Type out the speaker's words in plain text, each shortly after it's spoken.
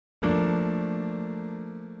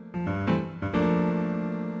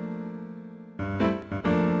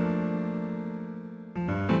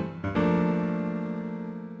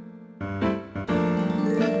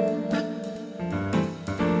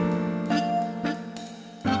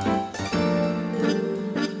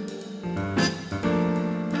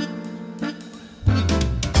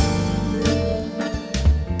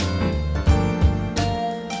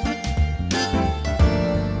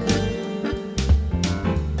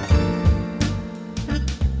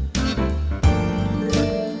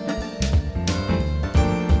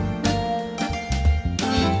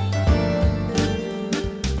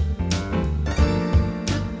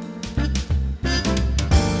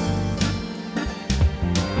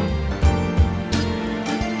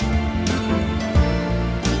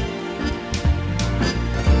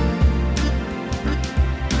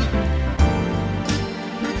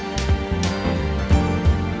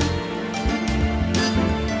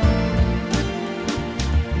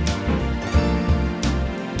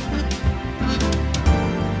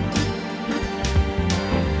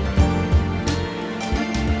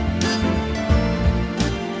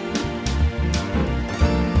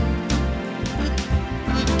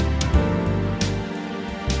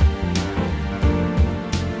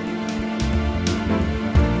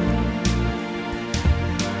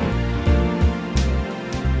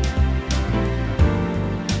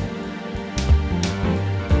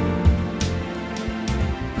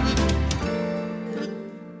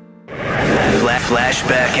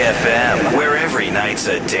Flashback FM, where every night's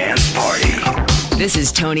a dance party. This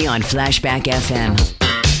is Tony on Flashback FM.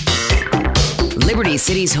 Liberty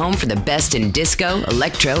City's home for the best in disco,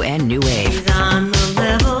 electro, and new wave. He's on the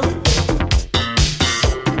level.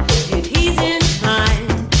 If he's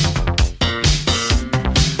inclined,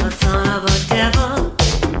 a son of a devil.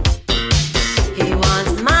 He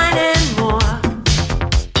wants mine and more.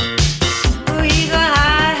 Oh, he's a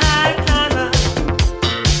high climber,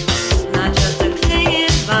 not just a clinging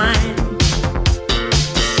vine.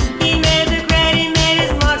 He made the grade, he made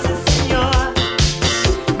his marks and senor.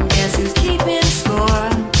 Guess who's keeping score?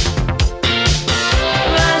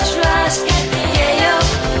 Rush, rush, get the yayo.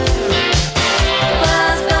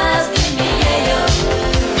 Buzz, buzz, give me yayo.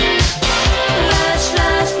 Rush,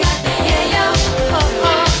 rush, got the yayo. Oh,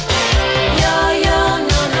 oh. Yo, yo,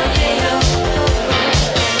 no, no, yayo.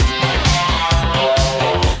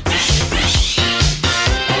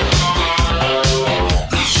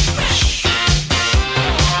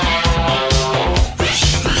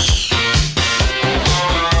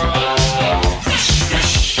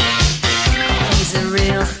 He's a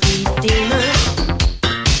real speed demon.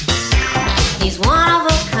 He's one of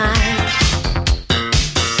a kind.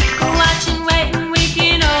 Watching, waiting,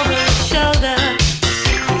 winking over his shoulder.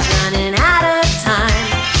 He's running out of time.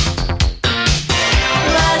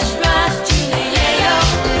 Rush, rush to the yayo.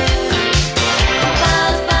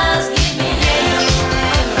 Buzz, buzz, give me yayo.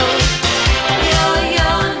 Yo, yo,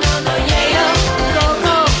 no, no, yayo. Go,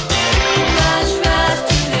 go. Rush, rush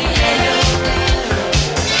to the yayo.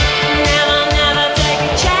 Never take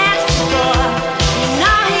a chance before. You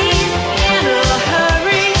know he's in a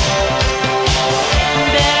hurry.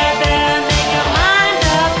 Better make your mind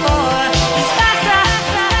up for. He's faster.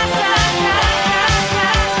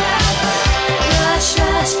 Rush,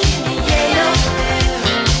 rush, give me yayo.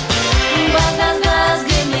 Buzz, buzz, buzz,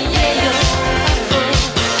 give me yayo.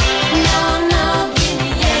 No, no, give me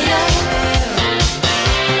yayo.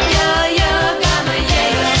 Yo, yo, got my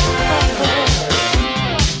yayo.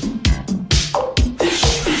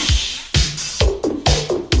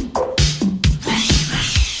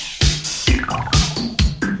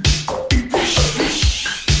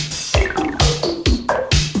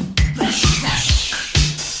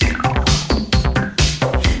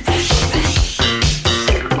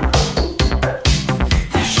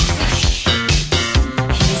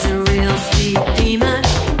 He's a real speed demon.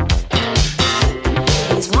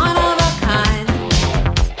 He's one of a kind.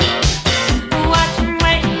 Watching,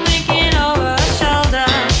 waiting, winking over his shoulder.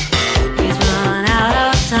 He's run out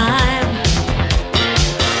of time.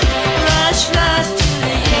 Rush, rush to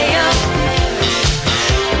the yayo.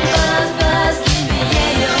 Buzz, buzz, give me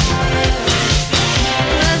yayo.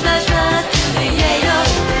 Rush, rush, rush to the yayo.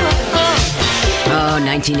 Oh, oh. Oh,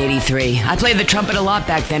 1983. I played the trumpet a lot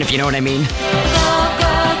back then, if you know what I mean. Go, go to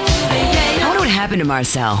the I yayo. wonder what happened to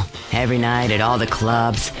Marcel. Every night at all the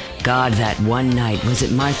clubs. God, that one night. Was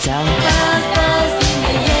it Marcel? Buzz, buzz, give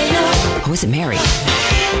me yayo. Or was it Mary?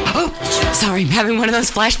 Oh, sorry. I'm having one of those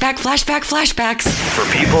flashbacks. For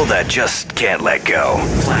people that just can't let go.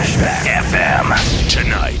 Flashback FM.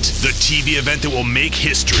 Tonight, the TV event that will make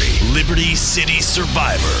history, Liberty City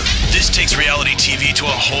Survivor. This takes reality TV to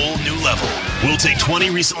a whole new level. We'll take 20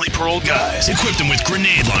 recently paroled guys, equip them with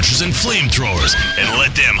grenade launchers and flamethrowers, and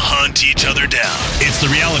let them hunt each other down. It's the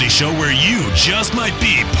reality show where you just might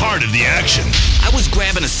be part of the action. I was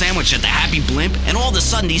grabbing a sandwich at the Happy Blimp, and all of a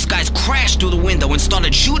sudden these guys crashed through the window and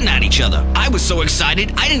started shooting at each other. I was so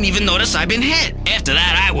excited, I didn't even notice I'd been hit. After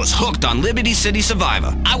that, I was hooked on Liberty City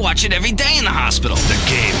Survivor. I watch it every day in the hospital. The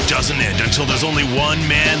game doesn't end until there's only one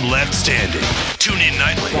man left standing. Tune in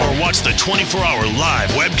nightly or watch the 24-hour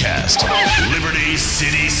live webcast. Liberty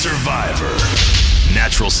City Survivor.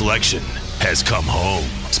 Natural selection has come home.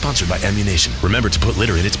 Sponsored by Ammunition. Remember to put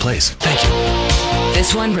litter in its place. Thank you.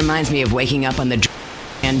 This one reminds me of waking up on the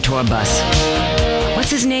and tour bus.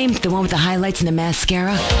 What's his name? The one with the highlights and the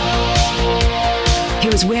mascara? He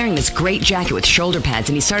was wearing this great jacket with shoulder pads,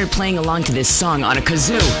 and he started playing along to this song on a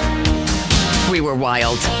kazoo. We were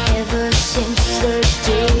wild. Ever since the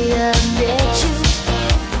day I met you,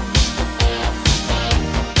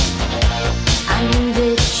 I knew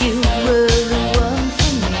that you were the one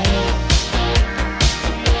for me.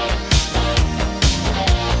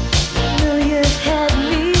 Know you had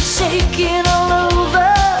me shaking all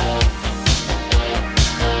over.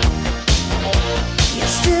 You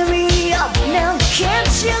stir me up now, can't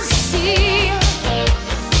you see?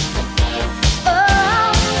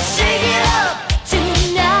 Oh, shake it up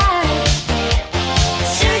tonight.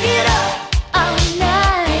 Shake it up, I'm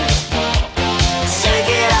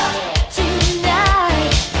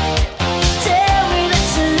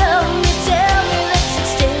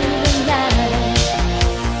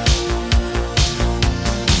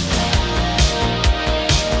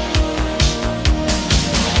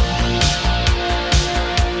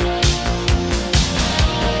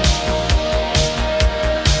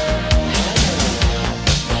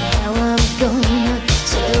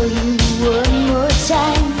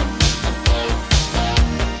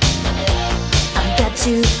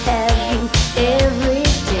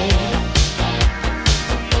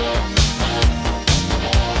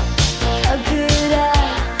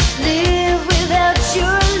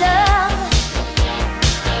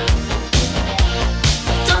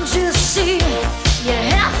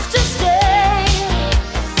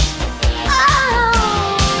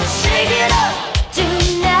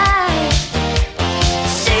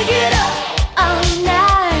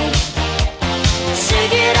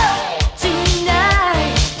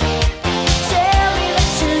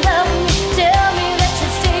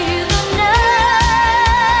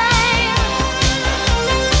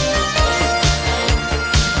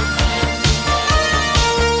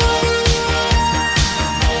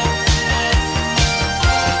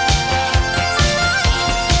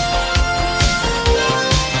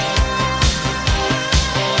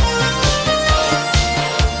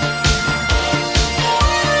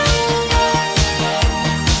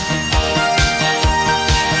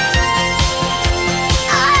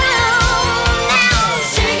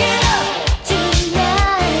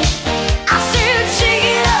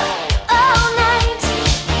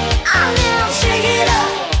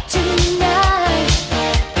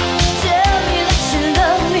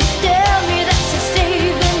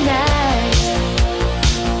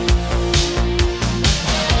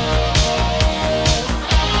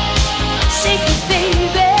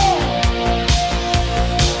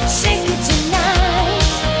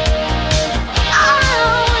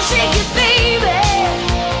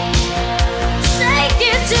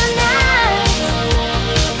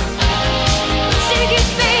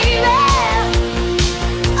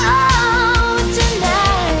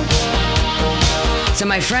So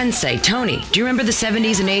my friends say, Tony, do you remember the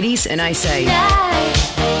 70s and 80s? And I say,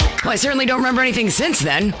 well, I certainly don't remember anything since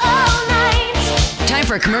then. Time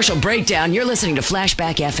for a commercial breakdown. You're listening to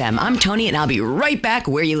Flashback FM. I'm Tony, and I'll be right back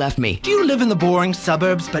where you left me. Do you live in the boring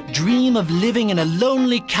suburbs but dream of living in a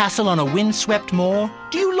lonely castle on a windswept moor?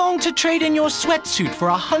 Do you long to trade in your sweatsuit for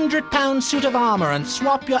a £100 suit of armor and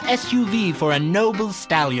swap your SUV for a noble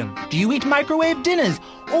stallion? Do you eat microwave dinners,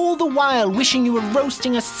 all the while wishing you were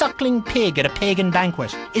roasting a suckling pig at a pagan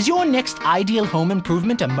banquet? Is your next ideal home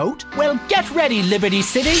improvement a moat? Well, get ready, Liberty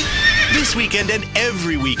City! This weekend and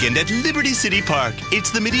every weekend at Liberty City Park,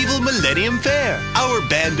 it's the Medieval Millennium Fair. Our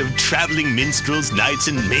band of traveling minstrels, knights,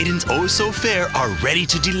 and maidens oh so fair are ready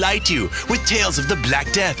to delight you with tales of the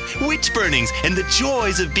Black Death, witch burnings, and the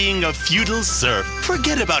joys of being a feudal serf.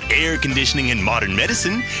 Forget about air conditioning and modern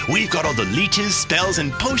medicine. We've got all the leeches, spells,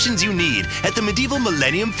 and potions you need at the Medieval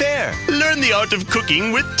Millennium Fair. Learn the art of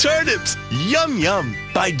cooking with turnips. Yum yum.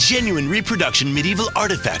 Buy genuine reproduction medieval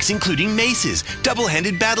artifacts including maces,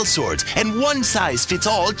 double-handed battle swords, and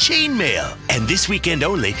one-size-fits-all chainmail. And this weekend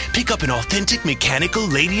only, pick up an authentic mechanical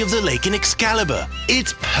Lady of the Lake in Excalibur.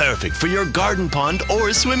 It's perfect for your garden pond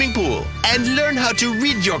or swimming pool. And learn how to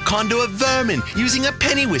rid your condo of vermin using a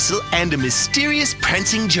penny whistle and a mysterious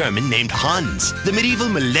prancing German named Hans. The Medieval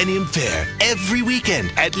Millennium Fair, every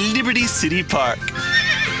weekend at Liberty City Park.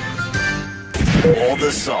 All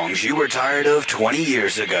the songs you were tired of 20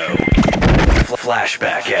 years ago.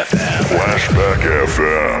 Flashback FM. Flashback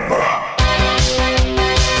FM.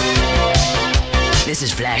 This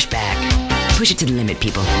is Flashback. Push it to the limit,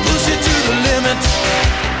 people. Push it to the limit.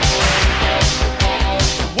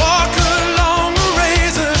 Walk along the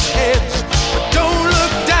razor's edge. But don't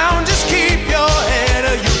look down, just keep your head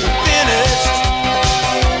or you'll be finished.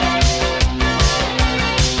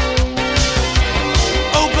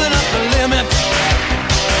 Open up the limit.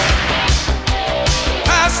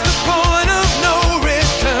 Past the point of no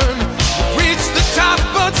return. Reach the top,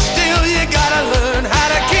 but still you gotta learn how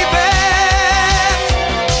to keep it.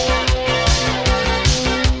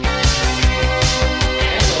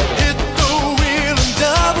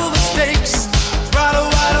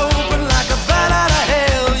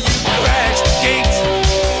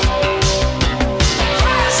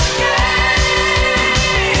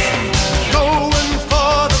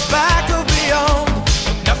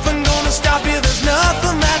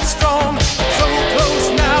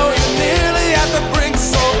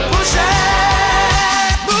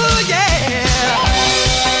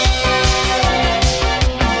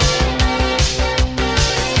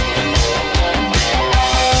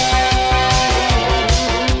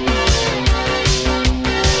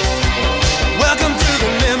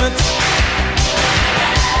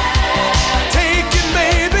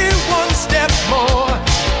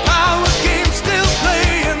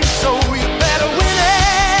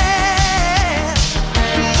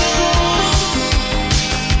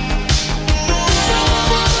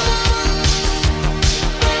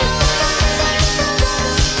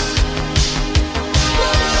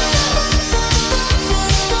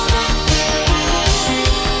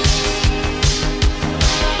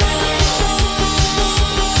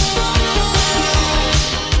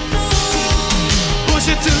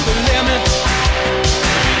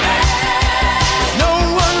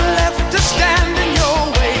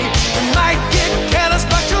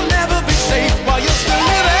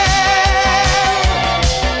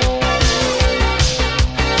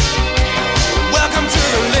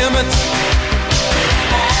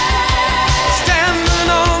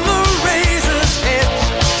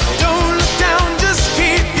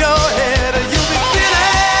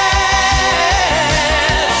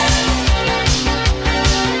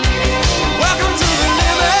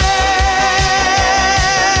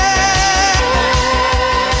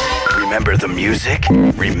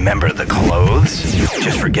 Remember the clothes?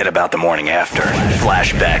 Just forget about the morning after.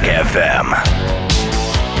 Flashback FM.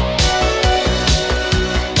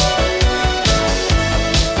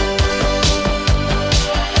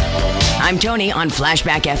 I'm Tony on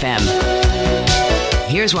Flashback FM.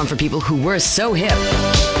 Here's one for people who were so hip,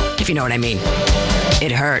 if you know what I mean.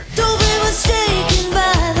 It hurt. Don't be mistaken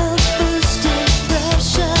by the first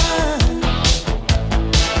impression.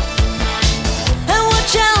 And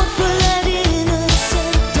watch out for that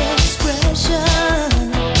innocent expression.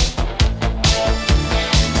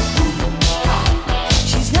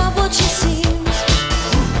 She's not what she seems.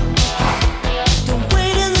 Don't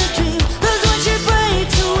wait in the dream. 'Cause when she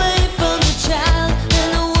breaks away from the child and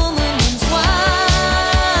the woman is wild.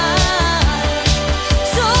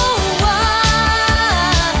 So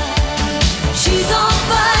wild. She's on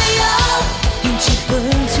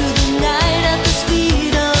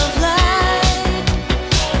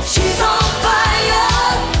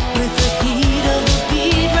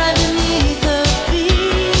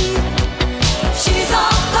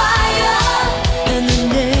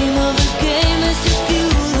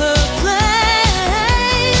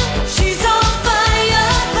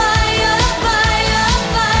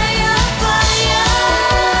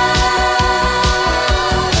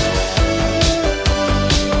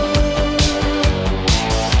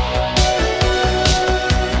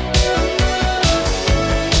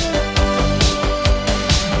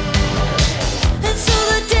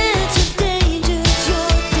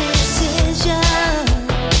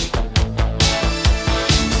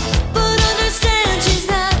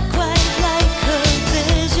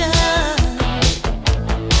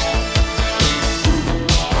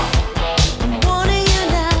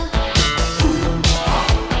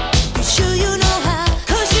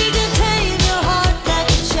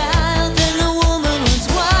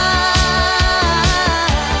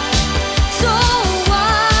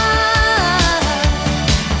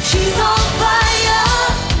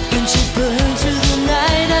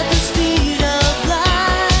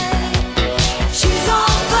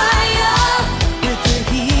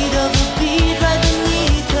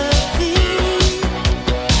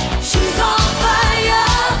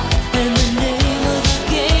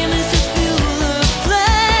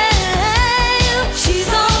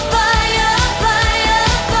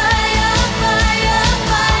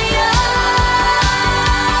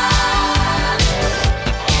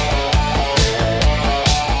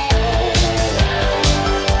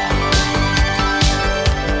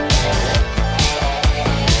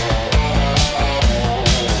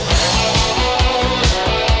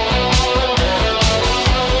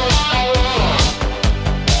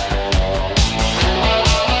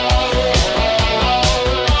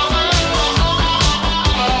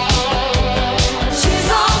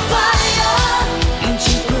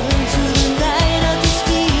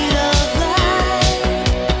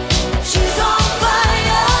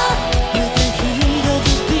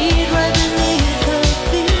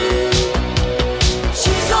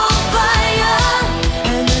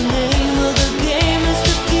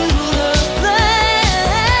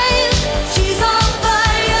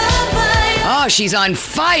she's on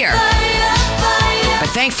fire. But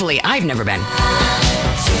thankfully, I've never been.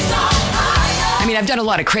 I mean, I've done a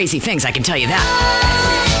lot of crazy things, I can tell you that.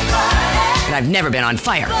 But I've never been on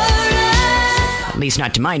fire. At least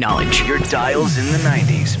not to my knowledge. Your dial's in the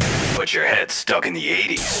 90s, but your head's stuck in the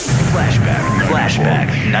 80s. Flashback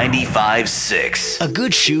 95.6. A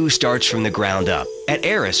good shoe starts from the ground up. At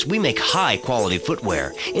Eris, we make high-quality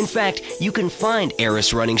footwear. In fact, you can find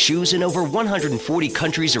Eris running shoes in over 140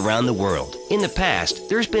 countries around the world. In the past,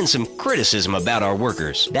 there's been some criticism about our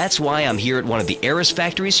workers. That's why I'm here at one of the Eris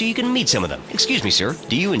factories so you can meet some of them. Excuse me, sir.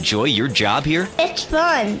 Do you enjoy your job here? It's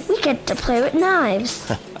fun. We get to play with knives.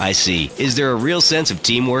 I see. Is there a real sense of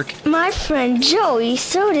teamwork? My friend Joey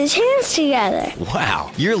sewed his hands together.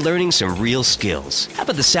 Wow, you're learning some real skills. How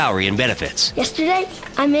about the salary and benefits? Yesterday,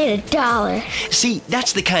 I made $1. See,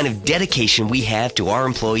 that's the kind of dedication we have to our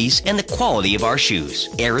employees and the quality of our shoes.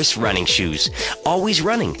 Eris running shoes. Always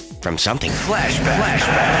running from something. Flashback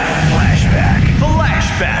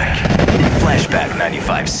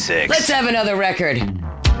 95.6. Let's have another record.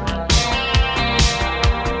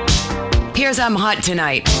 Here's I'm Hot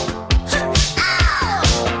Tonight.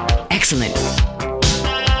 Excellent.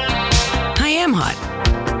 I am hot.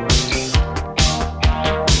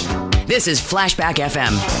 This is Flashback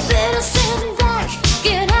FM. Better sit back,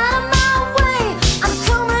 get out of my way. I'm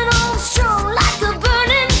coming on strong like a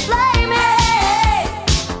burning flame. Hey,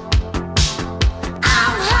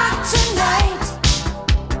 I'm hot tonight.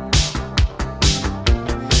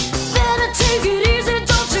 Better take it easy,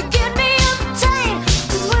 don't you get me uptight.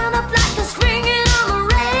 Run up like a spring and I'm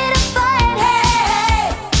ready to fight.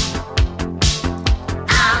 Hey,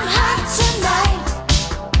 I'm hot tonight.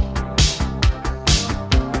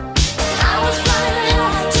 I was flying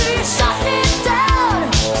high till you shot me down.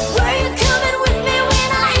 Were you coming with me when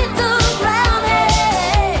I hit the ground?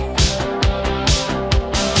 Hey,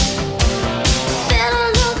 better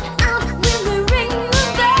look out when we ring the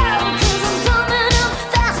bell, 'cause I'm coming up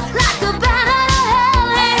fast like a bat out of hell.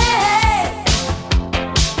 Hey,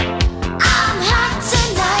 I'm hot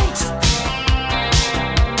tonight.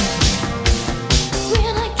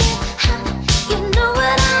 When I get hot, you know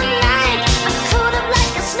what I'm like. I'm caught up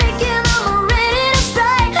like a snake and I'm ready to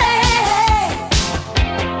strike. Hey,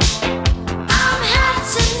 I'm hot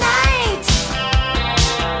tonight.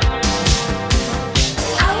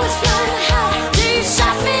 I was flying high till you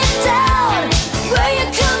shot me down. Were you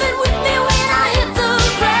coming with me when I hit the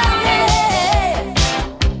ground? Hey,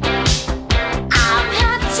 I'm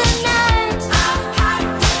hot tonight. I'm hot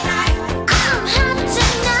tonight. I'm hot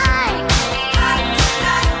tonight. I'm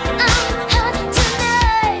hot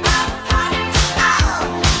tonight.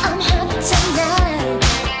 I'm hot tonight.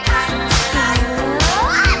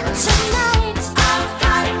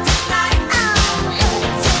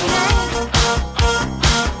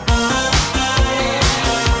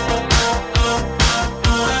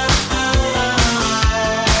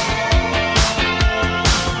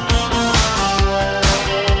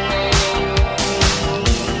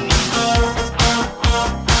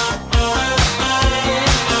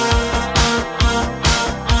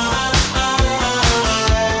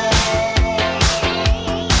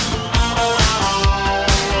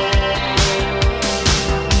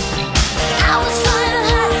 I was flying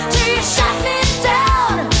high till you shot me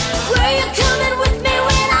down. Were you coming with me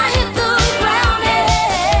when I hit the ground?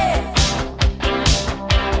 Hey,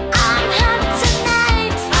 I'm hot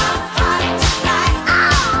tonight. I'm hot tonight.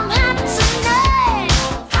 I'm hot tonight.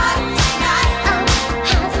 Hot tonight. I'm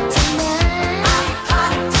hot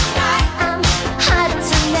tonight. I'm hot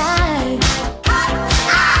tonight. I'm hot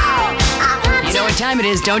tonight. You know what time it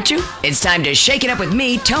is, don't you? It's time to shake it up with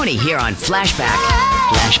me, Tony, here on Flashback.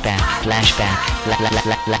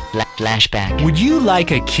 Flashback. Would you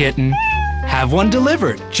like a kitten? Have one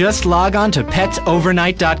delivered. Just log on to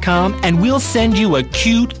petsovernight.com and we'll send you a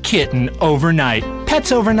cute kitten overnight.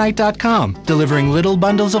 Petsovernight.com, delivering little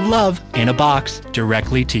bundles of love in a box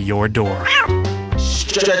directly to your door.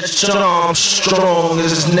 Stretch Armstrong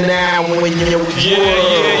is now when you're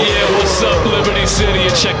Yeah. What's up, Liberty City?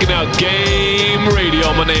 You're checking out Game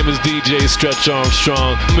Radio. My name is DJ Stretch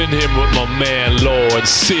Armstrong. I'm in here with my man, Lord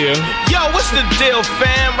Sear. Yo, what's the deal,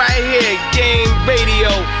 fam? Right here, Game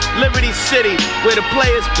Radio, Liberty City, where the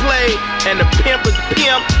players play and the pimpers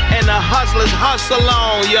pimp and the hustlers hustle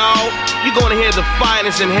on, y'all. You're gonna hear the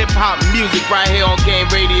finest in hip-hop music right here on Game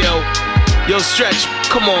Radio. Yo, Stretch,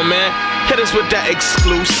 come on, man. Hit us with that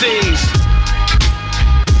exclusives.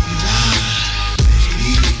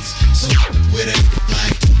 With it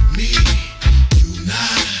like me, you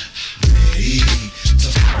not ready to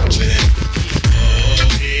with it. Oh,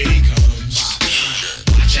 here he comes.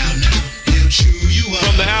 Watch out now, he'll chew you up.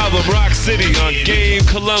 From the album Rock City on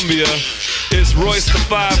Columbia. It's Royce the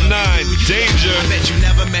 5'9", Danger. I bet you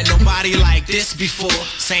never met nobody like this before.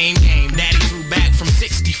 Same game, daddy threw back from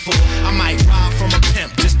 64. I might rob from a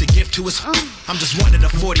pimp just to give to his I'm just one of the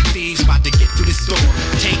 40 thieves about to get through this door.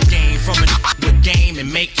 Take game from a with game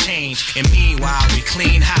and make change. And meanwhile, we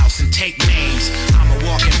clean house and take names. I'm a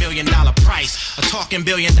walking $1 million price. A talking $1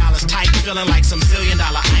 billion type, feeling like some $1 zillion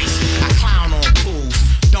ice. I clown on pools.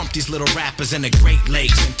 Dump these little rappers in the Great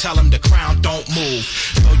Lakes and tell them the crown don't move.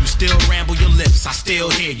 Though you still ramble your lips, I still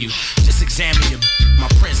hear you. Just examine your my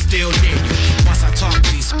prince still near you. Once I talk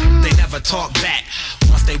to these, they never talk back.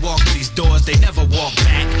 Once they walk through these doors, they never walk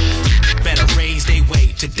back. Better raise they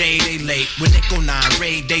weight, today they late. When Nickel 9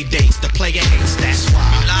 raid they dates, the player hates, that's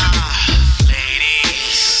why.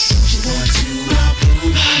 Ladies, she wants to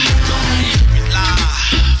outprove my mind.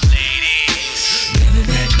 Ladies, never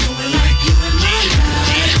met no one like you in my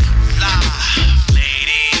life.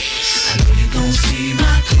 Ladies, I know you gon' see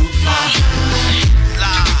my coupe fly high.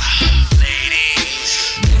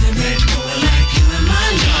 Ladies, never met no one like you in my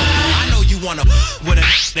life. I know you wanna with a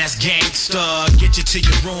that's gangsta. Get you to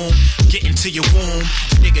your room, get into your womb.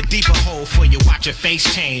 Dig a deeper hole for you, watch your face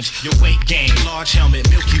change. Your weight gain, large helmet,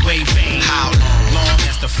 Milky Way vein. How long? Long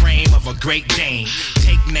as the frame of a Great Dane.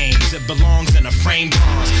 Take names, it belongs in a frame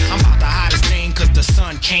bronze. I'm about the hottest thing cause the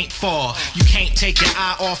sun can't fall. You can't take your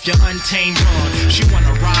eye off your untamed broad. She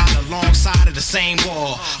wanna ride alongside of the same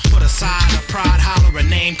wall. Put aside her pride, holler a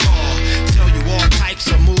name call. Tell you all types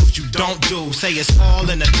of moves you don't do. Say it's all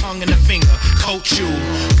in the tongue and the finger, coach you.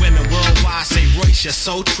 Women worldwide say Royce, you're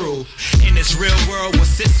so true. In this real world, what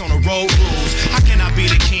sits on the road rules. How can I be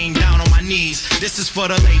the king down on my knees? This is for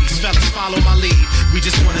the ladies, fellas, follow my lead. We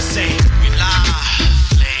just wanna say, we live,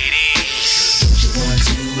 ladies. She wants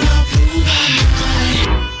to outprove our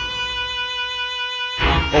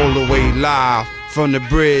mind. All the way live from the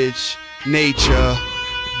bridge, nature,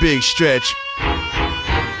 big stretch.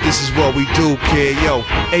 This is what we do, kid. Yo,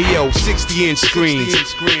 hey yo, 60-inch screens.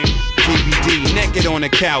 DVD, naked on the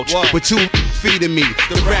couch, with 2 feeding me.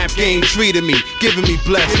 The rap game treating me, giving me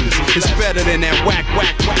blessings. It's better than that whack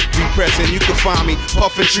repressing. You can find me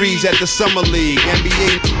puffing trees at the Summer League.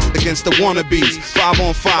 NBA against the wannabes.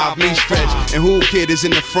 5-on-5, me stretch. And Who Kid is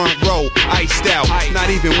in the front row, iced out. Not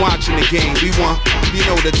even watching the game. We want, you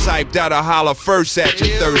know the type that'll holler first at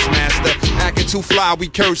you, thirst master. Acting too fly, we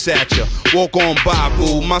curse at you. Walk on by,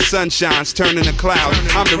 boo. My sunshine's turning to clouds.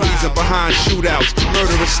 I'm the reason behind shootouts,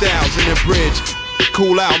 murderous styles in the bridge.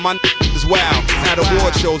 Cool out, my is wild. At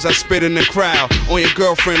award shows, I spit in the crowd. On your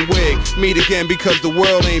girlfriend wig. Meet again because the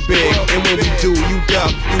world ain't big. And when we do, you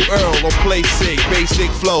duck, you Earl, or play sick. Basic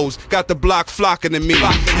flows, got the block flocking to me. You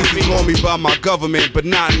can call me by my government, but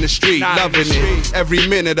not in the street. Loving it, every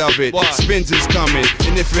minute of it. Spins is coming,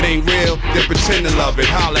 and if it ain't real, then pretend to love it.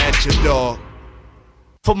 Holla at your dog.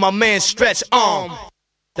 For my man Stretch Arm,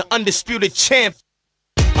 the undisputed champ.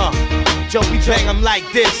 Joe, we bang him like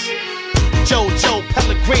this. Joe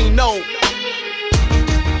Pellegrino.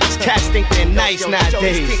 These cats think they're nice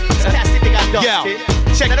nowadays. Yo,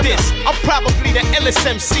 check this. I'm probably the illest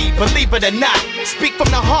MC, believe it or not. Speak from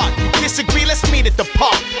the heart. You disagree? Let's meet at the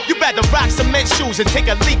park. You rather rock cement shoes and take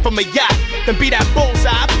a leap from a yacht than be that bullseye.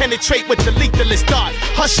 I penetrate with the lethalist dart.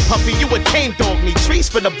 Hush, puppy, you a tame dog. Need trees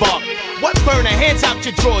for the bark. What burner? Hands out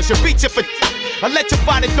your drawers. You're reaching for.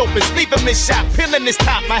 Electrify the dopest, leave him in shop, peeling his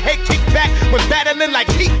top. My head kicked back when battling like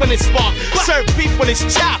heat when it's spark. Serve beef when it's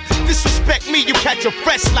chopped. Disrespect me, you catch a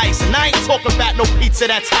fresh slice. And I ain't talking about no pizza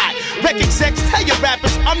that's hot. Rec execs, tell your rappers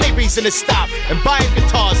I'm their reason to stop. And buying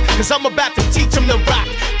guitars, cause I'm about to teach them to rock.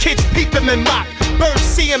 Kids peep him and mock. Birds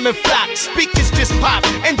see him and flock. Speakers just pop.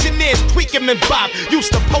 Engineers tweak him and bop.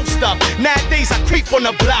 Used to post up. Nowadays I creep on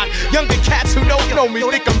the block. Younger cats who don't know me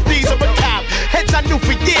think I'm thieves of a cop. Heads I knew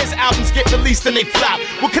for years albums get released and they flop.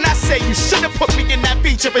 What can I say? You should've put me in that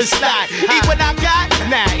feature and slide. Eat what I got?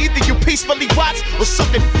 Nah, either you peacefully watch or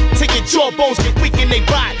something till your jawbones get weak and they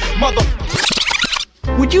rot. Mother.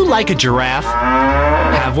 Would you like a giraffe?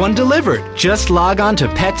 Have one delivered. Just log on to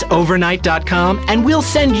petsovernight.com and we'll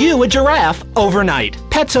send you a giraffe overnight.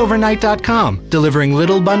 Petsovernight.com, delivering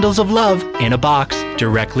little bundles of love in a box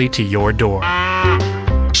directly to your door.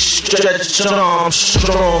 Stretch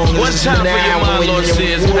Armstrong. One time for your mind, Lord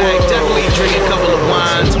Sears pack. Definitely drink a couple of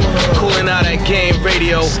wines. Cooling out at Game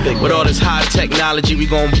Radio with all this high technology. We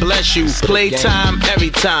gon' bless you. Playtime every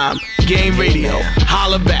time. Game Radio.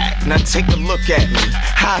 Holla back. Now take a look at me.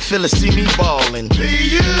 How I feel to see me ballin'.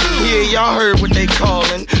 Yeah, y'all heard what they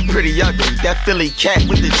callin'. Pretty ugly. That Philly cat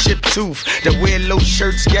with the chipped tooth. That wear low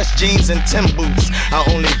shirts, Guess jeans, and Tim boots. I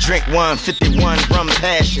only drink 151 rum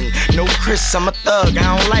passion. No Chris, I'm a thug.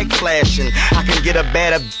 I don't like flashing. I can get a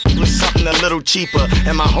better with something a little cheaper.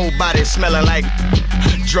 And my whole body smelling like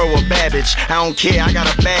Dro or Babbage. I don't care, I got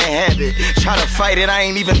a bad habit. Try to fight it, I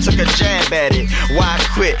ain't even took a jab at it. Why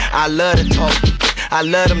quit? I love to talk. I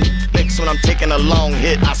love them dicks when I'm taking a long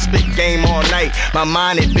hit. I spit game all night, my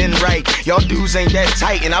mind had been right. Y'all dudes ain't that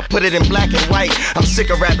tight, and I put it in black and white. I'm sick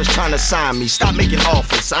of rappers trying to sign me. Stop making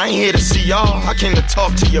offers. I ain't here to see y'all, I came to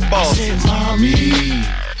talk to your boss. I said, mommy,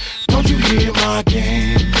 don't you hear my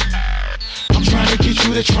game? I'm trying to get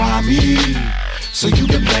you to try me, so you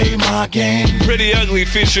can play my game. Pretty Ugly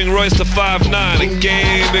featuring Royce the 5'9", a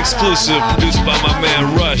game exclusive produced by my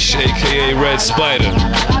man Rush, aka Red Spider.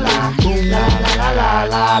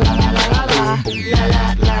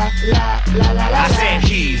 I said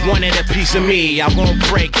he wanted a piece of me, I won't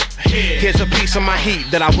break. Here's a piece of my heat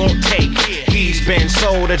that I won't take. He's been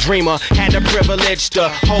sold a dreamer, had the privilege to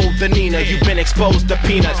hold the Nina. You've been exposed to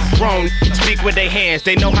peanuts. Grown speak with their hands,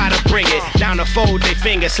 they know how to bring it. Down to fold they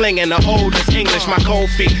fingers, slinging the oldest English. My cold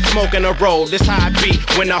feet, smoking a roll. This how I be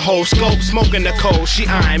when the whole scope smoking the cold. She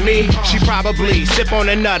eyeing me, she probably sip on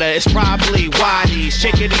a nutter. It's probably why these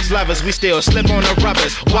shaking these lovers, we still slip on the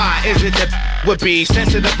rubbers. Why is it that would be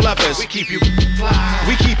sensitive lovers? We keep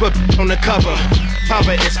a on the cover.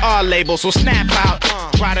 Cover is our label, so snap out.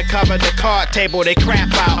 Try to cover the card table, they crap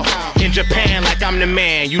out. In Japan, like I'm the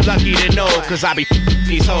man. You lucky to know, cause I be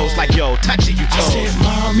these hoes like yo, touch it, you toes. I said,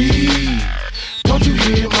 mommy, don't you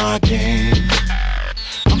hear my game?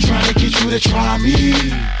 I'm trying to get you to try me,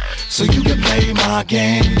 so you can play my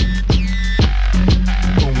game.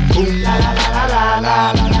 Boom, boom, la la la la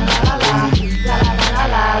la la la la la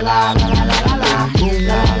la la la la la boom,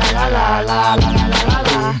 la la la la la la la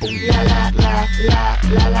la boom, la la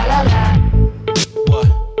la la la la. What?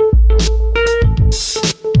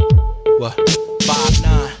 5'9".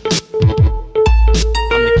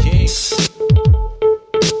 I'm the king.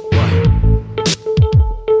 What?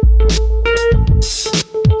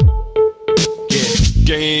 Yeah.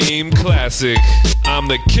 Game classic. I'm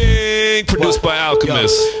the king, produced by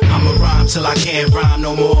Alchemist. Yo, I'ma rhyme till I can't rhyme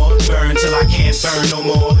no more. Burn till I can't burn no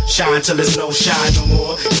more. Shine till there's no shine no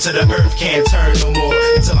more. Until the earth can't turn no more.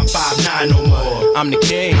 Until I'm 5'9" no more. I'm the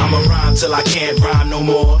king. I'ma rhyme till I can't rhyme no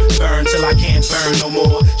more. Burn till I can't burn no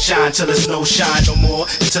more. Shine till there's no shine no more.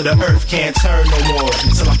 Until the earth can't turn no more.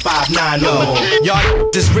 Until I'm 5'9" no more. Y'all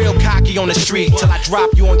just real cocky on the street till I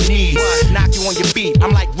drop you on your knees, knock you on your feet.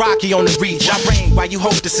 I'm like Rocky on the reach. I reign while you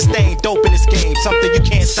hope to sustain. Dope in this game, something you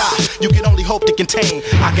can't stop. You can only hope to contain.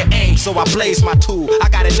 I can aim, so I blaze my tool. I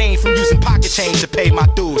got a name from using pocket change to pay my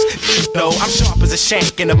dues. No, I'm sharp as a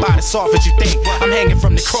shank and about as soft as you think. I'm hanging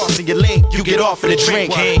from the cross and your link. You get off of the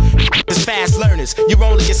drink. It's fast learners. You're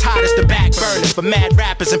only as hot as the back burner for mad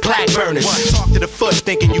rappers and plaque burners. Talk to the foot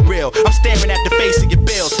thinking you real. I'm staring at the face of your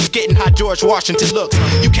bills. Forgetting how George Washington looks.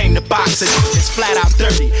 You came to box and it's flat out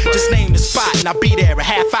dirty. Just name the spot and I'll be there a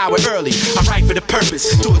half hour early. I write for the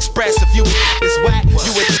purpose to express if you is whack.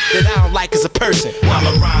 You would that I don't like as a person.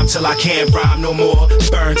 I'ma rhyme till I can't rhyme no more.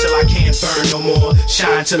 Burn till I can't burn no more.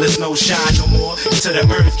 Shine till there's no shine no more. Until the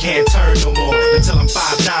earth can't turn no more. Until I'm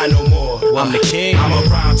 5'9" no more. I'm the king. I'ma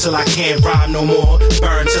rhyme till I can't rhyme no more.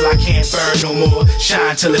 Burn till I can't burn no more.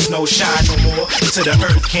 Shine till there's no shine no more. Until the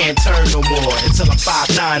earth can't turn no more. Until I'm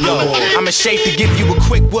 5'9" no more. I'm in shape to give you a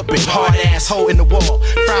quick whooping. Hard asshole in the wall.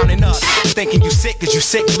 Frowning up. Thinking you sick cause you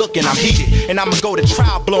sick looking. I'm heated. And I'ma go to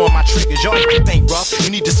trial blowing my triggers. Y'all ain't rough. You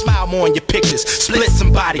need to smile more in your pictures. Split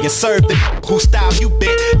somebody and serve the who style you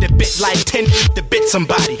bit. The bit like 10 to bit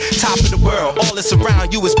somebody. Top of the world. All that's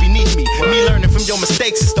around you is beneath me. Me learning from your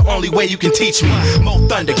mistakes is the only way you can teach me. More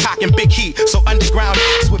thunder, cocking big heat. So underground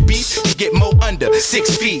with beef, you get more under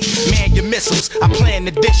 6 feet. Man, your missiles, I plan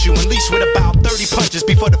to dish you. Unleash with about 30 punches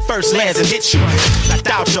before the first lands and hits you. I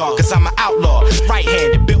doubt y'all, cause I'm an outlaw.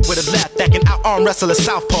 Right-handed, built with a left that can out-arm wrestle a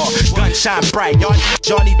southpaw. Gun shine bright,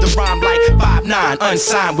 y'all need to rhyme like 5'9",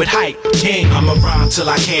 unsigned with hype. King, I'ma rhyme till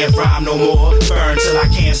I can't rhyme no more. Burn till I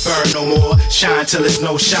can't burn no more. Shine till there's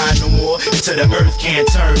no shine no more. Until the earth can't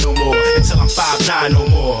turn no more. Until I'm 5'9" no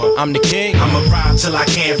more. I'm the king. I'ma rhyme till I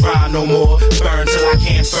can't rhyme no more. Burn till I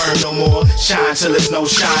can't burn no more. Shine till there's no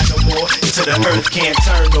shine no more. Until the earth can't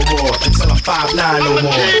turn no more. Until I'm 5'9" no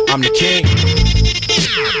more. I'm the king.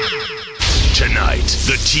 Tonight,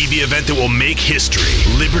 the TV event that will make history,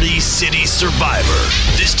 Liberty City Survivor.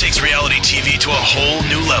 This takes reality TV to a whole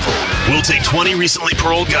new level. We'll take 20 recently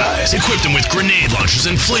paroled guys, equip them with grenade launchers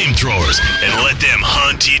and flamethrowers, and let them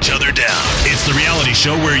hunt each other down. It's the reality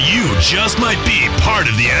show where you just might be part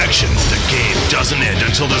of the action. The game doesn't end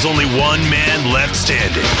until there's only one man left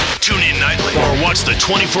standing. Tune in nightly or watch the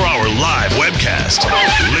 24-hour live webcast.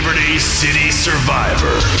 Liberty City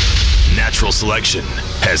Survivor. Natural selection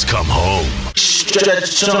has come home.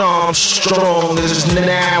 Stretch Armstrong is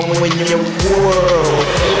now in your world.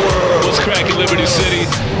 What's cracking, Liberty City?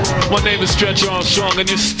 My name is Stretch Armstrong, and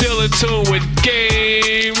you're still in tune with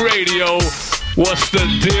Game Radio. What's the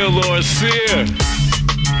deal, Lord Sear?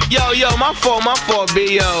 Yo, my fault,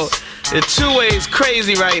 B, yo. The two-way's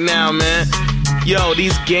crazy right now, man. Yo,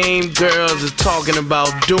 these game girls is talking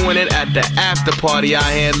about doing it at the after party out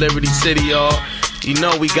here in Liberty City, y'all. You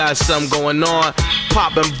know we got something going on.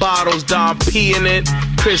 Popping bottles, Don P in it,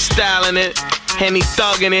 Chris Styling it, Henny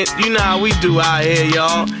thugging it. You know how we do out here,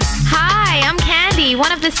 y'all. Hi, I'm Candy,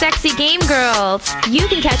 one of the sexy game girls. You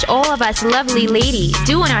can catch all of us lovely ladies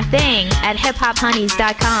doing our thing at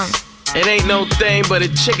hiphophoneys.com. It ain't no thing but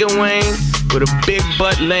a chicken wing with a big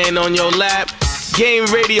butt laying on your lap. Game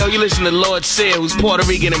Radio, you listen to Lord Sear, who's Puerto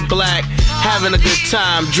Rican and black, having a good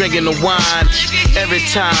time, drinking the wine. Every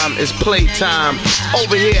time it's playtime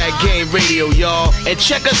over here at Game Radio, y'all. And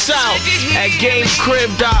check us out at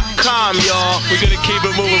GameCrib.com, y'all. We're gonna keep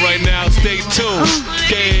it moving right now. Stay tuned.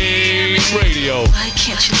 Game Radio.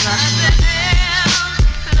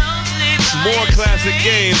 More classic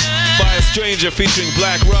games by a stranger featuring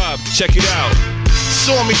Black Rob. Check it out.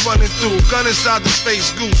 Saw me running through, gun inside the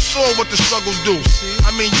face goose. Saw what the struggle do. I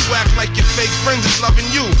mean, you act like your fake friends is loving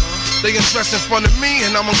you. They undress in front of me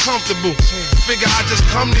and I'm uncomfortable. Figure I just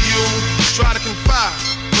come to you, try to confide.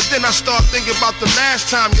 But then I start thinking about the last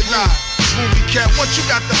time you lied. Movie cat, what you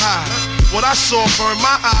got to hide? What I saw burned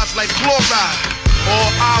my eyes like chloride.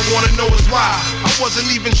 All I wanna know is why. I wasn't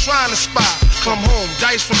even trying to spy. Come home,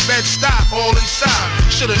 dice from Bed-Stuy, all inside.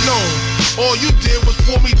 Should've known. All you did was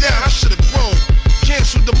pull me down, I should've grown.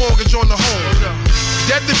 Canceled the mortgage on the home.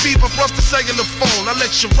 Dead the beeper plus the cellular phone. I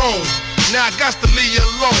let you roam. Now I got to leave you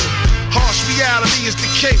alone. Harsh reality is the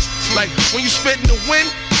case. Like when you spit in the wind,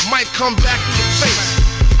 might come back in your face.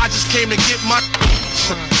 I just came to get my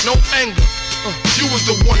no anger. You was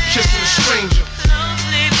the one kissing a stranger.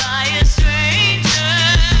 Lonely by a stranger.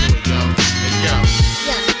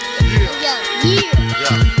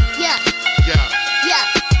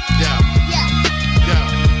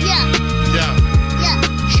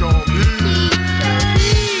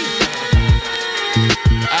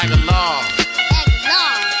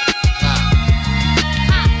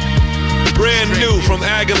 Brand new from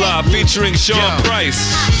Aguilar featuring Sean Price.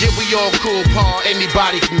 Yeah, we all cool, Paul,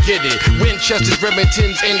 anybody can get it. Winchesters,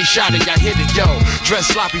 Remingtons, any shot it, I hit it, yo. Dress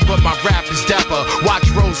sloppy, but my rap is dapper. Watch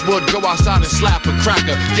Rosewood go outside and slap a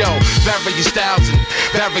cracker, yo. Various styles and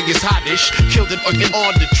various hottish. Killed it again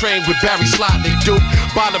on the train with Barry Slotnick, Duke.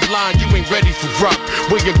 Bottom line, you ain't ready for rough.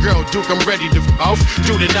 With your girl, Duke, I'm ready to off.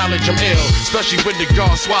 Through the knowledge I'm ill, especially when the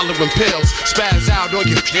guard swallowing pills. Spaz out on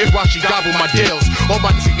your kid while she gobble my deals. All my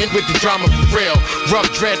in with the drama for real. Rough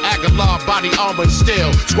dread, Aguilar, body armor and steel.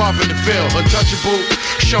 Suave in the field, untouchable.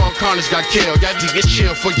 Sean Connor's got killed. Y'all to get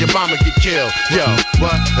chill for your mama get killed. Yo,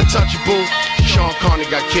 what? Untouchable. Sean Connor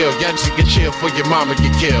got killed. Y'all to get chill for your mama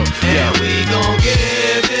get killed. Yo. And we gon'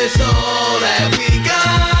 give this all that we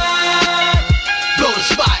got. Blow the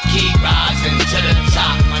spot, keep rising to the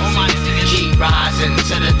top. Keep rising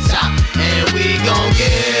to the top. And we gon'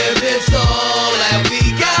 give this all that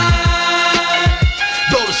we got.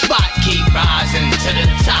 Blow the spot, keep rising to the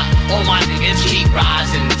top. All my niggas keep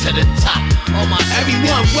rising to the top.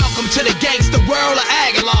 Everyone, welcome to the gangster world of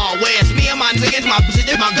Aguilar, where it's me and my niggas, my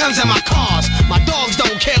guns and my cars. My dogs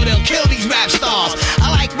don't kill, they'll kill these rap stars.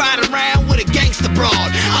 I like riding around with a gangster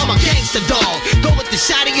broad. I'm a gangster dog. Go with the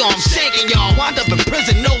shotty, I'm shaking y'all. Wind up in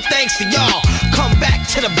prison, no thanks to y'all. Come back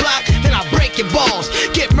to the block, then I break your balls.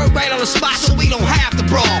 Get murked right on the spot so we don't have to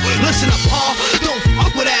brawl. Listen up, Paul, don't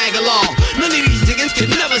fuck with Aguilar. None of these niggas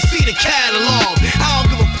can never see the catalog. I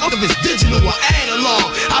don't give a fuck if it's digital or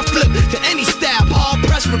analog. I flip to any style, Paul,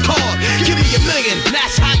 press record. Give me $1 million,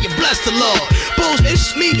 that's how you bless the Lord. Bulls,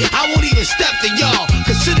 it's me, I won't even step to y'all.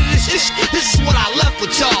 Consider this is what I left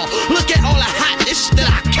with y'all. Look at all the hot ish that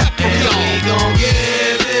I kept from y'all. And we gon'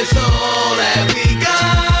 give this all that we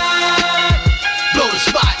got. Blow the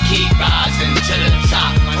spot, keep rising to the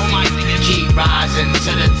top. Keep rising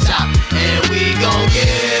to the top. And we gon'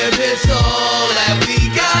 give this all that we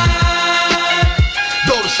got.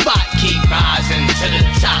 Blow the spot, keep rising to the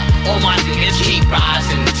top. All my niggas keep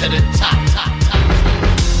rising to the top.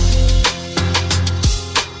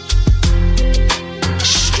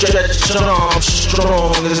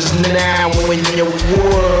 Strong is now in your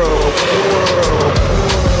world.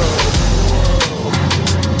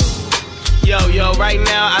 Yo, right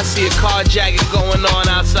now I see a carjacking going on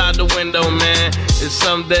outside the window, man. It's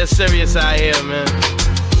something dead serious out here, man.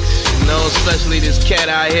 You know, especially this cat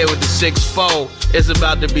out here with the 6'4". It's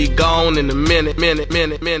about to be gone in a minute.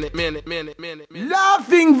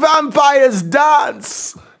 Laughing vampires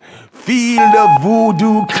dance. Feel the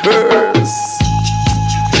voodoo curse.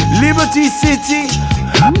 Liberty City,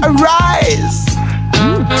 arise.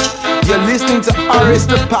 You're listening to Horace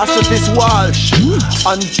the Pacifist Walsh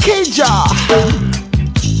on Keja.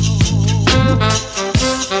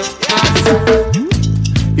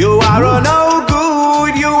 You are a no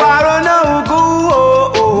good, you are a no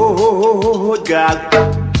good, God.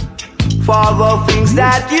 For the things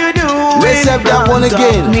that you do. Let's have that one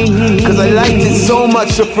again, because I liked it so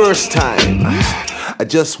much the first time. I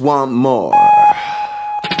just want more.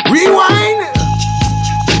 Rewind.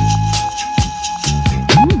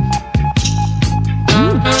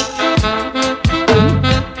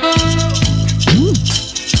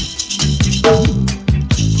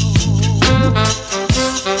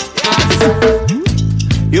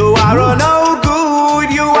 You are a no good,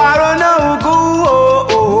 you are a no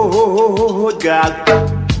good, God.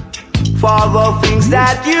 For the things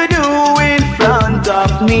that you do in front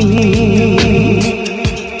of me.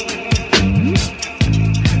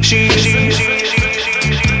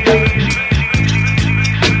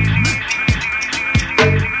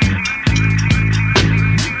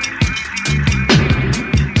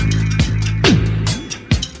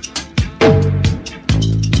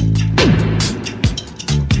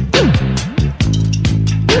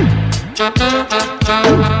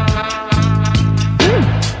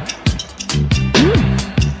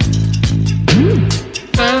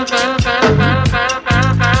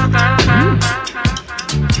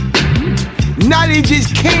 Knowledge is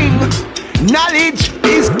king. Knowledge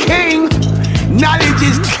is king. Knowledge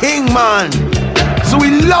is king, man. So we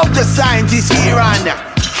love the scientists here on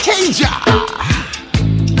Keja.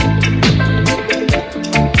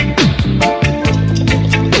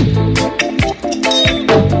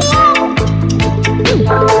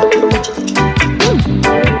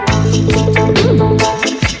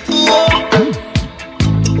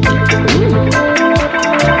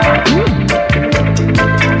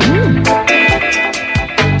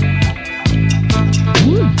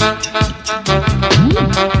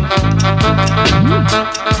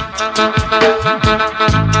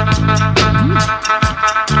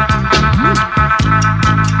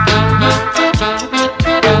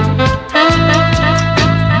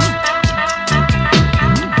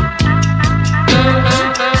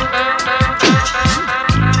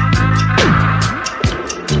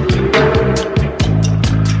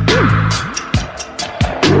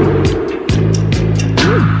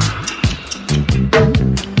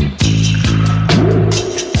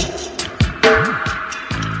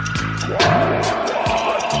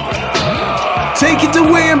 Take it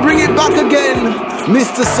away and bring it back again,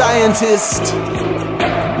 Mr. Scientist.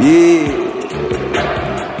 Yeah.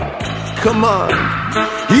 Come on.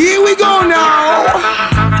 Here we go now.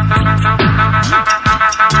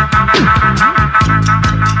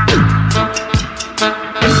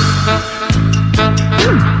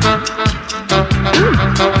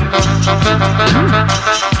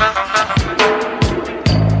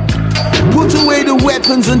 Put away the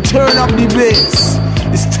weapons and turn up the bass.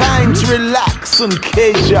 It's time to relax on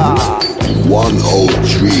Keja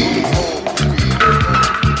 103.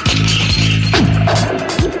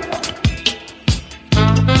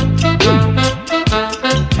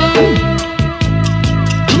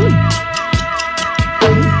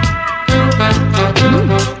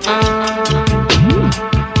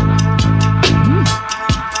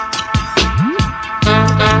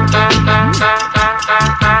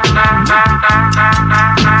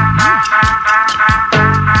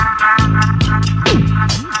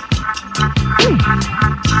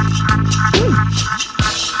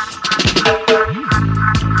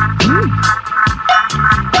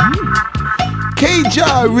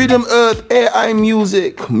 Rhythm, earth, AI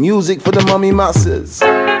music. Music for the mummy masses.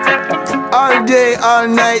 All day, all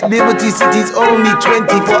night, Liberty City's only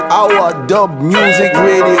 24-hour dub music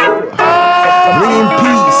radio. Bringing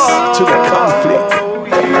peace to the conflict.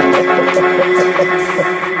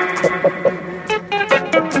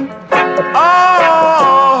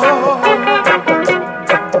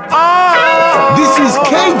 This is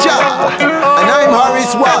Keja, and I'm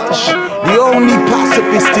Horace Walsh, the only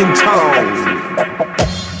pacifist in town.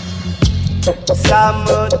 Some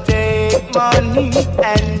would take money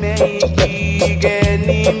and make big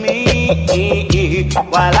enemy.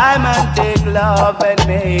 while I man take love and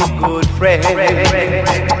make good friends.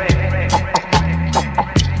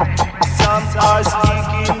 Some are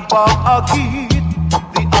sneaking pocket,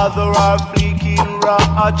 the other are fleeking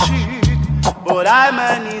ratchet. But I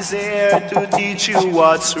man is here to teach you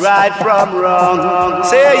what's right from wrong.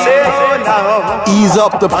 Say now. Ease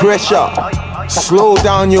up the pressure, slow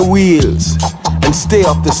down your wheels, and stay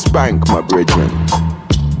off the spank, my brethren.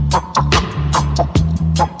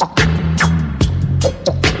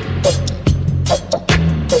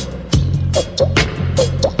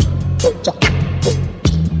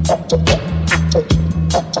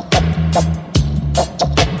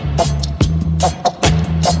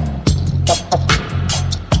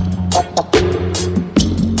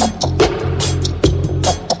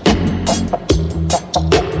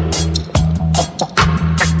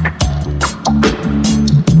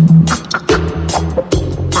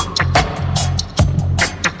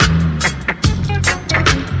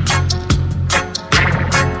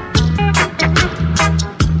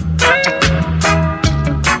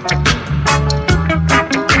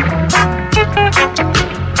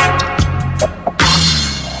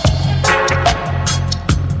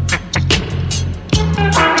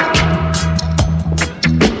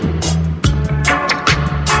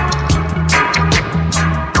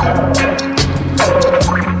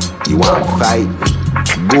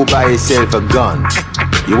 Buy yourself a gun.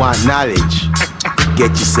 You want knowledge? Get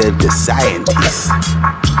yourself the scientist.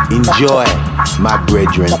 Enjoy, my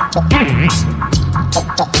brethren.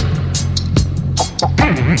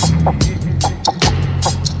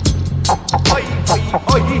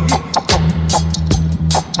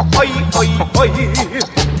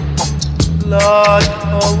 Lord,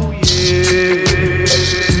 oh yeah.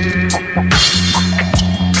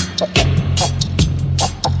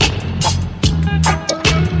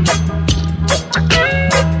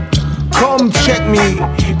 Come check me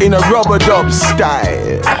in a rubber dub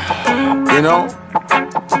style, you know?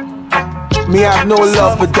 Me have no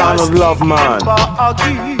love for Donald Love, man.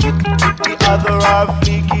 The other are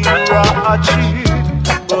fleeking ratchet,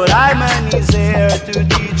 but I man is here to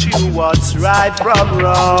teach you what's right from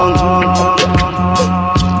wrong.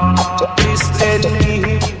 Listen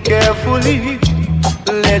me carefully.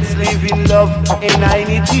 Let's live in love and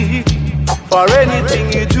unity. For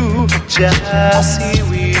anything you do, just see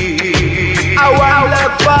we. Our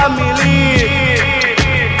black family.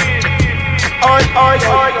 Oi, oi,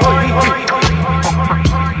 oi, oi.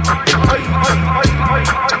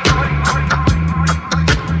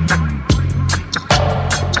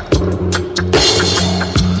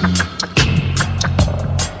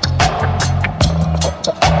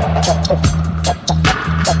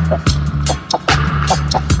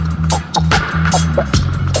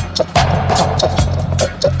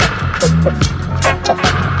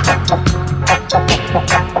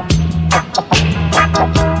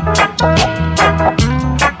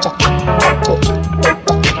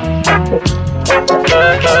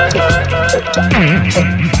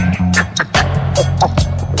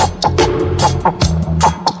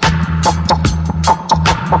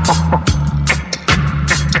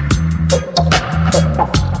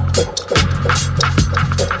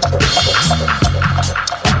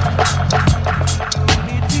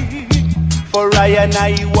 For I and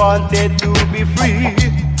I wanted to be free.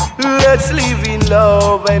 Let's live in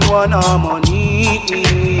love and one harmony.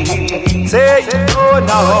 Say oh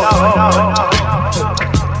no.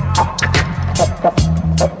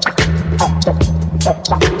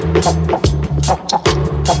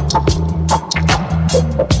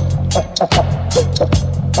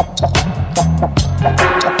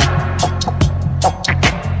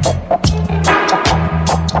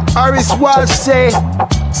 Harris Walsh say,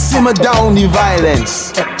 simmer down the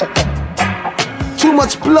violence. Too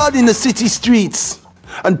much blood in the city streets,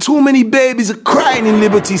 and too many babies are crying in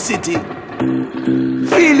Liberty City.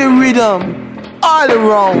 Feel the rhythm all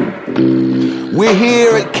around. We're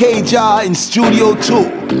here at KJAR in Studio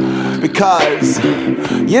 2 because,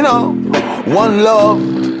 you know, one love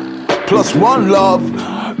plus one love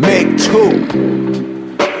make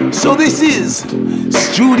two. So this is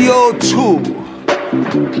Studio 2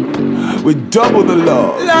 with double the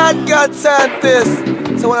love. Lord God sent this.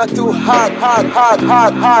 So when I do hot.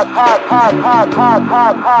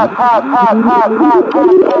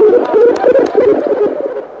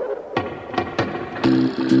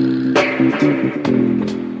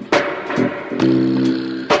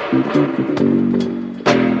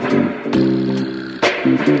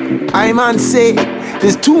 I man say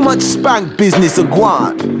there's too much spank business a go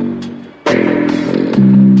on.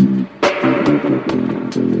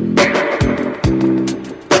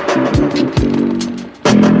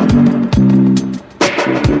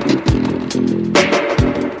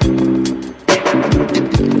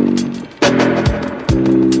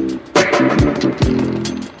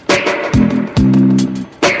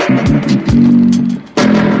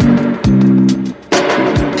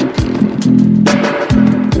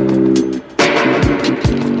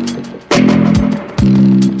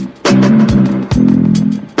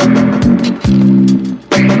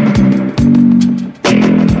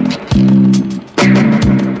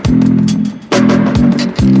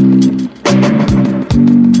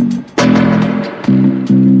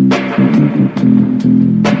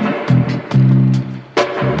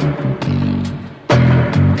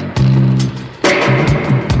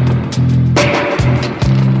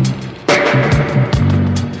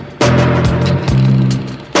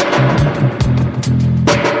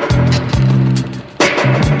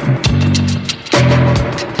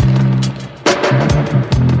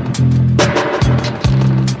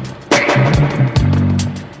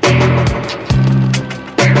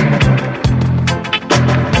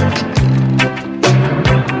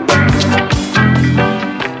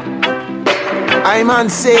 I man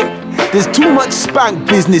say, there's too much spank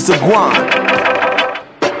business a go on.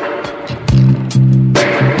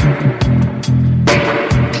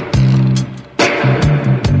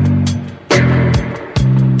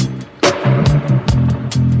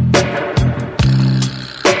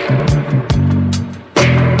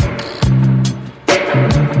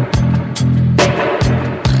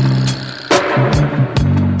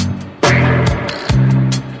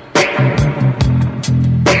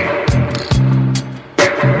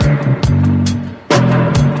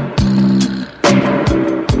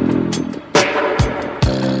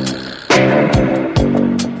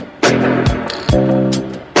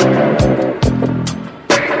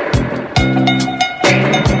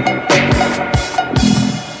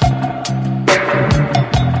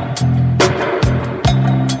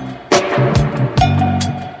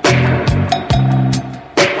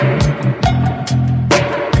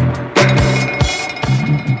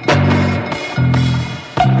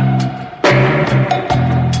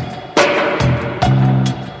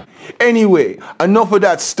 Anyway, enough of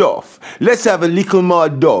that stuff. Let's have a little more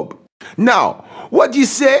dub. Now, what you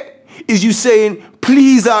say is you saying,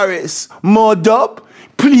 please Aris, more dub?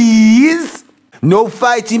 Please? No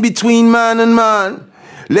fighting between man and man.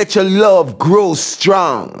 Let your love grow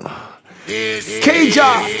strong.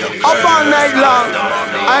 K-Jar, up all night long.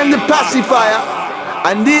 I'm the pacifier.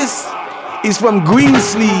 And this is from Green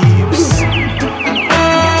Sleeves.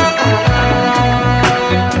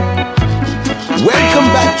 Welcome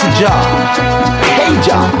back to Jar. Hey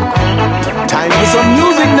Jar, time for some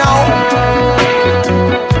music now.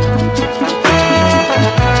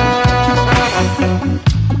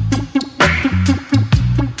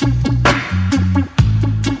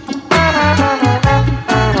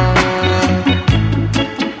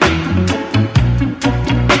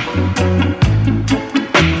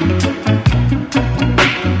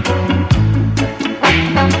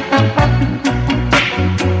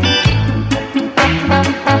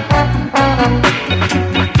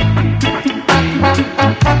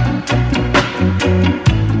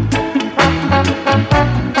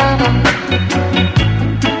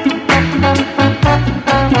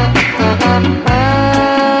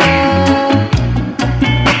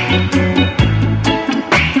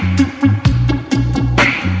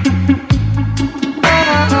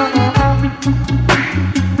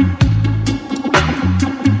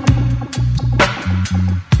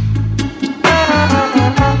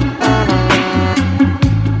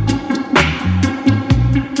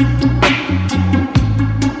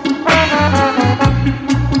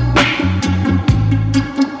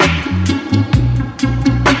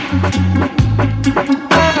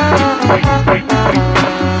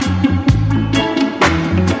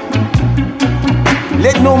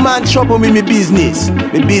 Let no man trouble me, my business.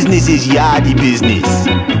 My business is yardy business.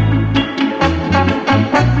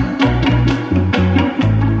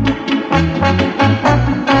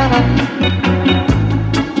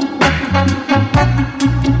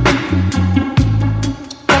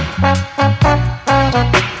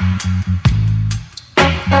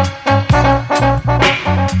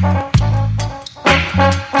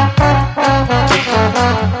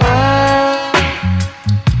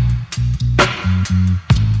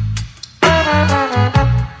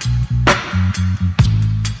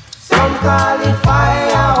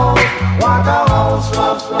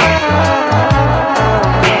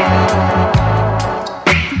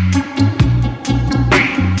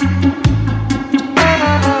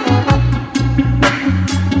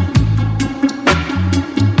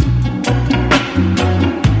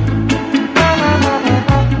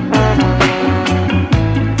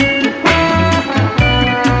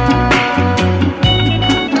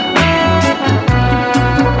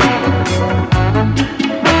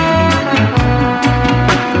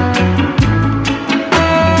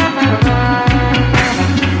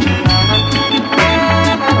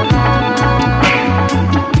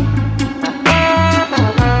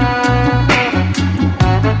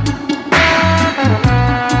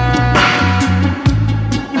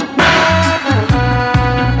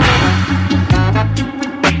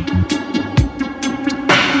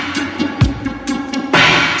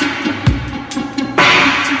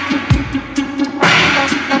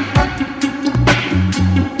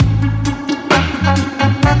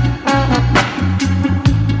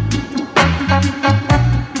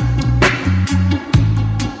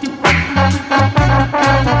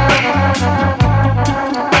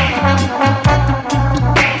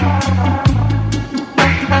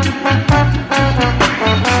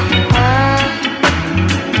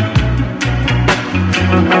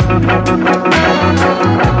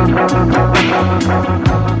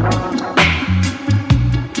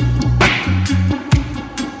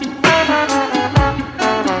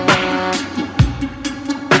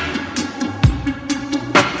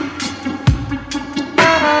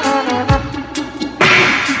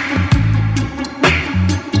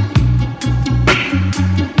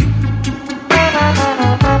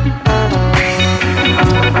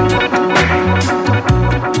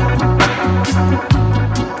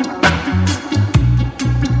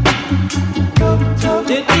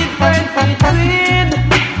 between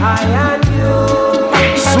I and you.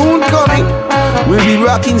 Soon coming, we'll be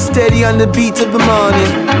rocking steady on the beat of the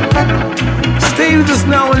morning. Stay with us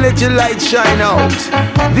now and let your light shine out.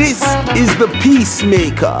 This is the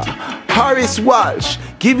Peacemaker, Horace Walsh,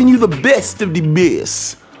 giving you the best of the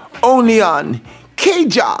bass. Only on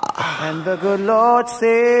K-Jah. And the good Lord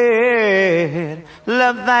said,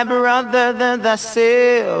 love thy brother than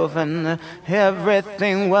thyself, and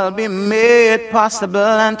everything will be made possible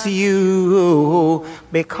unto you,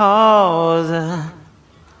 because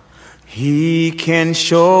he can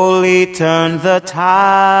surely turn the tides.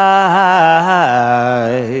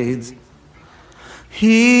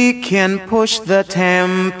 He can push the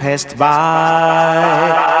tempest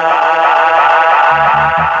by.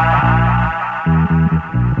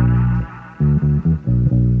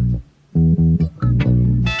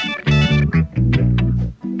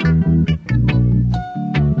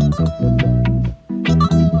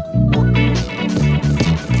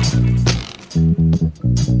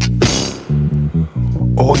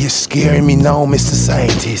 Oh, you're scaring me now, Mr.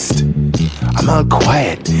 Scientist. I'm all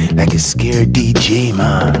quiet like a scared DJ,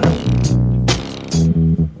 man.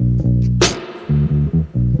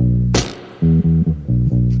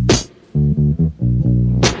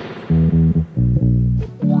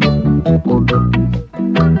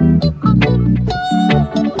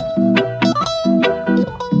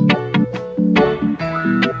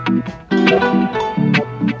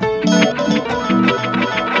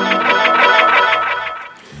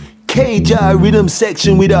 K-Jah Rhythm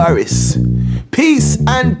Section with Horace. Peace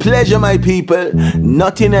and pleasure, my people,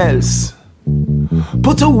 nothing else.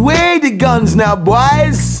 Put away the guns now,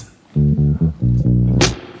 boys.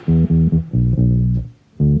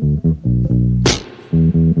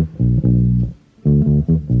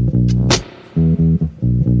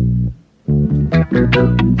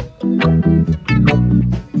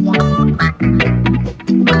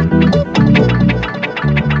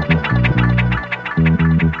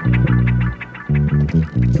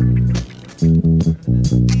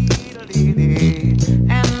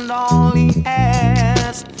 And all he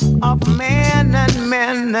asks of men and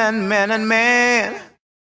men and men and men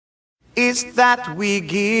is that we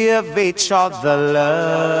give each other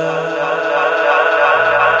love.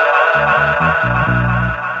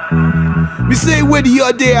 Me say whether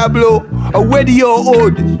you're Diablo or whether you're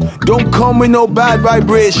old, don't come with no bad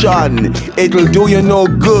vibration. It'll do you no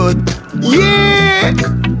good. Yeah!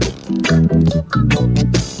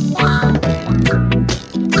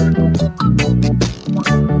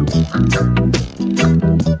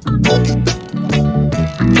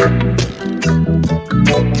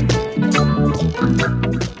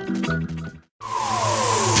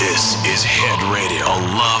 This is Head Radio, a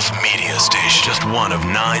love media station. Just one of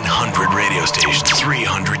 900 radio stations,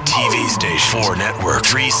 300 TV stations, 4 networks,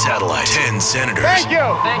 3 satellites, 10 senators. Thank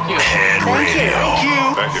you. Thank you. Head Radio.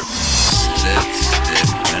 Thank you.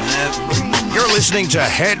 You're listening to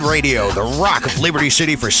Head Radio, the rock of Liberty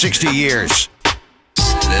City for 60 years.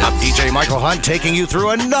 I'm DJ Michael Hunt, taking you through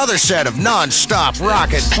another set of non-stop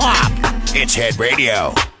rock and pop. It's Head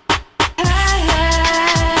Radio.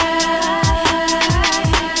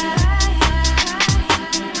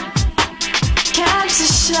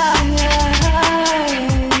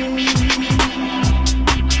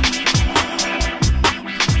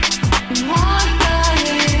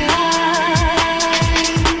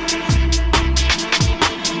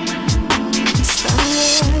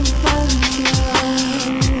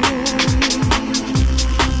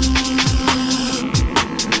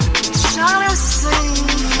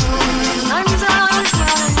 Sing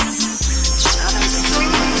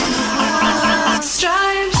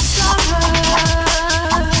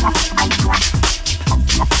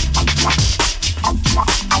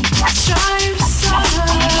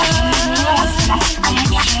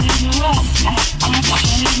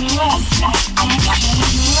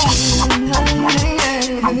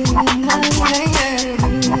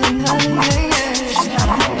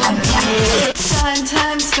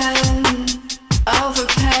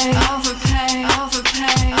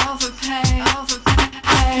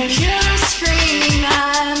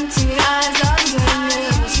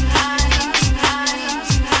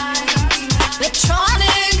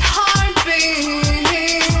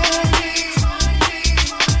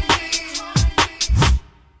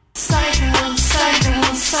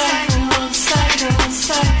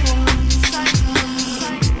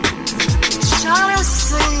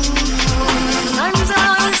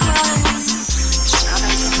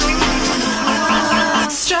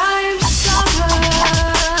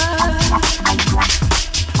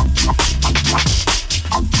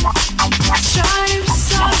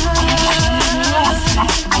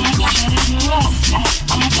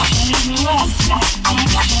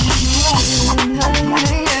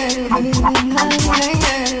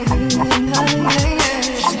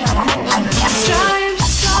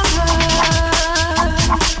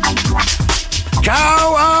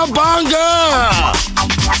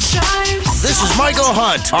Michael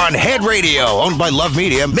Hunt on Head Radio, owned by Love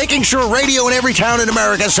Media, making sure radio in every town in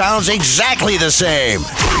America sounds exactly the same.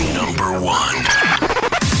 Number 1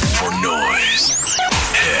 for noise.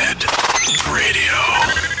 Head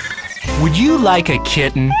Radio. Would you like a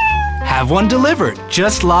kitten? Have one delivered.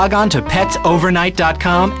 Just log on to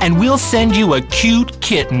petsovernight.com and we'll send you a cute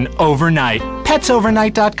kitten overnight.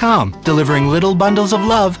 Petsovernight.com, delivering little bundles of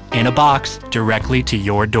love in a box directly to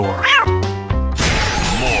your door.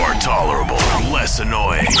 More tolerable, less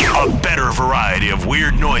annoying. A better variety of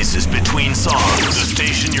weird noises between songs. The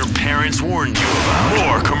station your parents warned you about.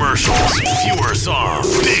 More commercials, fewer songs,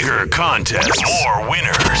 bigger contests, more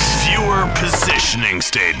winners, fewer positioning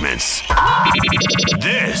statements.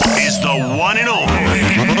 This is the one and only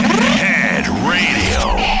Head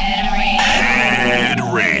Radio. Head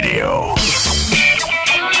Radio.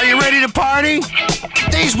 Are you ready to party?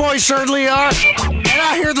 These boys certainly are. And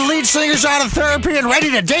I hear the lead singer's out of therapy and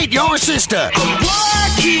ready to date your sister. I'm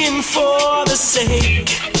working for the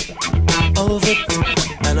sake of it,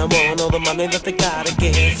 and I want all the money that they gotta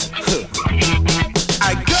give.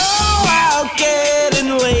 I go out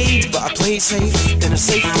getting late, but I play safe in a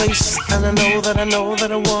safe place, and I know that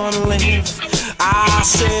I wanna live. I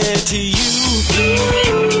said to you,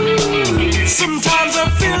 sometimes I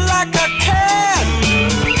feel like I can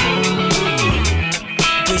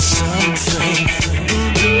be something,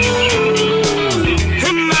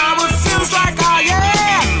 and now it feels like I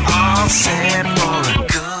am all set for a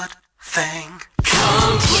good thing.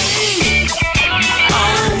 Complete,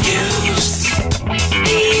 unused,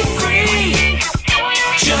 be free,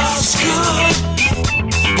 just good.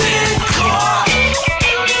 Been caught,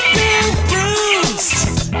 been bruised,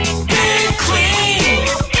 been clean,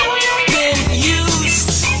 been used.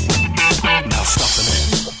 Now stop a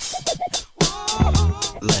minute.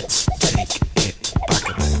 Let's take it back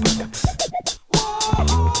a minute.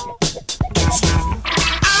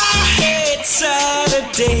 I hate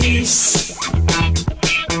Saturdays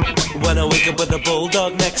when I wake up with a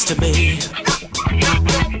bulldog next to me.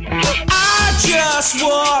 I just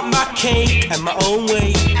want my cake and my own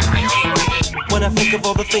way. When I think of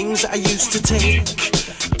all the things that I used to take.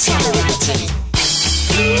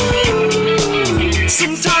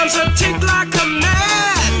 Sometimes I take like a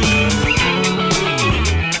man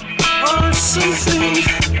or something,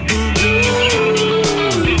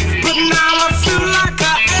 but now I feel like I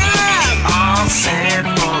am all set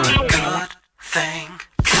for a good thing.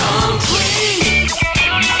 Complete,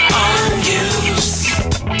 unused,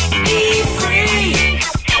 be free,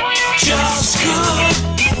 just good.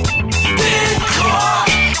 Been caught,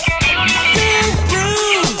 been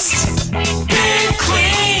bruised, been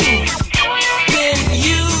clean, been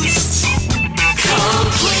used.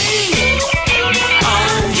 Complete,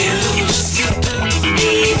 unused,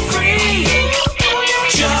 be free,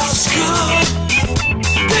 just good.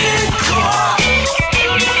 Been caught,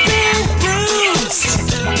 been bruised,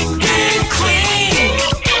 been clean,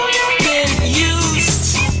 been used.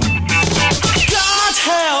 God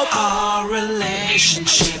help our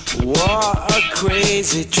relationship. What a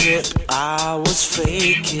crazy trip. I was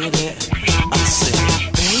faking it. I said,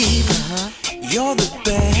 baby, you're the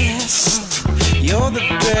best. You're the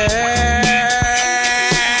best.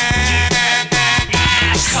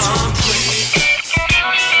 Complete,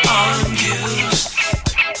 unused.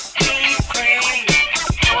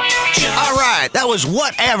 All right, that was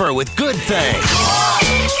Whatever with Good Thing.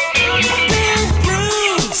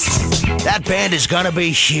 That band is gonna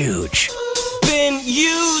be huge. Been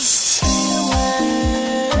used.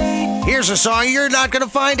 Here's a song you're not gonna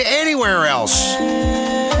find anywhere else,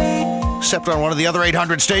 except on one of the other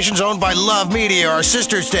 800 stations owned by Love Media, our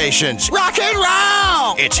sister stations. Rock and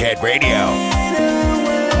roll! It's Head Radio.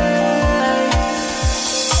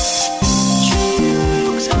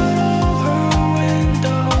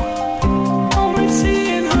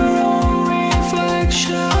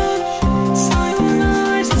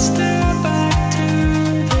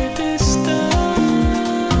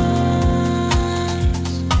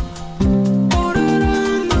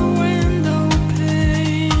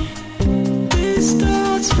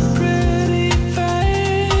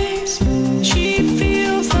 She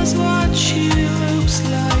feels that's what she looks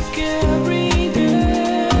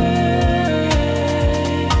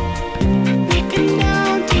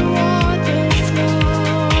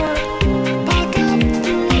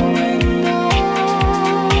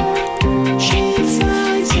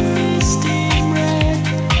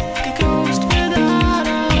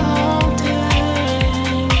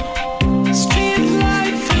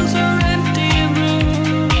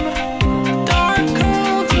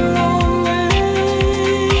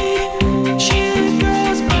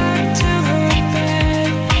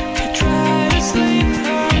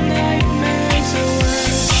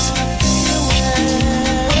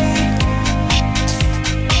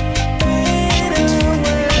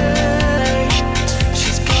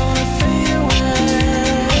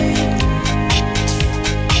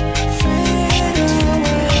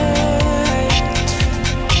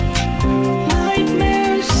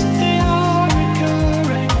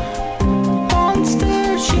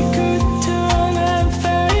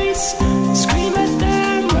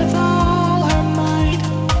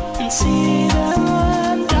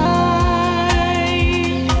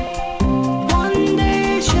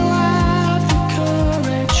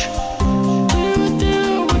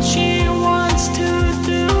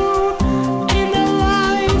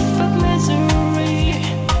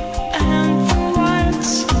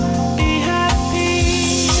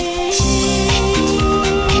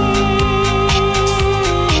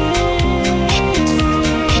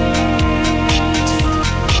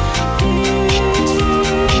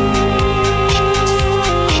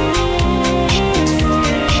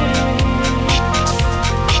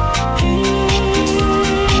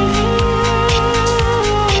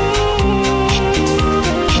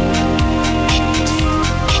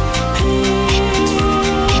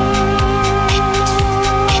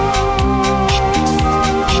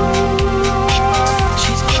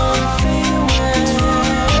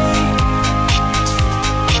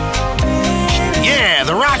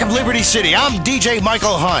Liberty City. I'm DJ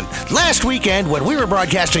Michael Hunt. Last weekend, when we were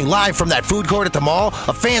broadcasting live from that food court at the mall,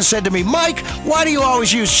 a fan said to me, Mike, why do you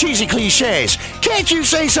always use cheesy cliches? Can't you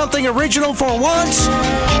say something original for once?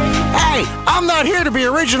 Hey, I'm not here to be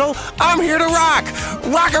original. I'm here to rock.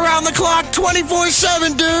 Rock around the clock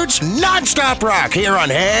 24/7, dudes. Non-stop rock here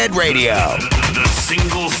on Head Radio. The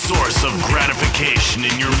single source of gratification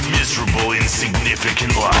in your miserable,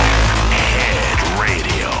 insignificant life. Head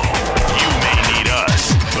Radio. You may need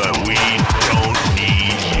us, but we don't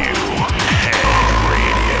need you. Head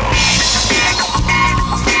Radio.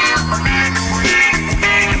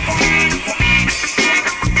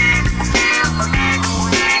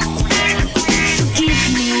 Forgive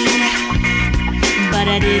me, but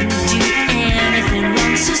I didn't do anything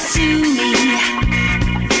wrong, so sue me.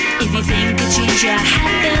 If you think I changed your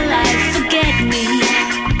happy life, forget me.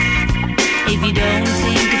 If you don't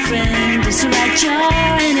think a friend is right, your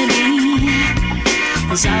enemy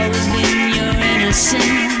has always been your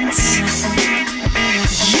innocence.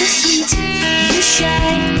 You're sweet, you're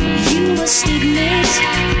shy, you must admit.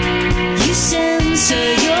 You censor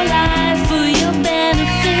your life for your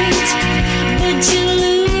benefit, but you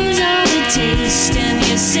lose all the taste and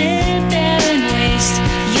you sit there and waste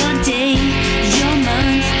your day, your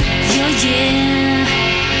month, your year.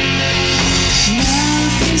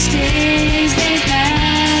 Nothing stays, they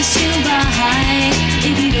pass you by.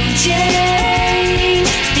 If you don't change,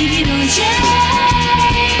 if you don't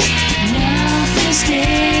change, nothing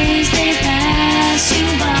stays, they pass you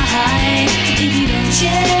by. If you don't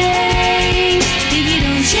change, if you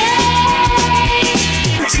don't change,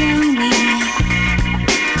 tell me,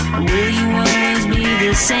 will you always be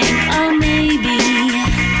the same? Or maybe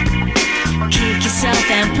kick yourself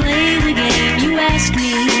and play the game. You ask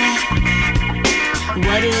me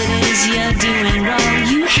what it is you're doing wrong.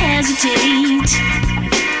 You hesitate,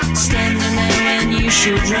 standing there when you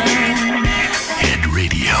should run. Head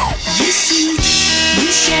Radio. You see,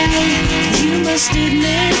 you shy, you must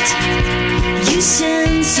admit. You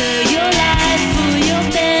censor your life for your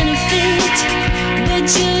benefit, but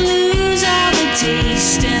you lose all the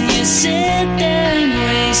taste and you sit there and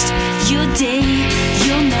waste your day,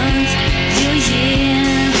 your month, your year.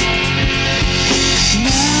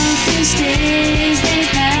 Nothing stays, they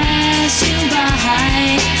pass you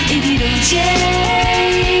by. If you don't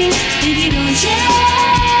change, if you don't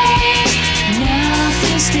change,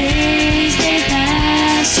 nothing stays, they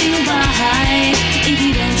pass you by. If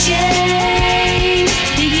you don't change,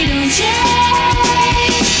 if you don't change.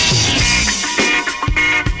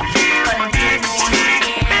 But I didn't do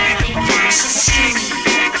anything wrong, so sue me.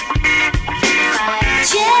 If I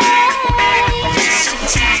change, so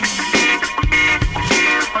tell me,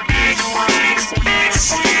 will you always be the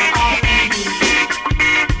same? Or maybe you've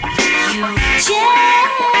changed.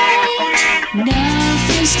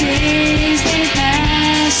 Nothing stays, they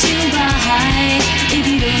pass you by. If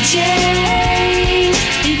you don't change,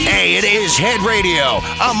 Hey, it is Head Radio.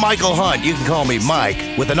 I'm Michael Hunt. You can call me Mike,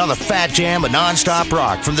 with another fat jam of non-stop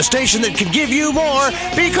rock from the station that can give you more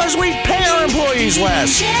because we pay our employees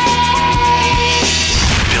less.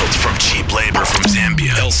 Built from cheap labor from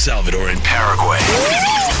Zambia, El Salvador, and Paraguay.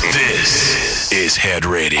 This is Head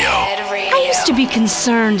Radio. I used to be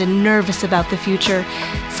concerned and nervous about the future.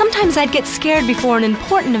 Sometimes I'd get scared before an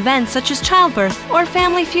important event such as childbirth or a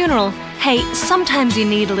family funeral. Hey, sometimes you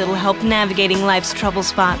need a little help navigating life's trouble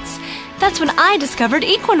spots. That's when I discovered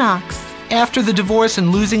Equinox. After the divorce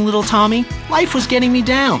and losing little Tommy, life was getting me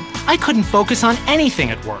down. I couldn't focus on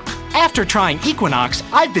anything at work. After trying Equinox,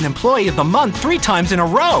 I've been Employee of the Month 3 times in a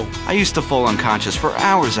row. I used to fall unconscious for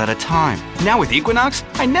hours at a time. Now with Equinox,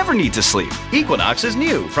 I never need to sleep. Equinox is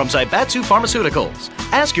new from Zaibatsu Pharmaceuticals.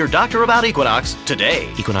 Ask your doctor about Equinox today.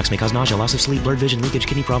 Equinox may cause nausea, loss of sleep, blurred vision, leakage,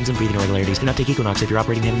 kidney problems, and breathing irregularities. Do not take Equinox if you're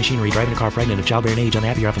operating heavy machinery, driving a car, pregnant, of childbearing age,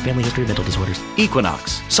 unhappy, or have a family history of mental disorders.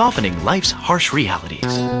 Equinox, softening life's harsh realities.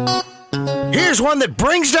 Here's one that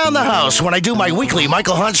brings down the house when I do my weekly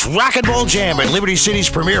Michael Hunt's Rock and Roll Jam at Liberty City's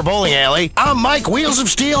premier bowling alley. I'm Mike Wheels of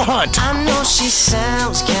Steel Hunt. I know she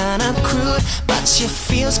sounds kinda crude, but she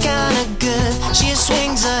feels kinda good. She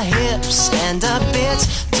swings her hips and her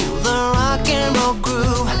bits to the rock and roll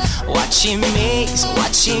groove. What she makes,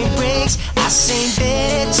 what she breaks, I say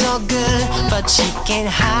that it's all good, but she can't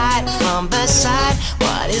hide from the side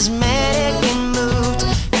what is manic and moved.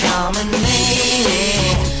 Come and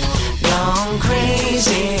lady, gone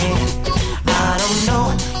crazy. I don't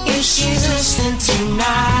know if she's listening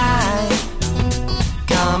tonight.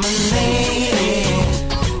 Come and lady,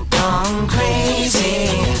 gone crazy.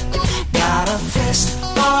 Got a fist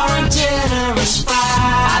for a generous spot.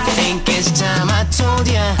 I think it's time I told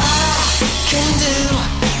you I can do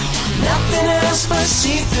nothing else. else but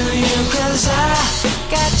see through you, 'cause I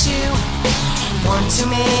got you one too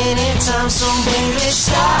many times. So baby,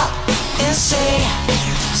 stop and say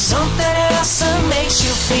something else that makes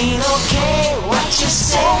you feel okay. What you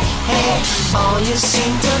say, hey, all you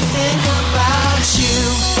seem to think about you.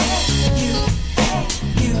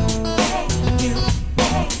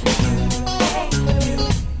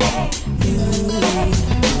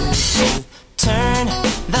 Turn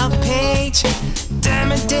the page.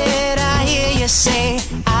 Damn it, did I hear you say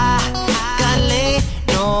I got laid?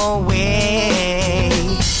 No way.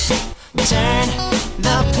 Turn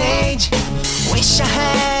the page. Wish I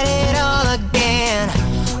had it all again.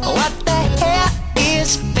 What the hell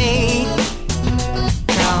is fate?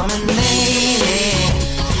 Coming lady,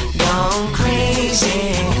 gone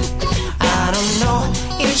crazy. I don't know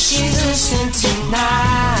if she's listening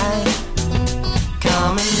tonight.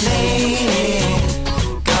 Coming lady,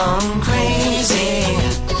 gone crazy.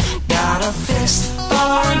 Got a fist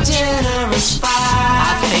for a generous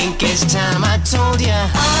fight. I think it's time I told you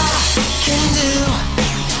I can do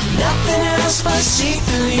nothing else but see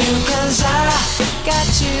through you, 'cause I got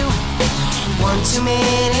you one too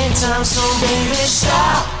many times. So baby,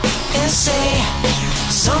 stop and say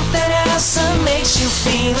something else that makes you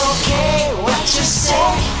feel okay. What you say,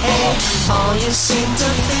 hey, all you seem to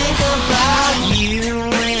think about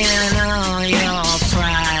you and all your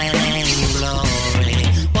pride and glory.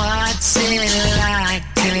 What's it like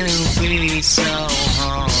to be so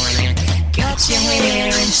horny? Cut your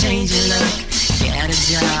hair and change your look. Get a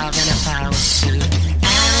job in a power suit.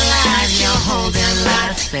 Analyze your whole damn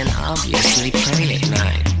life and obviously pray at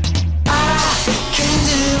night. I can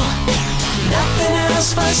do nothing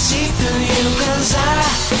else but see through you, 'cause I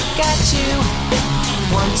got you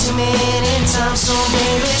one too many times. So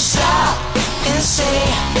baby, stop and say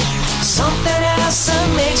something else that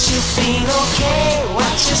makes you feel okay.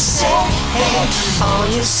 What you say, hey, all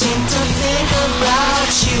you seem to think about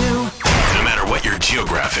you. No matter what your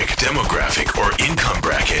geographic, demographic, or income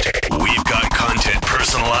bracket, we've got content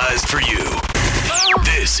personalized for you.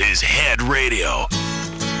 This is Head Radio.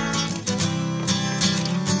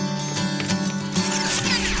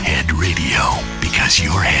 Head Radio, because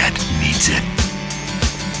your head needs it.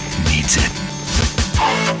 Needs it.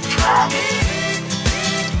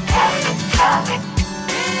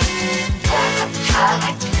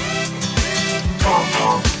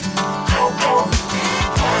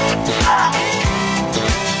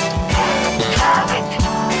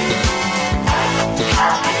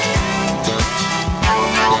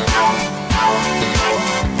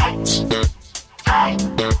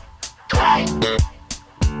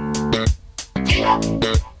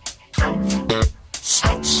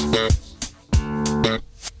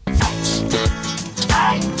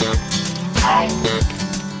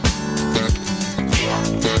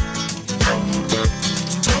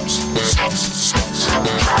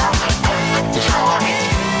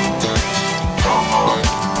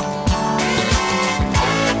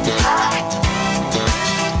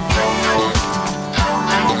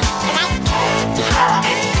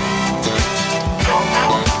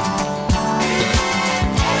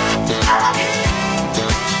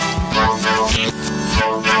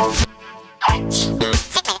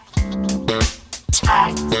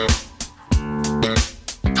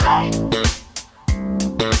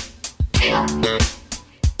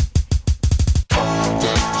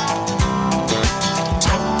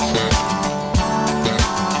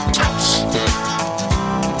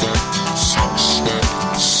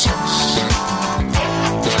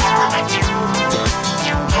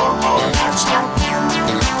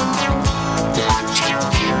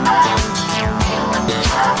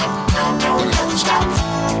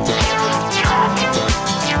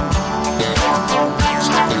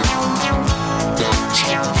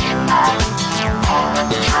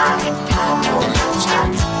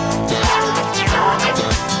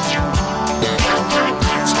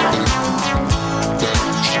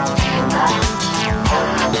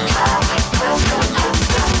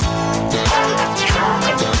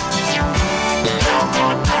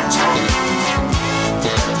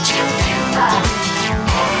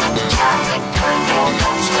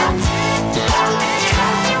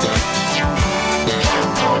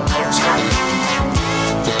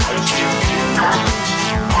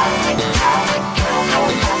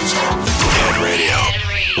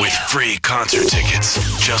 Free concert tickets.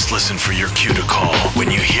 Just listen for your cue to call. When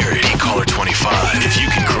you hear it, caller 25. If you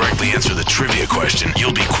can correctly answer the trivia question,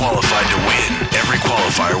 you'll be qualified to win. Every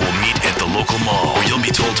qualifier will meet at the local mall, where you'll be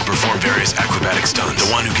told to perform various acrobatic stunts.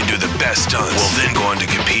 The one who can do the best stunts will then go on to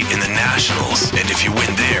compete in the Nationals. And if you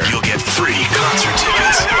win there, you'll get free concert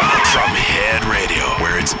tickets from Head Radio,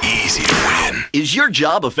 where it's easy to win. Is your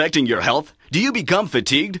job affecting your health? Do you become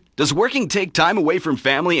fatigued? Does working take time away from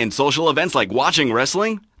family and social events like watching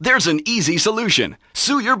wrestling? There's an easy solution.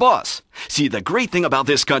 Sue your boss. See, the great thing about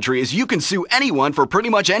this country is you can sue anyone for pretty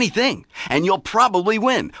much anything, and you'll probably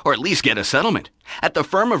win, or at least get a settlement. At the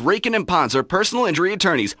firm of Rakin & Ponzer Personal Injury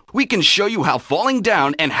Attorneys, we can show you how falling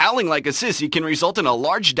down and howling like a sissy can result in a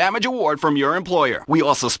large damage award from your employer. We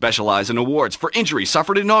also specialize in awards for injuries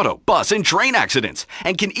suffered in auto, bus, and train accidents,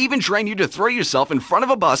 and can even train you to throw yourself in front of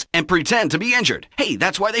a bus and pretend to be injured. Hey,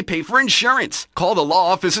 that's why they pay for insurance. Call the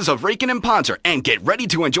law offices of Rakin & Ponzer and get ready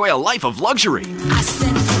to enjoy a life of luxury. I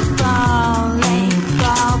sense a falling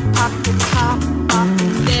ball, pop the top off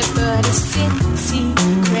Liberty City.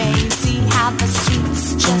 Crazy how the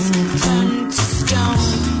streets just turn to stone.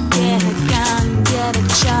 Get a gun, get a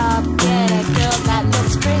job, get a girl that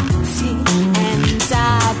looks pretty, and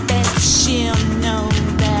I bet she'll know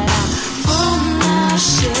that I'm full of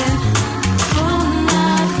shit, full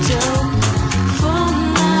of dope,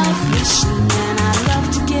 full of mission, and I love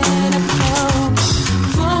to get a hope,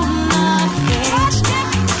 full of hate,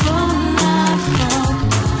 full of hope.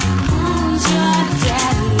 Who's your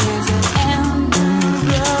daddy? Is it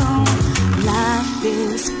Elmero? Life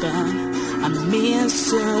is fun, a mere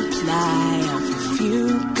supply of a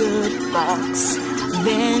few good bucks,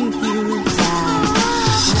 then you die.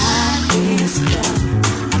 Life is fun,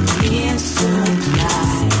 a mere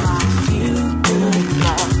supply of a few good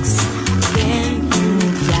bucks, then you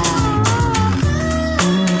die.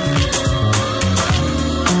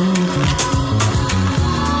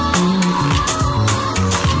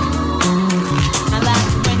 I like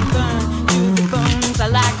it when you burn through the bones. I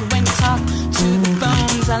like it when you talk to the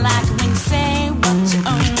bones. I like it when you say what you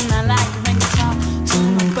own. I like it when you talk to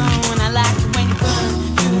my bone. I like it when you burn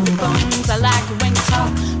through the bones. I like it when you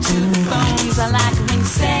talk to the bones. I like it when you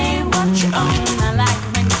say what you own. I like it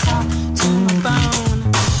when you talk to my bone.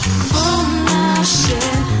 Full of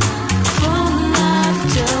shit, full of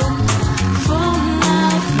dope, full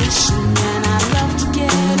of mission, and I love to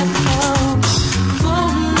get a hope.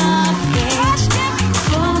 Full of hate,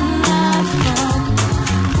 full of hope.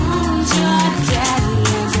 Who's your daddy?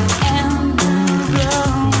 Is it Elmero?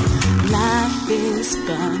 Life is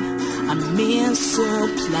fun, a mere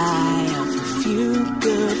supply of a few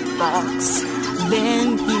good bucks, then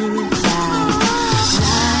you die.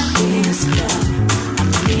 Life is fun, a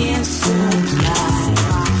mere supply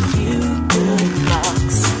of a few good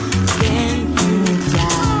bucks, then you die.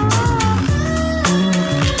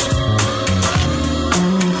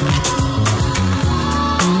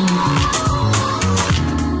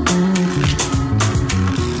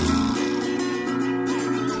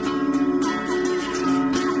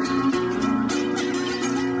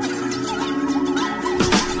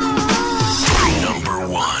 Number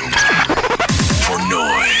one for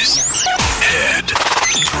noise. Head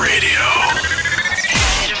Radio.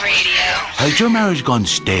 Has your marriage gone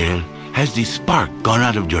stale? Has the spark gone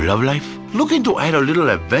out of your love life? Looking to add a little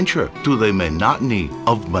adventure to the monotony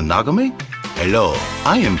of monogamy? Hello,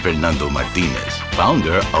 I am Fernando Martinez,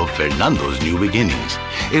 founder of Fernando's New Beginnings,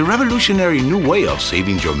 a revolutionary new way of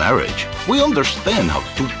saving your marriage. We understand how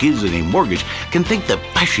 2 kids and a mortgage can take the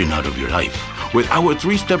passion out of your life. With our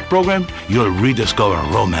 3-step program, you'll rediscover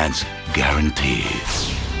romance guaranteed.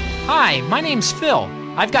 Hi, my name's Phil.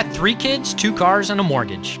 I've got 3 kids, 2 cars, and a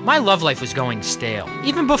mortgage. My love life was going stale,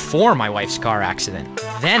 even before my wife's car accident.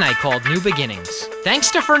 Then I called New Beginnings.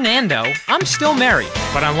 Thanks to Fernando, I'm still married.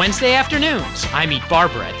 But on Wednesday afternoons, I meet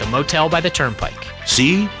Barbara at the motel by the turnpike.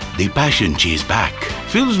 See, the passion she's back.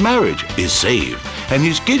 Phil's marriage is saved, and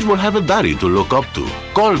his kids will have a daddy to look up to.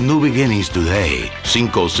 Call New Beginnings today.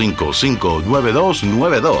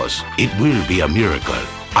 555-9292. It will be a miracle.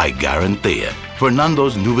 I guarantee it.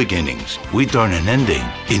 Fernando's New Beginnings. We turn an ending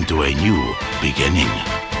into a new beginning.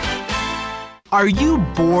 Are you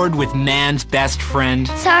bored with man's best friend?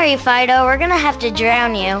 Sorry, Fido, we're gonna have to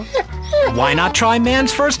drown you. Why not try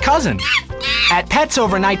man's first cousin? At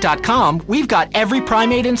petsovernight.com, we've got every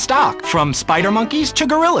primate in stock, from spider monkeys to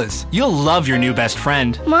gorillas. You'll love your new best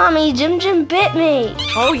friend. Mommy, Jim bit me.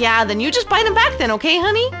 Oh yeah, then you just bite him back then, okay,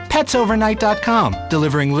 honey? Petsovernight.com,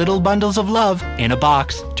 delivering little bundles of love in a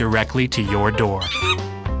box directly to your door.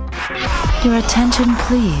 Your attention,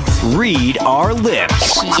 please. Read our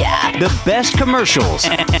lips. Yeah. The best commercials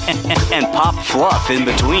and pop fluff in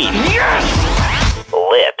between. Yes!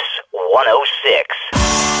 Lips 106.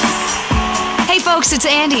 Hey folks, it's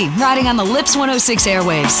Andy, riding on the Lips 106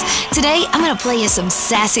 airwaves. Today, I'm gonna play you some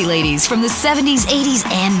sassy ladies from the 70s, 80s,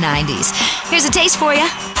 and 90s. Here's a taste for you. To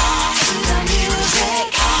the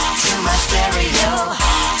music, to my stereo,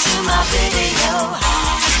 to my video.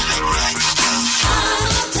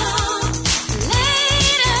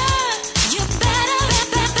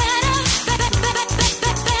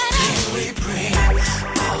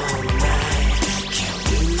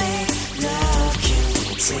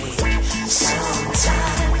 some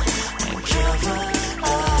time and cover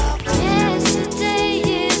up. Yesterday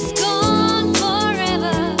is gone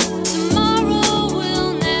forever. Tomorrow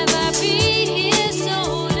will never be here,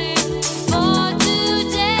 so live for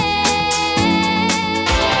today.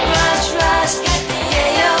 Rush, rush, get the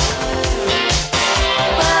yayo.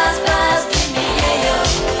 Buzz, buzz, give me yayo.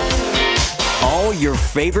 All your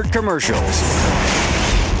favorite commercials.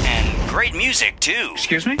 And great music, too.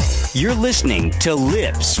 Excuse me? You're listening to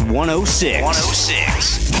Lips 106.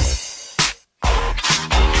 106.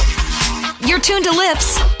 You're tuned to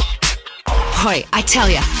Lips. Boy, I tell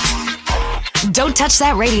ya, don't touch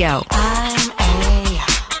that radio. I'm a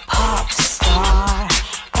pop star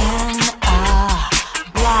in a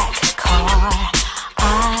black car.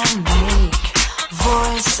 I make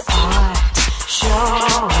voice art,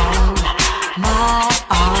 showing my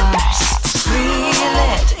arse. Feel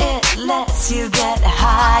it lets you get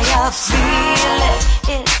higher. Feel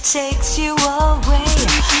it takes you away.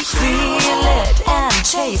 Feel it and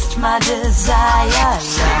taste my desire.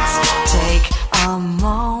 Let's take a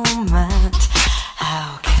moment.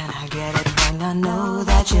 How can I get it when I know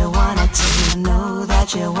that you wanted to? Know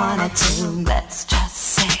that you wanted to. Let's just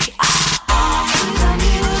say to the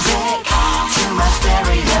music, to my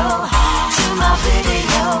stereo, to my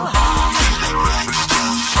video,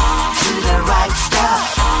 to the right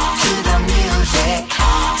stuff, to the music,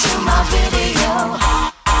 to my video.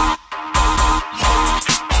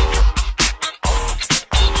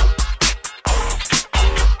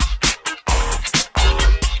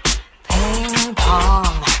 Ping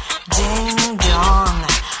pong, ding dong,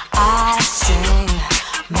 I sing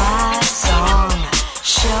my song.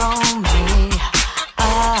 Show me a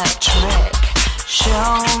trick,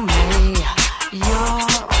 show me your.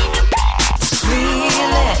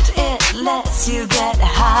 Feel it lets you get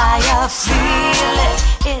higher. Feel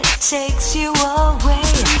it takes you away.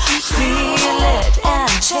 Feel it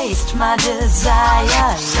and taste my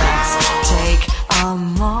desire. Let's take a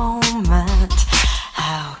moment.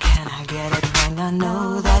 How can I get it when I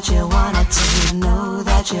know that you wanted to? Know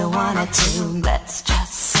that you wanted to. Let's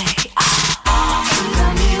just say to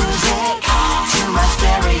the music, to my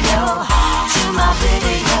stereo, to my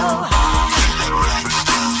video.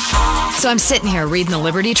 So I'm sitting here reading the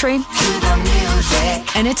Liberty Tree, To the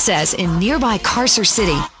music. and it says in nearby Carcer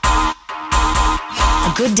City,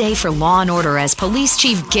 a good day for law and order as Police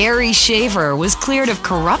Chief Gary Shaver was cleared of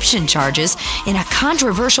corruption charges in a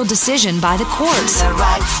controversial decision by the courts. The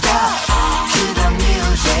right stuff. To the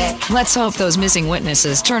music. Let's hope those missing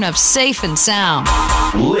witnesses turn up safe and sound.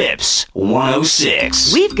 Lips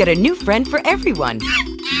 106. We've got a new friend for everyone.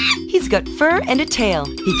 He's got fur and a tail.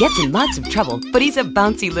 He gets in lots of trouble, but he's a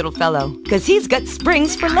bouncy little fellow, 'cause he's got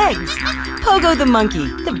springs for legs. Pogo the Monkey,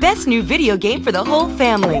 the best new video game for the whole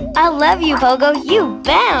family. I love you, Pogo. You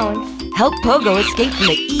bounce. Help Pogo escape from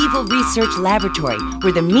the evil research laboratory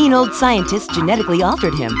where the mean old scientist genetically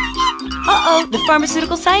altered him. Uh-oh, the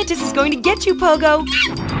pharmaceutical scientist is going to get you, Pogo.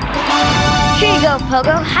 Here you go,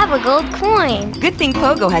 Pogo. Have a gold coin. Good thing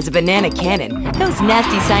Pogo has a banana cannon. Those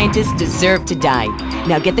nasty scientists deserve to die.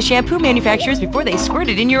 Now get the shampoo manufacturers before they squirt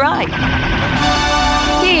it in your eye.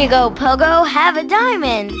 Here you go, Pogo. Have a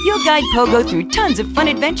diamond. You'll guide Pogo through tons of fun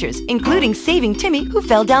adventures, including saving Timmy, who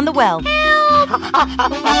fell down the well. Here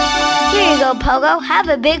you go, Pogo. Have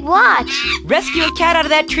a big watch. Rescue a cat out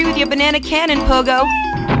of that tree with your banana cannon, Pogo.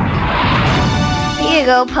 Here you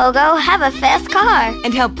go, Pogo. Have a fast car.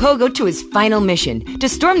 And help Pogo to his final mission, to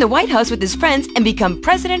storm the White House with his friends and become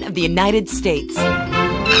President of the United States.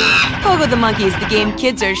 Pogo the Monkey is the game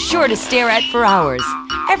kids are sure to stare at for hours.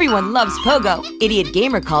 Everyone loves Pogo. Idiot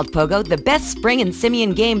Gamer called Pogo the best spring and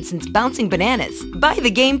simian game since bouncing bananas. Buy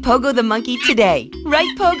the game Pogo the Monkey today. Right,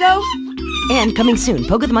 Pogo? And coming soon,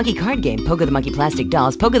 Pogo the Monkey card game, Pogo the Monkey plastic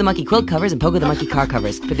dolls, Pogo the Monkey quilt covers, and Pogo the Monkey car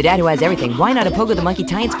covers. For the dad who has everything, why not a Pogo the Monkey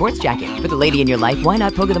tie and sports jacket? For the lady in your life, why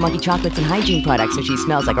not Pogo the Monkey chocolates and hygiene products so she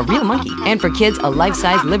smells like a real monkey? And for kids, a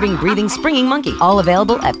life-size, living, breathing, springing monkey. All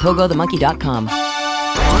available at pogothemonkey.com.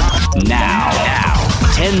 Now,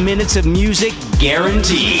 10 minutes of music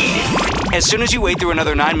guaranteed. As soon as you wait through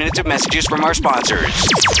another 9 minutes of messages from our sponsors.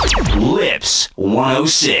 Lips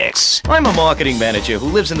 106. I'm a marketing manager who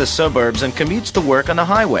lives in the suburbs and commutes to work on the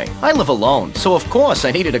highway. I live alone, so of course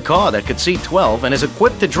I needed a car that could seat 12 and is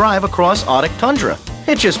equipped to drive across Arctic tundra.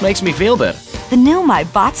 It just makes me feel better. The new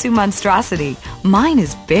Batsu monstrosity. Mine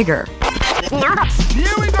is bigger.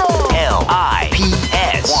 Here we go!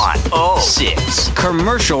 LIPS 106.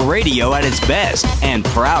 Commercial radio at its best and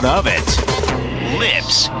proud of it.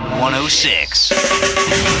 Lips 106.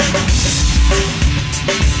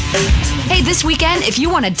 Hey, this weekend, if you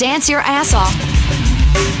want to dance your ass off,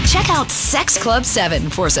 Check out Sex Club 7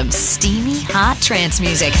 for some steamy, hot trance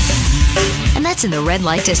music. And that's in the red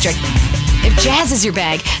light district. If jazz is your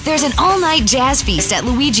bag, there's an all-night jazz feast at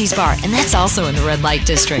Luigi's Bar, and that's also in the red light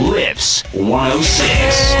district. Lips 106.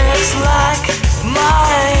 It's like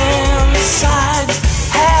my insides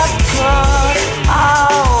have cut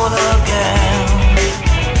out again.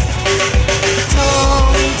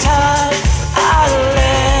 Tongue-tied, I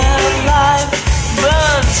live life,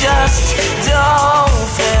 but just don't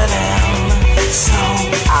fit in. So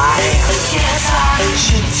I guess I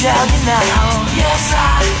should tell you now. Yes,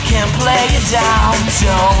 I can play you down.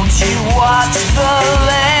 Don't you watch the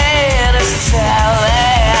latest telly?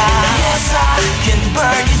 Yes, I can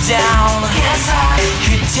burn you down. Yes, I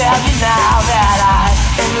could tell you now that I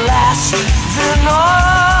am less than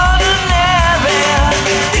ordinary.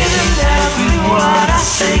 Isn't every word I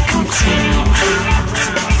say come true?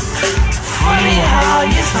 Funny how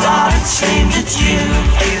you thought it seemed at you.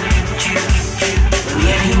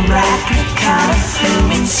 Looking back, it kind of threw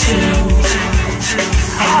me too.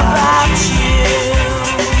 How about you?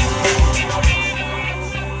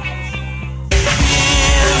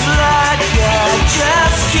 Feels like I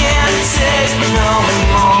just can't take no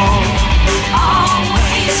more.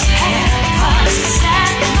 Always heavens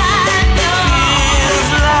at my door. Feels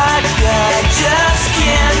like I just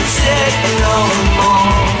can't take no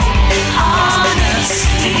more.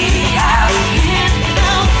 Honestly, I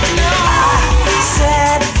don't know. I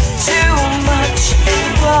said too much,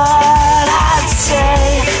 but I'd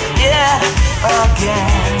say yeah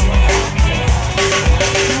again.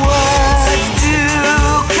 Words do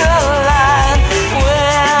collide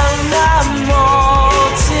when the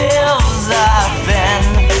motives are thin.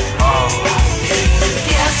 Oh,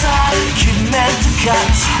 yes I could mend the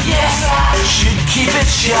cut. Yes I should keep it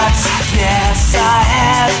shut. Yes I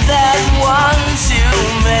had that one too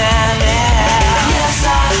many. Yes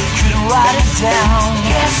I could write it down.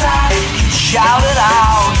 Yes I could shout it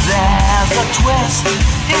out. There's a twist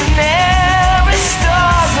in every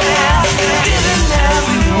story. Didn't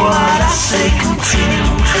every word I say come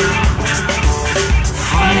true?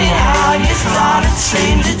 Funny how you thought it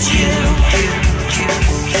seemed at you.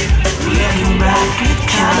 Looking back, it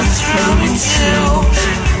kind of threw me too.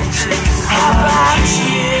 How about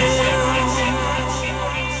you?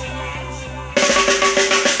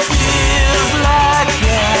 Feels like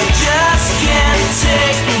I just can't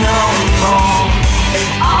take no more.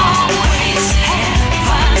 Always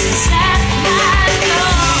heavens at my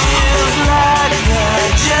door. Feels like I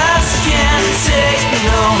just can't take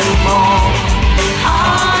no more.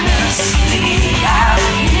 Honestly, I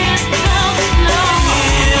don't know.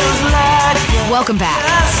 Feels like Welcome back.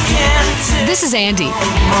 This is Andy,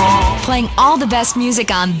 playing all the best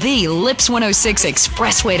music on the Lips 106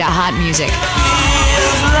 Expressway to Hot Music.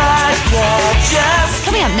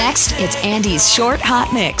 Coming up next, it's Andy's Short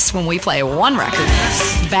Hot Mix when we play one record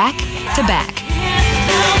back to back.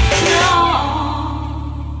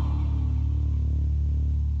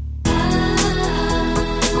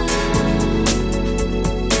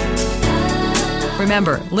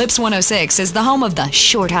 Remember, Lips 106 is the home of the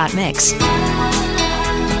Short Hot Mix.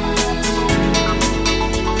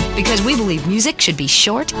 Because we believe music should be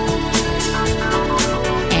short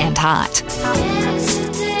and hot.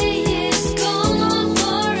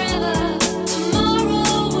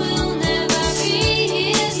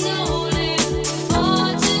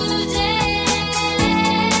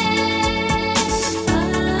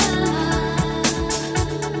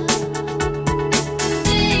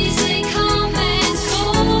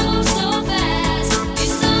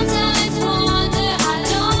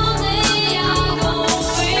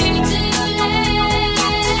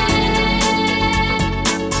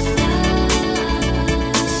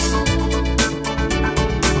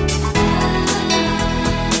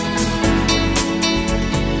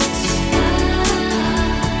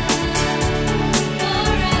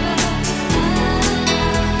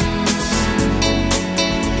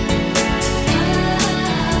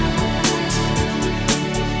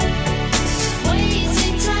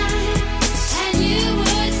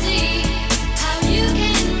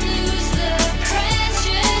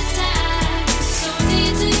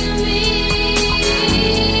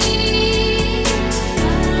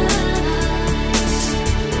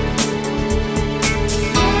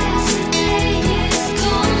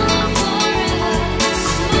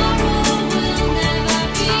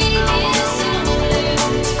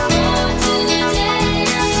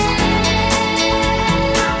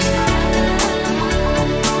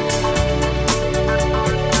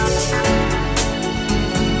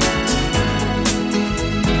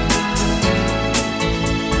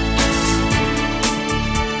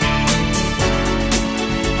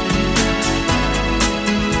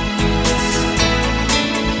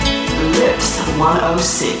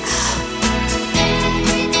 106.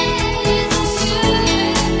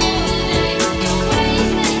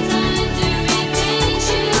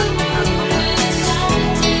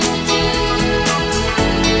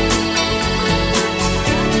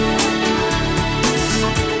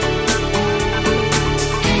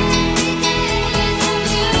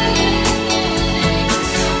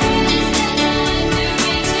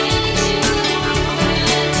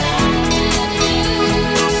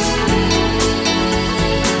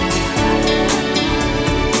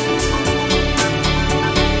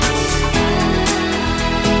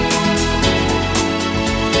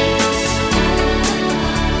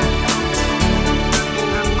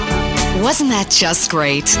 Wasn't that just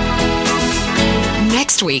great?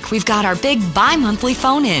 Next week, we've got our big bi-monthly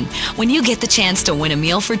phone-in, when you get the chance to win a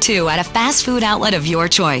meal for two at a fast food outlet of your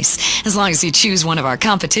choice, as long as you choose one of our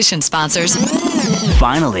competition sponsors.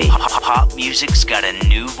 Finally, pop music's got a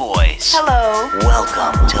new voice. Hello.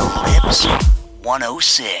 Welcome to Lips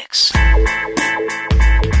 106.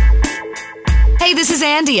 Hey, this is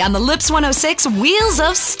Andy on the Lips 106 Wheels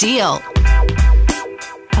of Steel.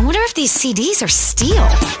 I wonder if these CDs are steel.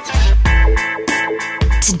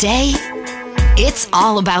 Today, it's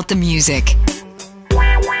all about the music.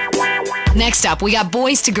 Next up, we got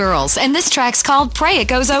Boys to Girls, and this track's called Pray It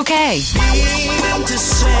Goes Okay. To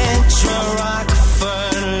Central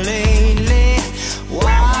Rockford lately.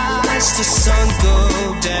 Watch the sun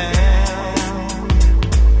go down.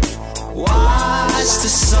 Watch the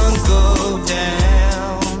sun go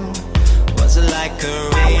down. Was it like a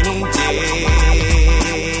rainy day?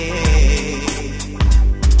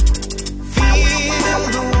 Feel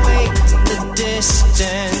the weight, the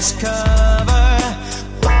distance cover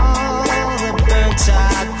all the burnt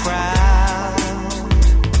out crowd.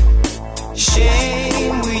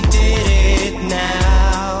 Shame we did it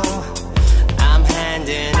now. I'm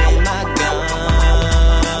handing in my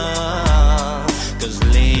gun, 'cause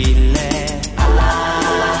lately I've had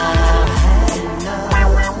enough.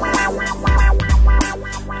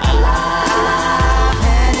 I've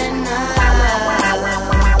had enough.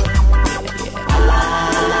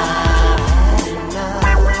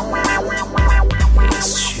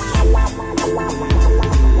 It's true.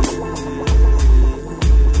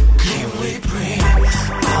 Can we pray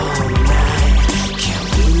all night? Can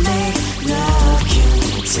we make love? Can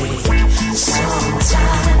we take some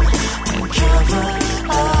time and cover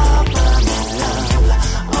up on love?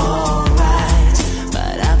 Alright,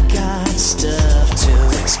 but I've got stuff to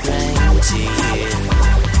explain to you.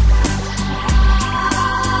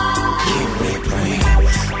 Can we pray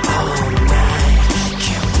all night?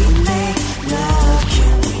 Can we make love?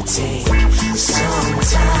 Can we take some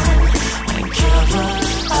time and cover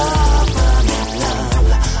up on love?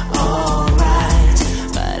 Alright,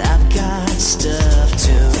 but I've got stuff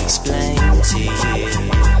to explain to you.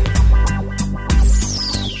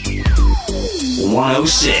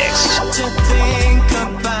 106. To think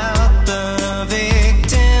about the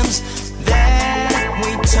victims that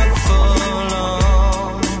we took for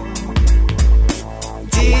long.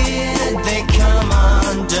 Did they come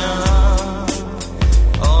undone,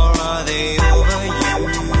 or are they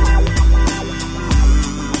overused?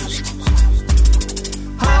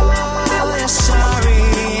 Oh, they're sorry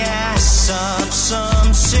ass up.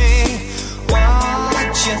 Some say,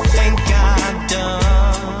 what you think I've done?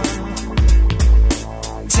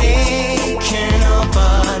 Taking all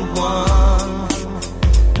but one,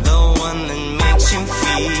 the one that makes you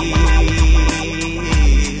feel,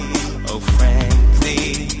 oh frankly,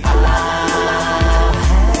 I've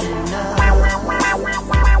had enough.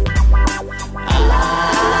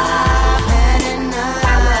 I've had enough.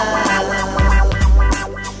 I've had enough.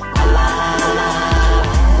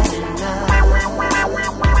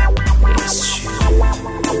 It's true.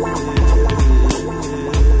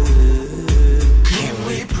 Can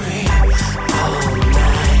we pray all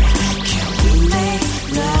night? Can we make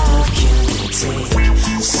love? Can we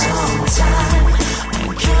take some time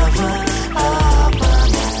and cover up on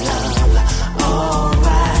love?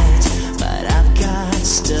 Alright, but I've got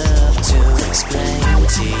stuff to explain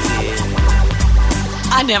to you.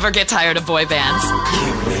 I never get tired of boy bands.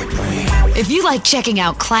 Can we pray? If you like checking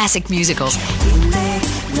out classic musicals,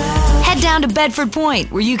 head down to Bedford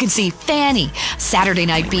Point, where you can see Fanny, Saturday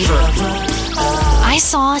Night Beaver. I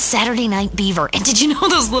saw Saturday Night Beaver, and did you know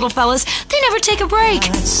those little fellas, they never take a break.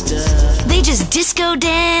 They just disco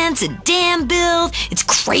dance and damn build. It's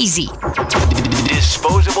crazy.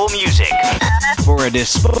 Disposable music for a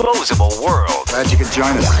disposable world. Glad you could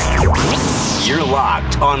join us. You're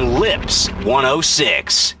locked on Lips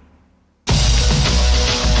 106.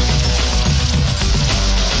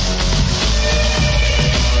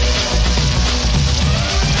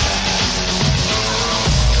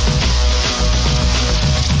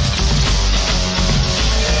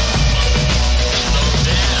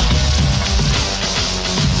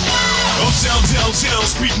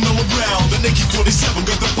 speeding all around. The naked 27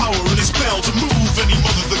 got the power and it's bound to move any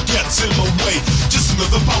mother that gets in my way. Just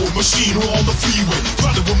another power machine on the freeway.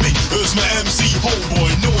 Riding with me is my MC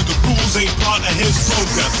homeboy. Knowing the rules ain't part of his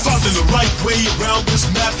program. Finding the right way around this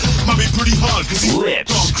map might be pretty hard cause he's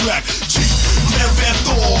on crack. Cheap, Grand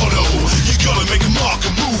Theft Auto. You gotta make a mark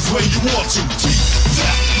and move where you want to. Deep,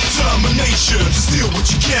 that determination to steal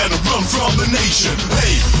what you can and run from the nation.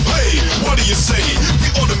 Hey, hey, what do you say? We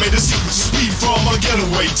automate a secret to speed from our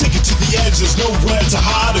getaway. Take it to the edge, there's nowhere to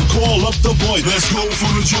hide. And call up the boy, let's go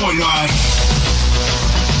for the joyride.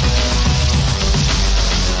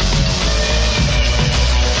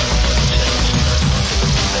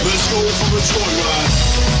 Let's go for a joyride.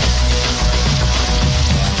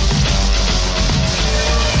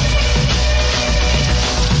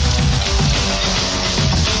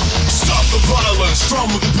 Stop the violence from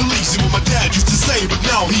the police is what my dad used to say, but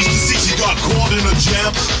now he's deceased. He got caught in a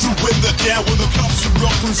jam, threw in the can when the cops were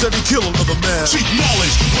up and said he killed another man. Cheap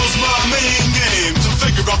knowledge was my main game, to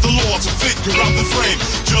figure out the law, to figure out the frame.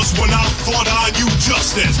 Just when I thought I knew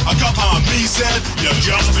justice, I got my me said, you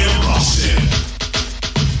just been busted.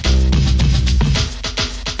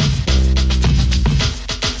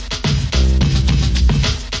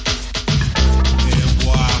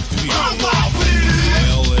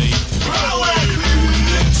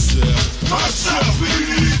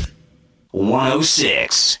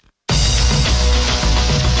 .106.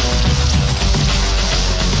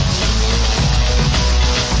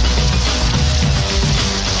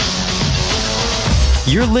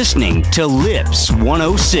 You're listening to Lips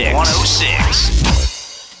 106. 106.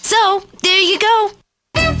 So, there you go.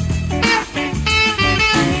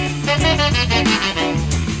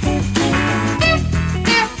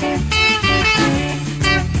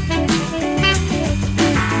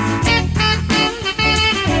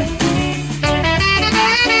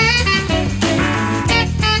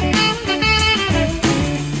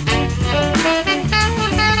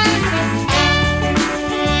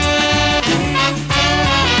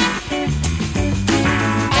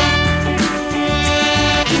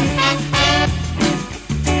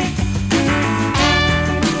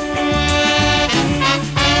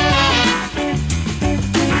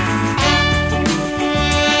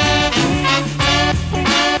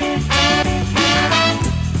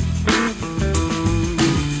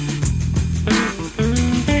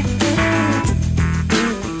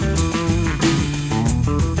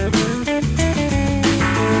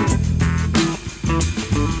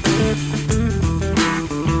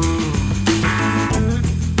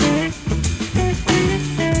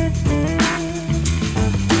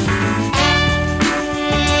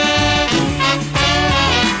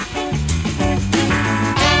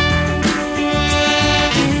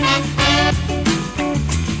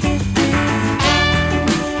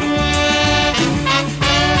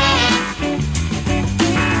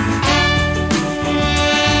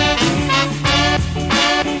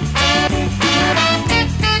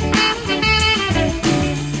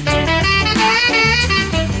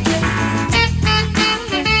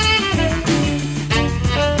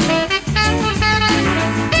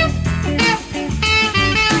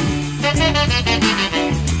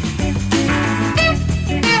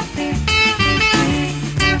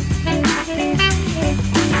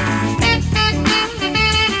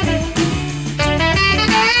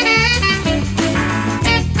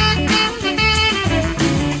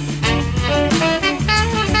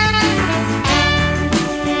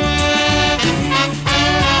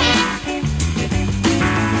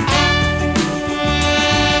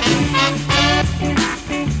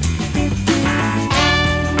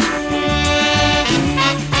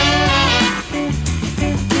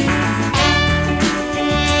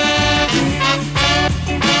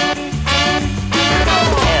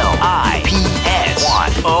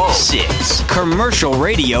 Commercial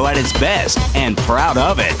radio at its best, and proud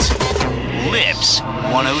of it. Lips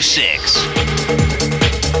 106.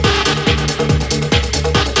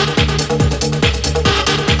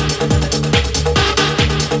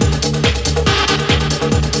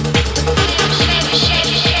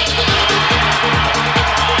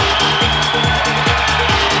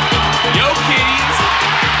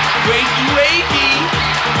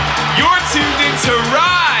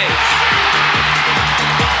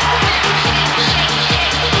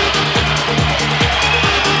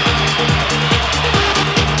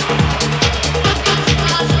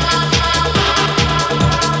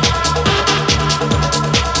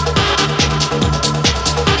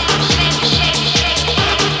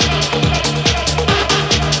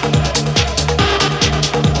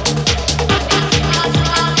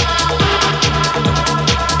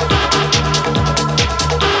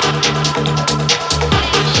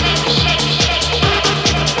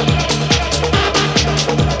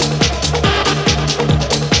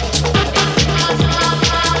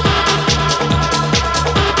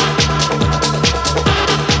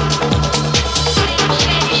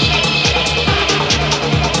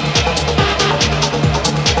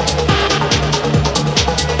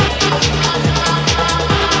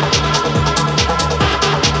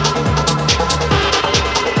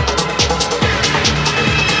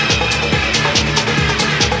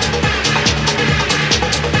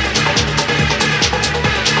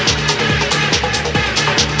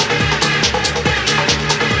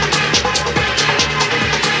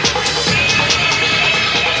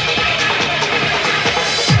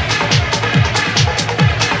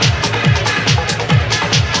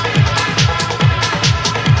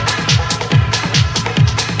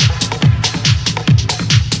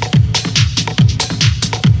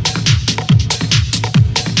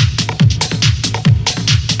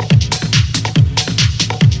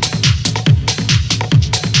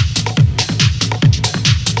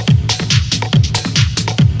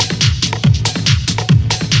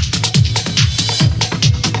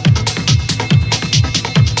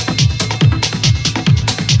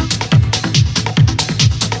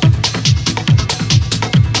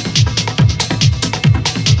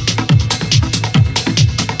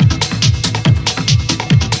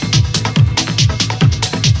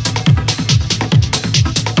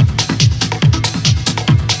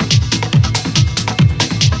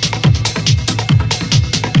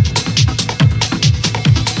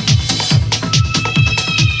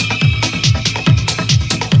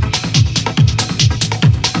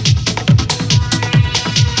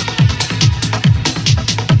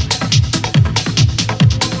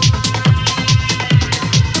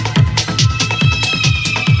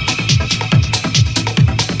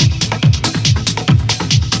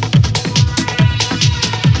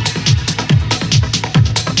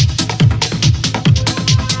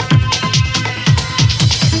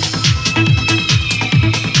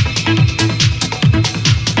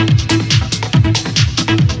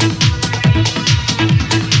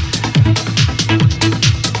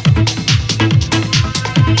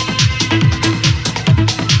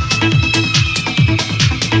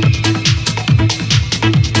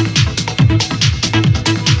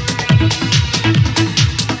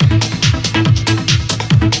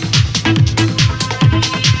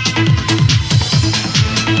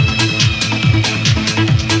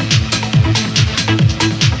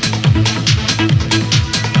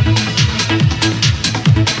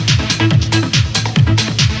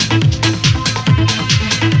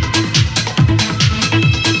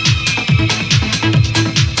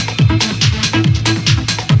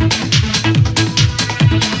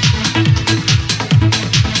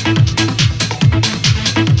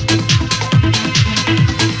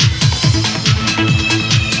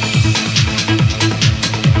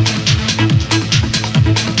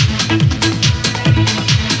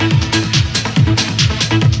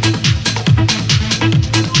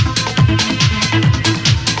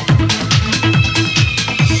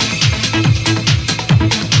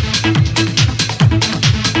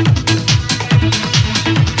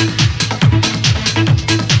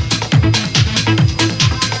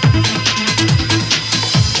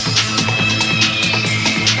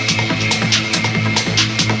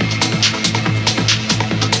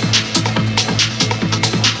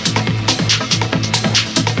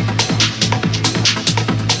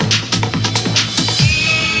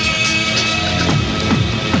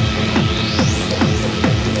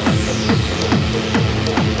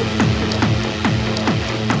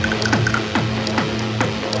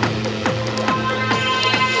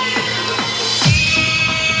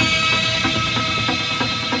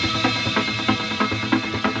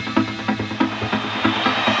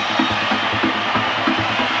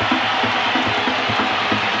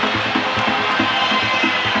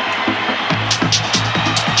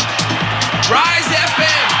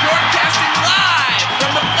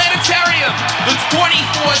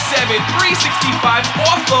 24/7, 365,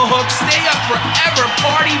 off the hook, stay up forever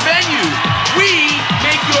party venue. We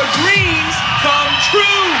make your dreams come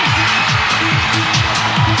true.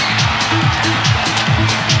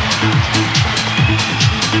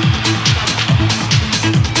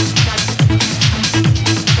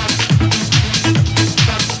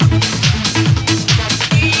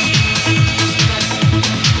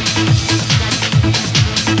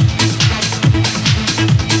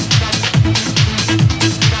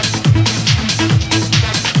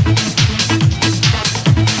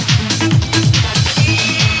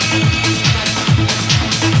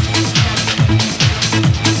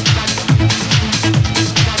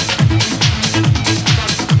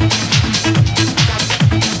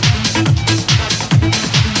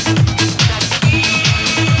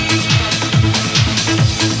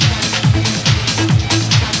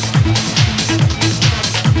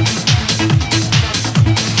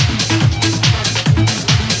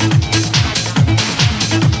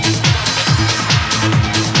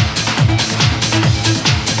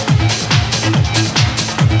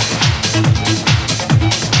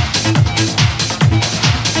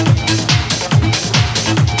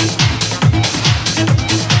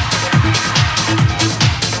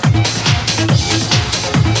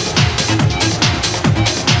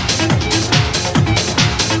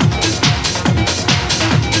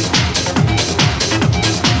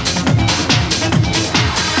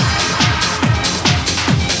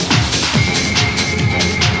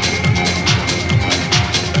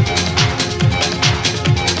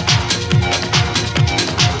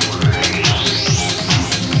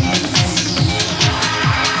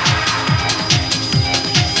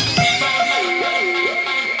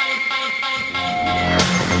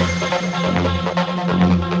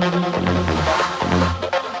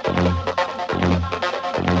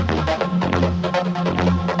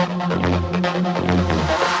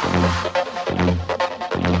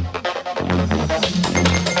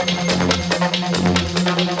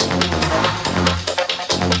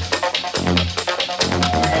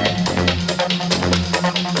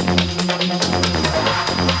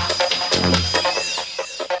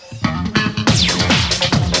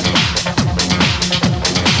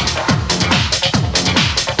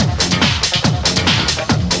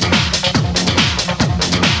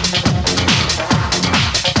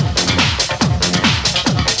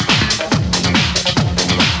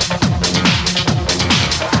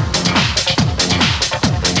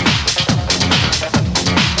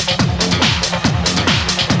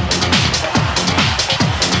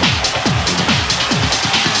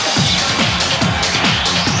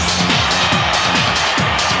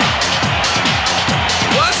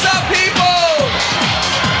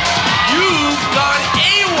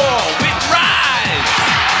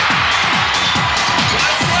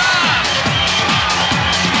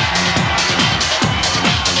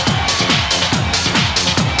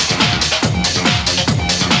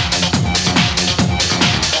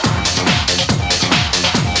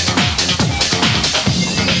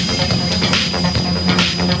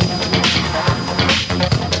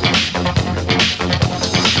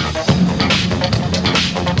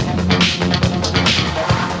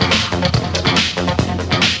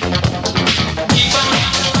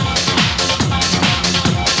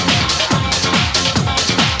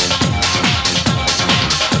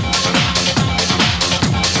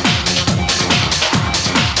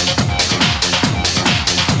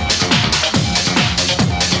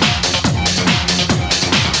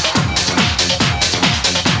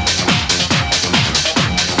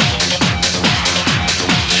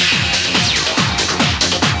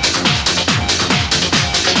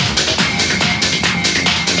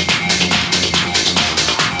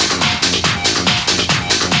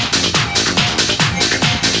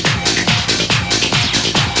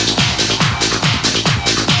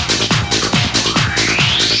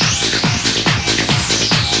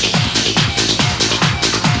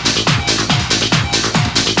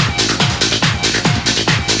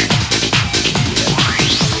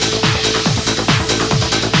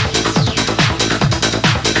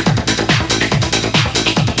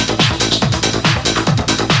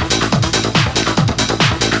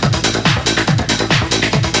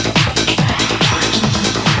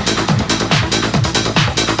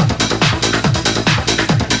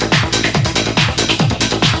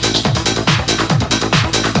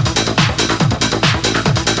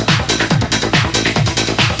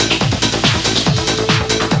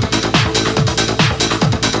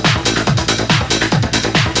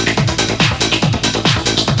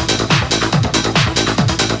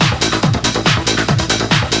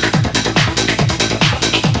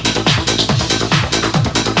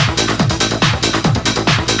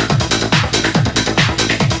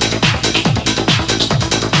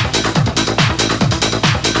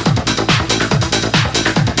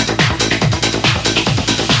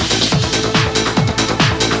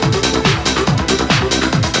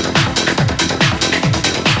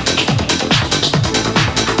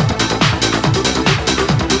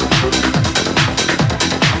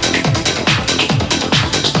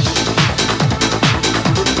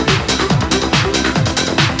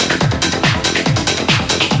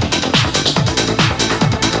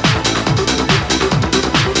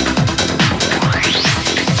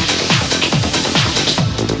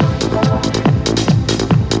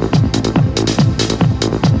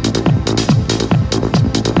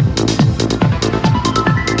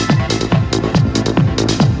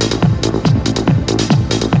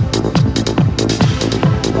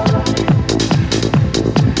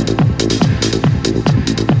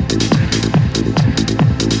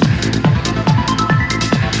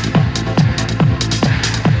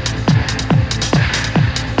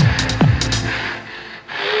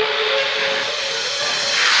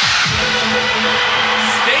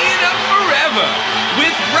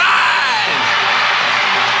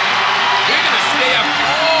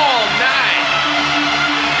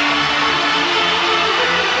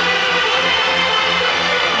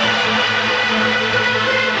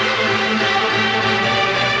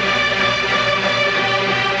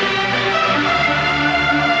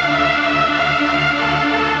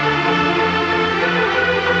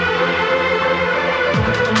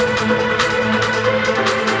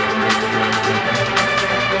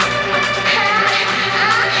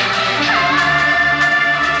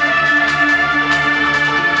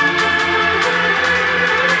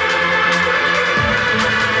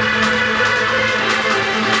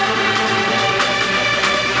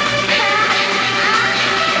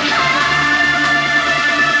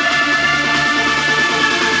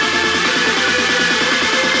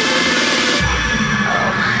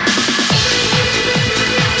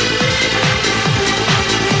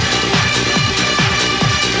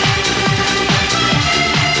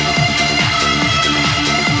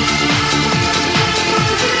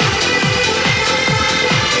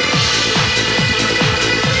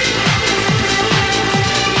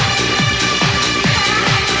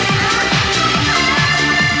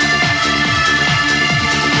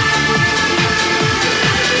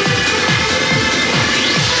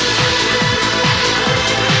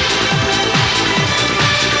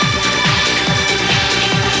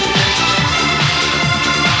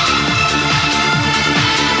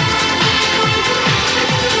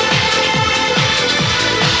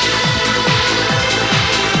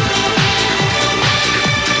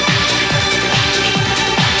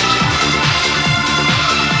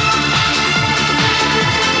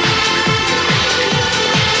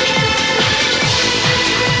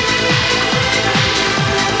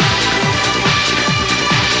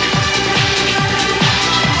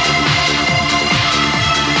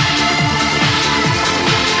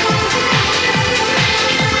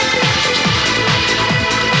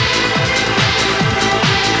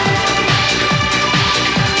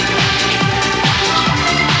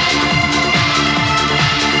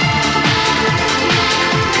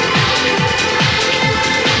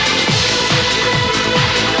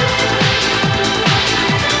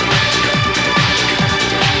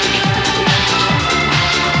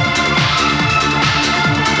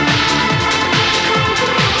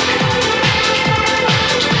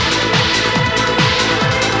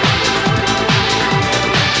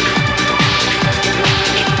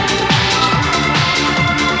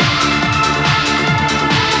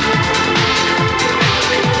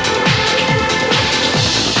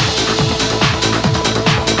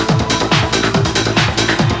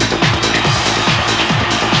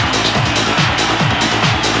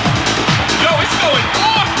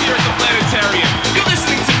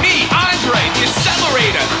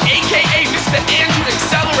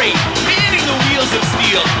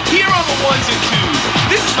 ones and twos.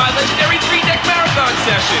 This is my legendary 3-deck marathon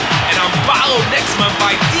session, and I'm followed next month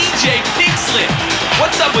by DJ Big Slip.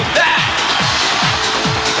 What's up with that?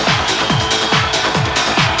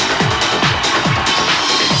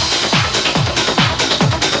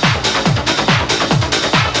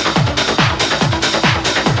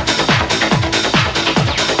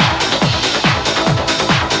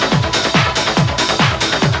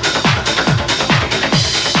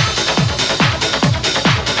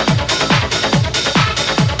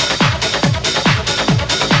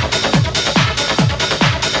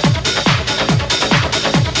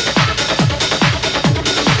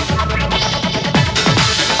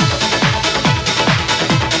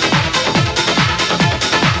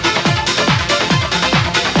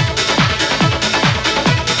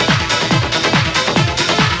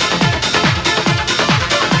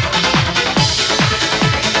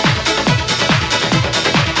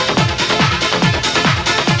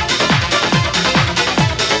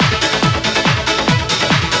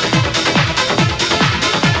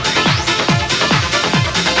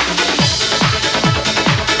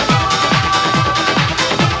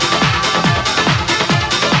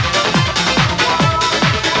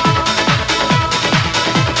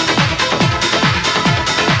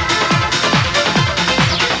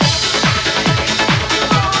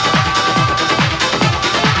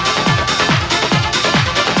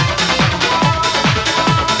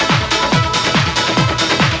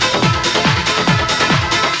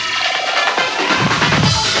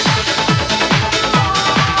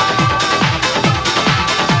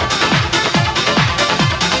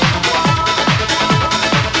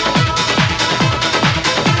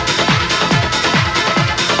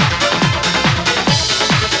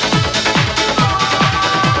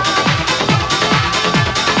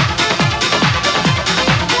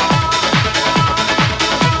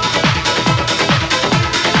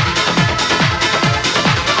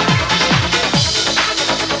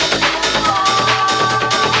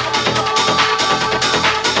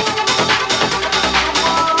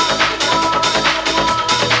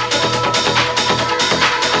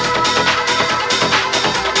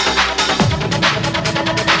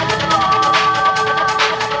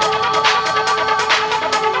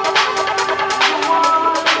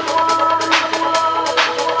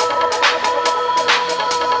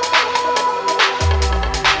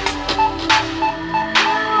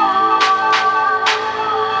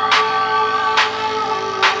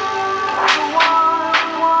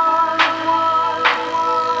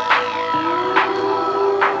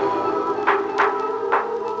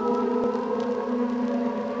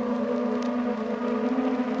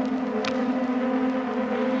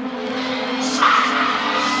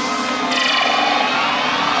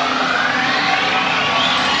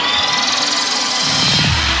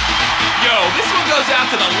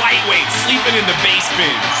 To the lightweights sleeping in the bass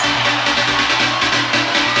bins.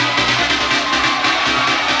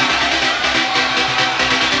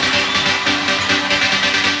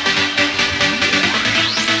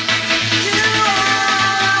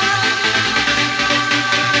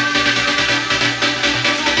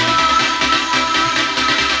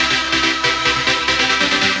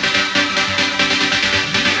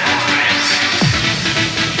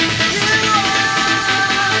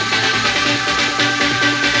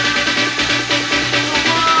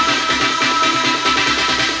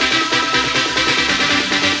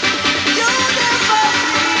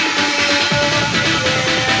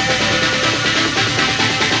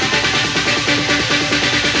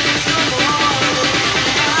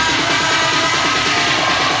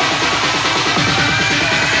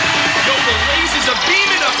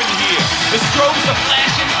 The strobes are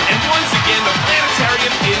flashing, and once again the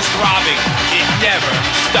planetarium is throbbing. It never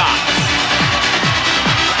stops.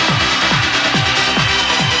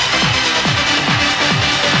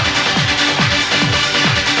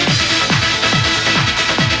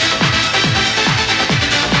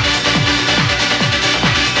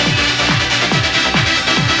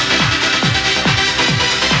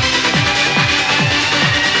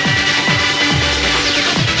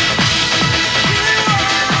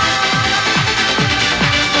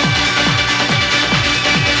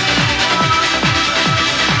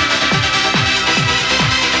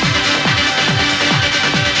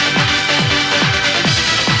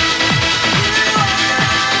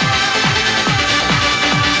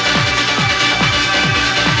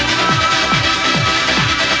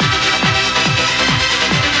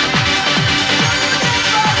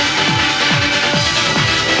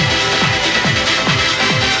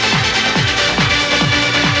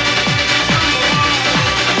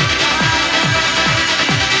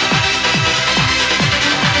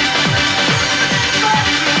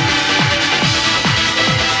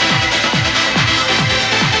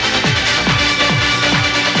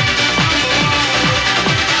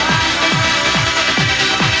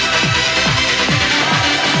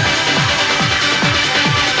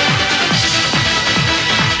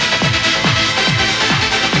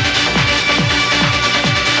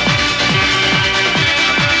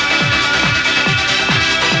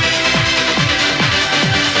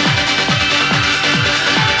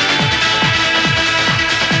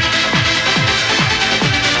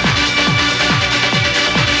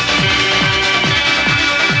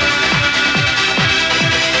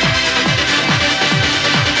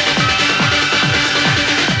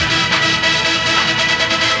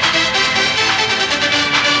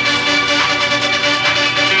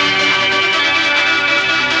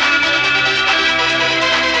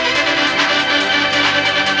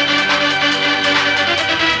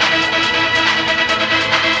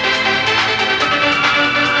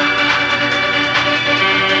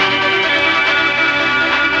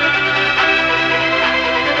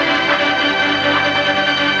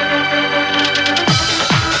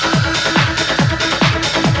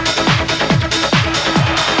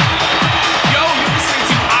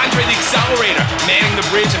 accelerator, manning the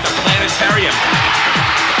bridge at the planetarium.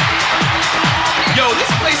 Yo,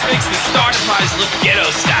 this place makes the Star Enterprise look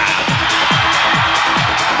ghetto style.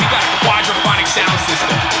 We got a quadraphonic sound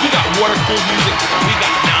system. We got water-cooled music. We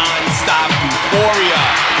got non-stop euphoria.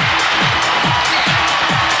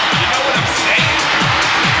 You know what I'm saying?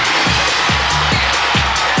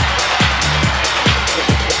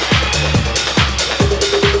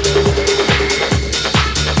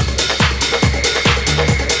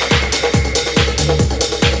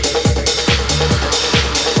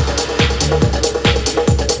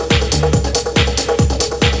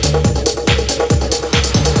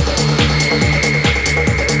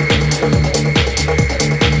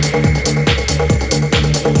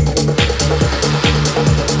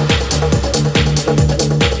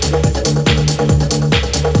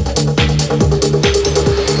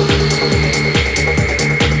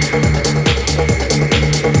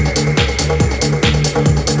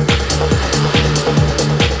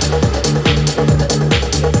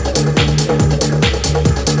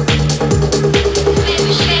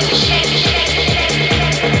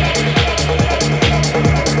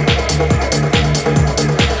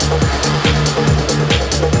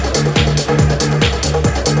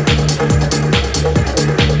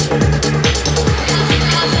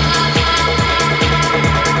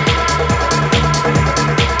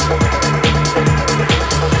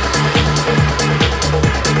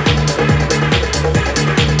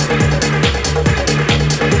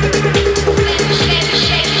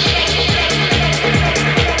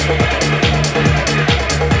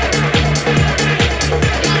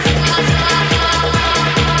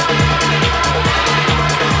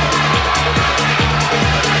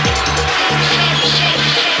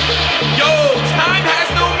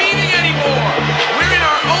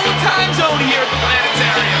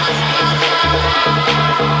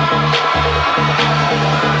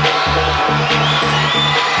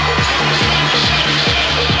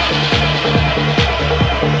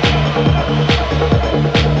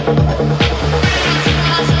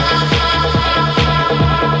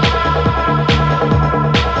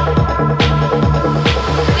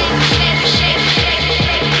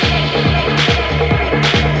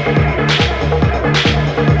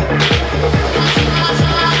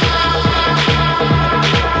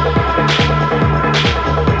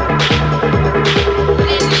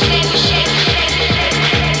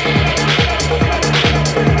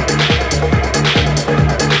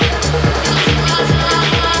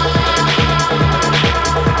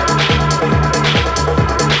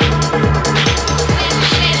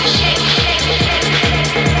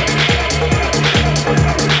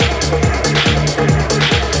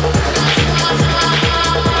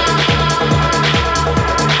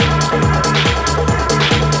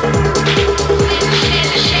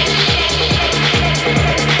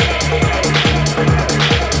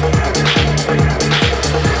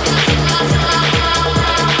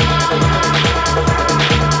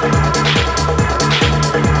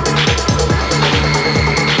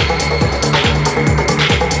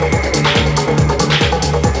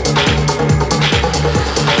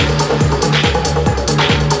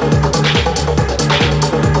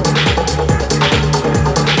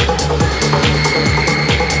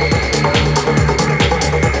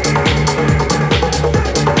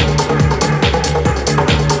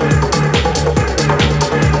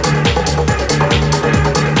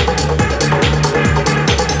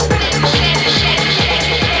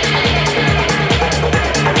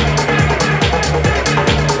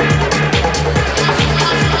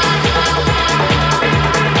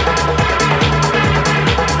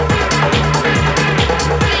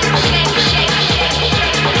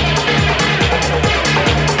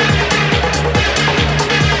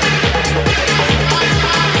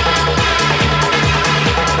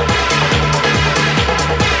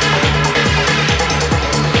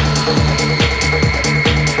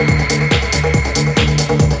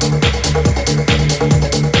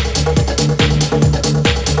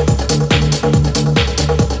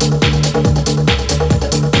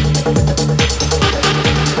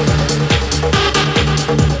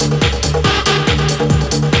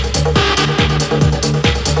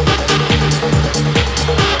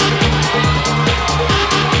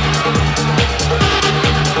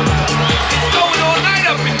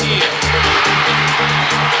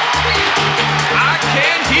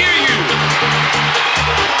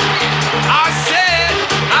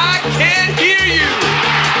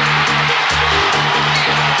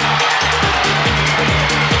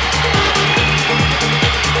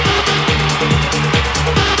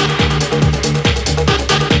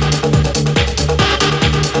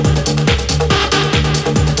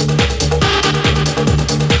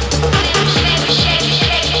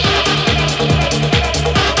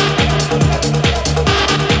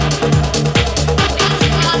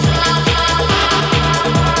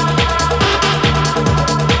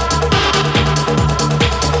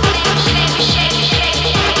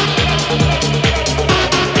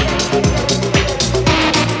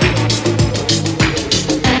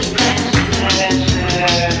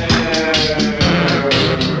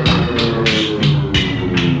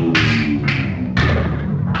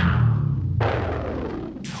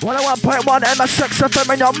 101.1 MSX FM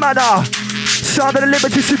in your manor. Sound of the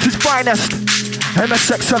Liberty City's finest.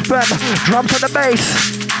 MSX FM, drums on the bass.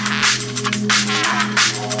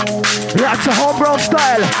 Yeah, it's a homegrown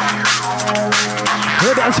style.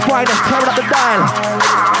 Liberty's finest, tearing up the dial.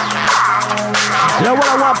 Yeah,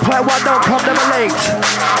 101.1, don't come never late.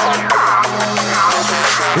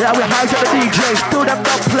 Yeah, we hijack the DJs, do them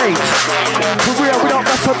dub plates. For real, we don't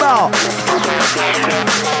mess about.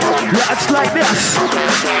 Yeah, it's like this.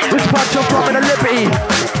 This bunch of from in the Liberty.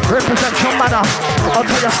 Represent your manner. I'll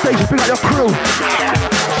tell your stage, bring out your crew.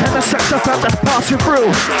 MSX FM that's passing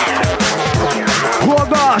through. Oh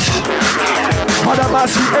gosh.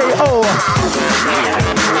 Hadamasi-AO.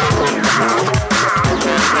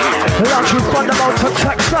 Launch with fundamental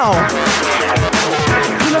text now.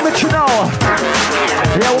 Kilometer now.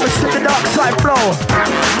 Yeah, when we sing the dark side flow.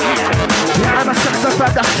 Yeah, MSX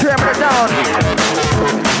FM that's tearing it down.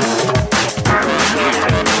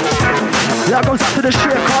 Yeah, goes up to the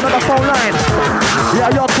shit card on the phone line. Yeah,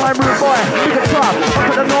 your time, rude boy. Big it up. Up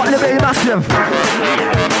at the North Liberty Massive.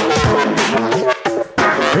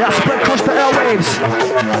 Yeah, spread across the airwaves.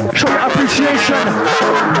 Show your appreciation.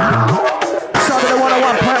 Sound of the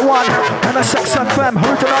 101.1. MSX FM.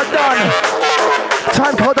 Original done.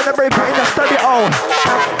 Time code on the break in the stereo.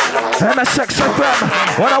 MSX FM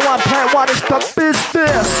 101.1 is the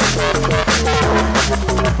business.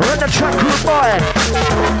 Run the track, rude boy.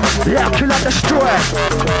 Yeah, kill and destroy.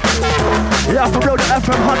 Yeah, from road to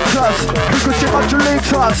FM hunters, frequency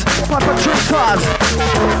modulators, perpetrators.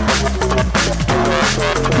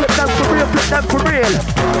 Flip them for real, flip them for real.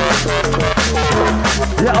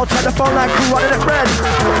 Yeah, outside the phone line crew running it red.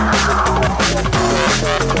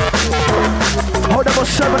 Oh,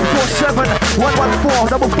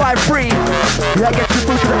 747-114-553. Yeah, get you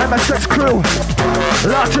through to the MSX crew.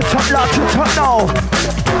 Large and top now.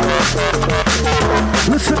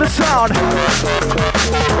 Listen to the sound.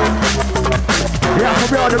 Yeah, for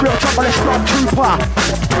real, the real trouble strong trooper.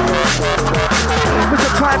 There's a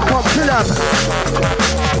time called kill him.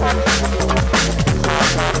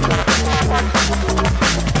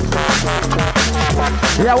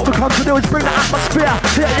 Yeah, what we come to do is bring the atmosphere.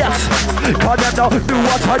 Yeah, yes. Call them now, do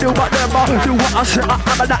what I do, but them do what I say.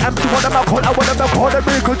 I'm an empty one of my call. I want them to call them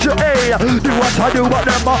because you do what I do, but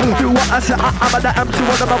them do what I say. I'm an empty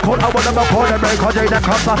one of my call. I want them to call them because they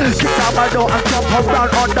come. Kick down my door and jump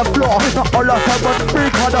around on the floor. Not all of them but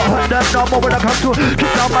free, cause I hurt them no more when I come to kick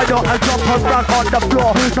down my door and jump around on the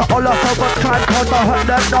floor. Not all of them but time, cause I hurt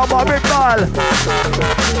them no more big ball.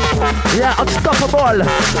 Yeah, unstoppable.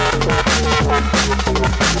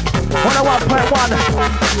 101.1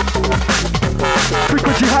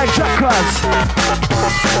 frequency hijackers.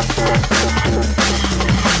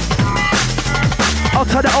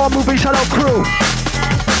 Outside the all movie shadow crew.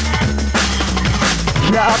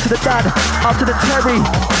 Yeah, out to the Dan, out to the Terry.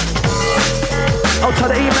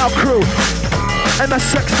 Outside the email crew.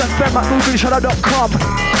 MSX.FM@movieshadow.com.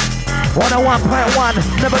 101.1,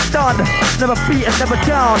 never done, never beaten, never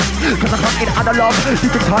down. Cause I come in analog,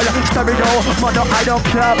 digital, stereo. Mono, I don't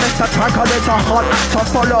care, Mr. Tracker, it's a hard act to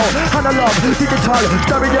follow. Analog, digital,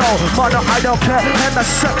 stereo. Mono, I don't care,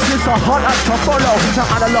 MSX is a hard act to follow.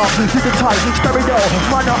 Now analog, digital, stereo.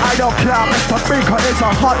 Mono, I don't care, Mr. Speaker is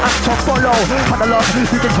a hard act to follow. Analog,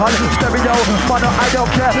 digital, stereo. Mono, I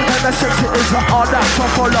don't care, MSX is a hard act to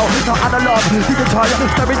follow. Now analog, digital,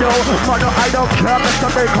 stereo. Mono, I don't care,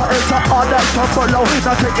 Mr. Speaker is a all that to follow.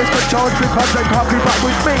 Now take this control because they can't keep up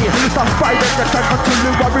with me. Stop fighting the time continue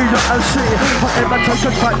warrior and see. My imitation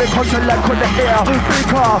fight because I like on the air.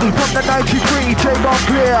 Speaker from the 93, J on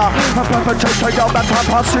clear. A perpetrator, yo, that's how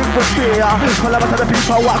passing with fear. Call out to the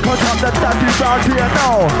people, what cause I'm the daddy round here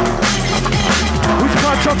now. Which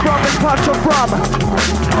part you're from, which part you're from?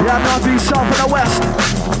 Yeah, north, east, south and the west.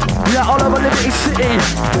 Yeah, all over Liberty City.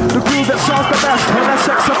 The groove that sounds the best.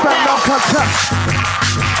 MSX FM, no contest.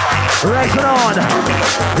 Raise it on.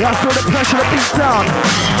 Yeah, feel the pressure to beat down.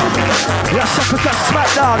 Yeah, suckers that smack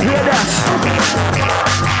down. Hear this.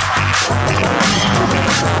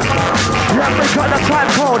 Yeah, we got the time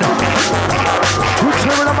code. We're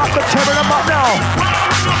tearing them up now.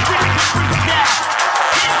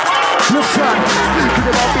 Listen, it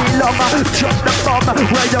won't be long, drop the bomb.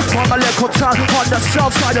 Where you from, a little town on the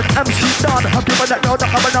south side of MC Don. I'm giving that no,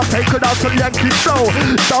 I'm gonna take it out to Yankee Show.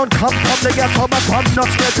 Don't come from the ghetto, but I'm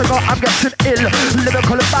not scared to go, I'm getting ill.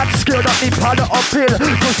 Lyrical bad skill, don't need powder or pill.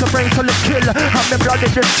 Push the brain till it kill, have me blood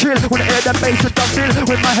in the chill. When I hear the bass, it don't feel.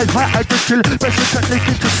 With my head high, I just chill. Basic technique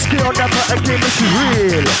into skill, never again, this is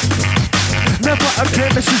real. Never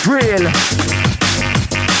again, this is real.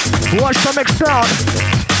 Watch the mix down.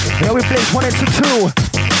 Here we place 1 into 2.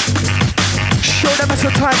 Show them it's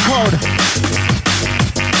a time code.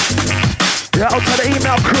 Yeah, out to the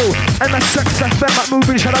email crew,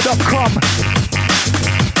 msxfm@movieshadow.com.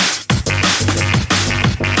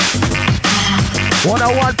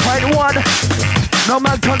 101.1, no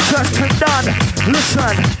man contesting done.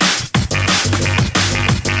 Listen.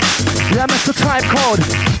 Yeah, Mr. Time Code.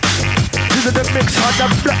 This is the mix on the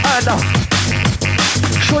blood.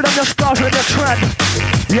 Show them your stars and your trend.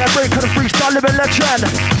 Yeah, break the freestyle living legend.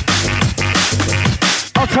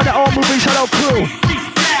 Out to the all movie shadow crew.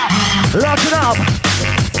 Lock it up.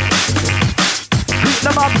 Heat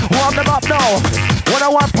them up, warm them up now.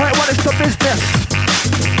 101.1 is the business.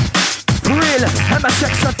 Real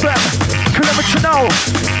MSXFM, kilometer now.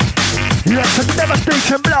 Yeah, it's a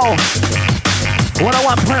devastation blow.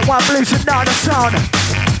 101.1 blazing down the sound.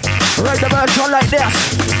 Right the version like this.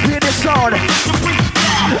 Hear this sound.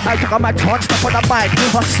 I took on my tongue, step on the mic.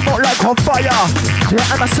 I smoke like on fire.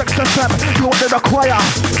 Yeah, MSXFM, you what they require.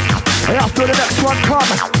 Yeah, after the next one come.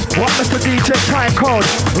 What Mr. DJ Time Code?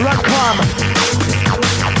 Run come.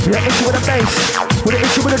 Yeah, issue with the bass. With the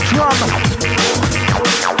issue with the drum.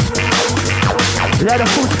 Yeah, the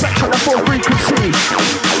full spectrum, the full frequency.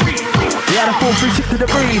 Yeah, the full 360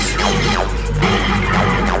 degrees.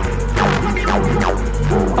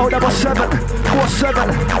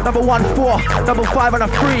 07747 114 5 and a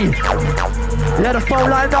 3. Yeah, the phone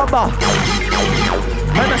line number.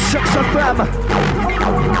 And the 6FM.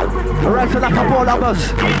 Right to the couple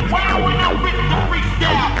numbers.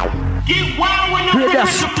 Hear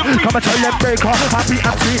this, come and tell them break off, happy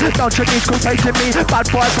MC, don't you need school facing me, bad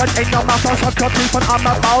boy, but ain't no mouth, I'll suck your teeth and I'm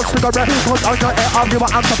about cigarette, put on your ear, you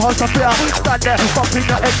what I'm supposed to feel, stand there, bumping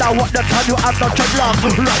your head down, what the time you have no dreadlock,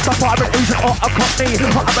 Rastafari, Asian or a company,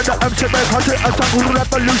 I'm in the MC, because it is a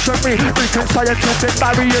revolutionary, making scientific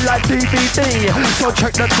barrier like DVD, so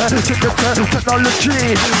check the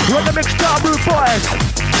technology, run the mixed up, rude boys,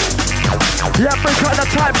 yeah, break out the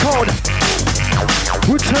time code.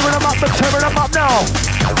 We're tearing them up now.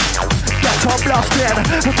 Get on blasting,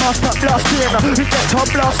 can't stop blasting. Get on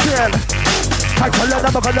blasting. I tell them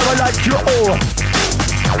I'm gonna like you all.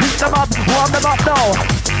 Heat them up, warm them up now.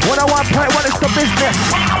 101.1 is the business.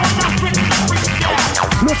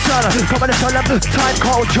 Listen, come and tell them time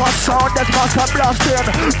code, your sound is master blasting.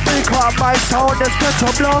 Because my sound is ghetto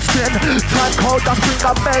blasting. Time code, that's bring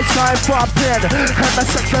a bassline bumping. And the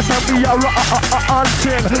sex FM we are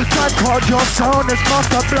hunting. Time code, your sound is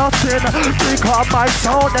master blasting. Because my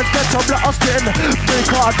sound is ghetto blasting.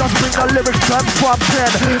 Because that's bring the lyrics drum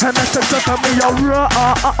bumping. And the sex FM we are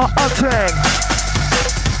hunting.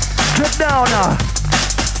 Get down now.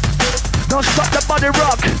 Don't stop the body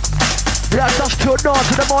rock. Yeah, just till dawn,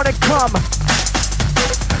 till the morning come.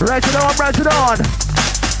 Raise it on, raise it on.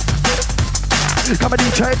 Come and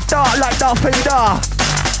DJ dark like Darth Vader.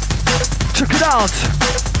 Check it out.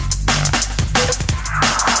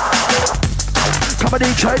 Come and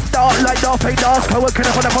DJ dark like Darth Vader. So we're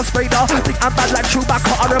gonna put up on Vader. Think I'm bad like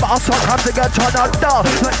Chewbacca. I remember our song comes to get turned on dark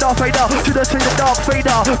like Darth Vader. Should have seen the Darth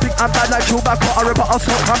Vader. Think I'm bad like Chewbacca. I remember our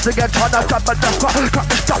song comes to get turned on dark. Got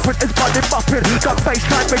me stopping, his body bopping. That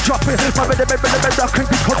bassline be dropping. My rhythm rocking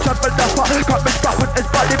because I'm a duffer. Got me stopping, his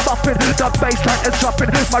body bopping. That bassline is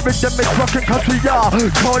dropping. My rhythm is rocking cause we are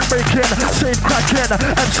code breaking, scene cracking,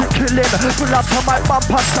 MC killing. Pull up on my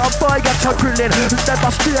bumper, some boy gets a grilling.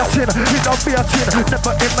 Never steering, innovating.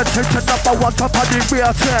 Never imitate number one top of the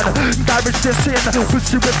rating. Garage this in,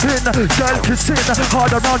 pussy whipping, girl kissing.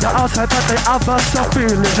 Hard around the outside but they have a soft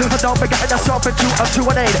feeling. I don't be getting yourself into a 2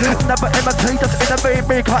 and 8. Never imitate us in a main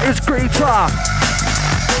maker is greater.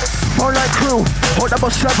 Phone line crew,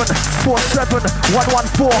 07747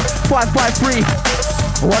 114 553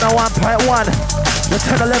 101.1. The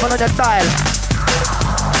 1011 on your dial.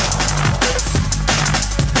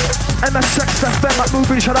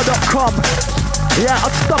 MSXFM@movieshadow.com. Yeah,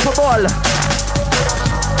 unstoppable.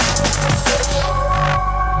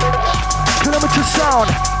 Kilometer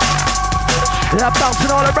sound. Yeah,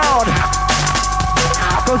 bouncing all around.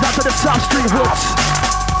 Goes out to the South Street hoods.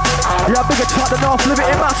 Yeah, bigger top the North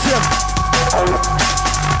Liberty massive.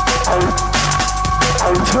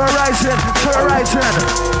 Terrorizing.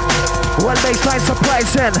 Well, baseline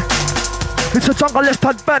surprising. It's a jungle list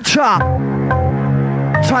adventure.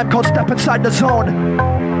 Time code, step inside the zone.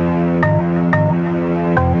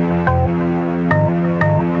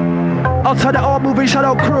 Outside the all movie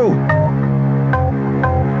shadow crew.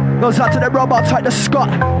 Goes out to the robot type the Scott.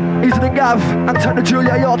 Easy to Gav and turn to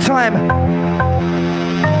Julia your time.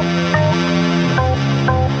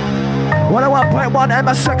 101.1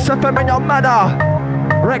 MSXFM in your manner.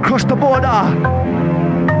 Right across the border.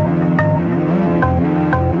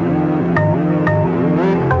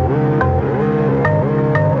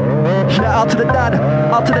 out to the Dan,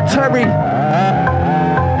 out to the Terry.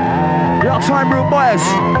 Yeah, time room boys.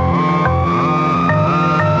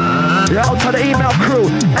 Yeah, out to the email crew,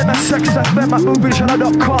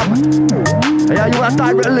 msxfm@moviejournal.com. Yeah, you want a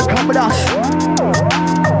direct link up with us.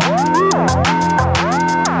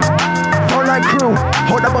 Phone line crew,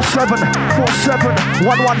 hold number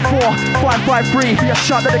 747-114-553. Be a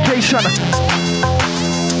shot dedication.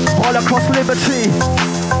 All across Liberty.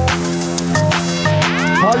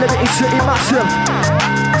 All Liberty City massive.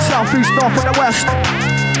 Southeast, north and the west.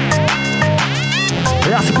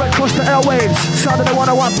 Yeah, spread across the airwaves. Sound of the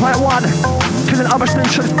 101.1. Killing other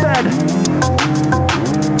stations dead.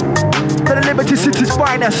 The Liberty City's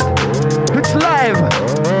finest. It's live.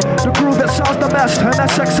 The groove that sounds the best. And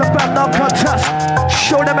that's XFM, no contest.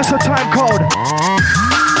 Show them it's a time code.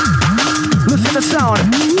 Listen to sound.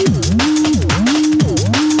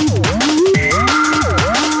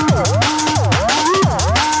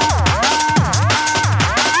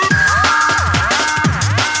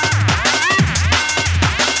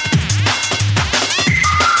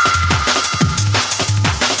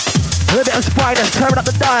 Liberty's finest, tearing up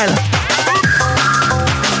the dial.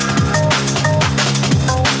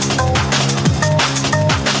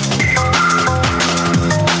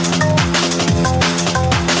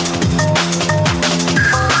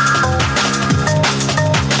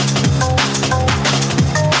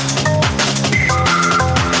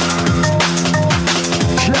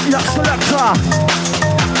 Selector.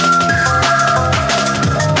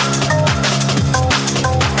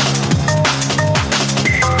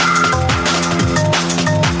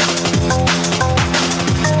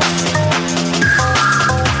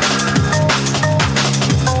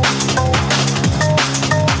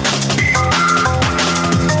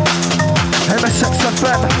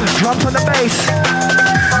 MSXFM, drums on the bass.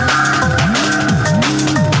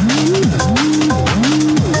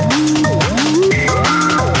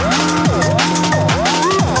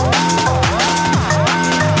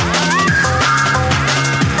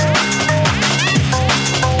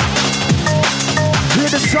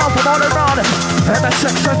 From all around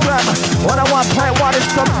MSXFM 101.1 is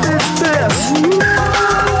the business.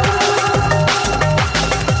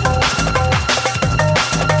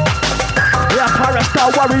 Yeah, Pirate Star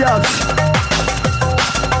Warriors.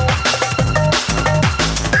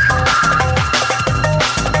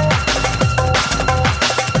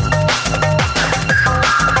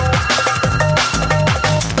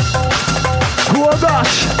 Oh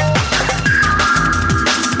gosh.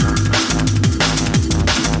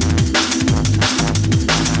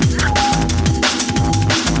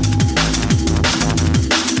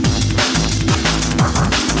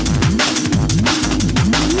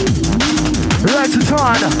 Right to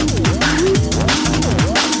turn.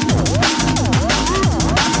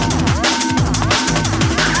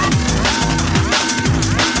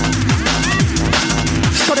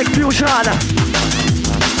 Sonic fusion.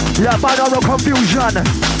 Yeah, binaural confusion.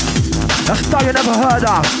 A style you never heard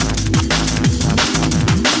of.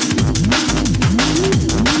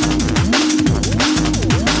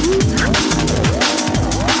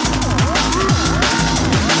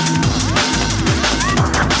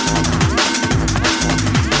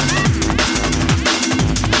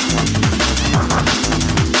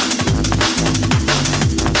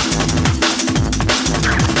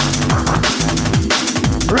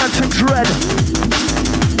 Dread,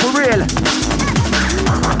 for real.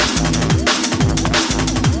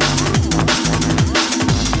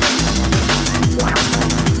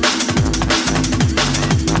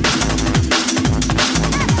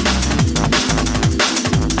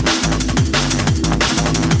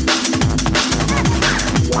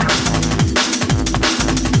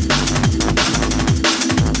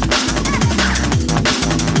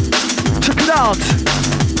 Check it out.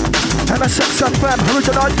 MSXFM,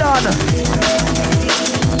 original done.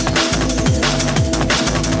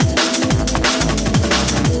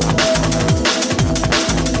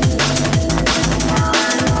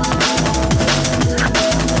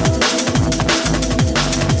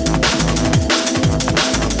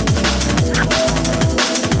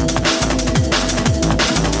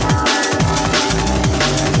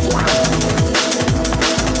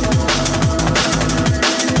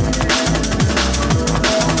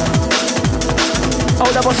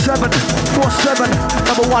 Double 747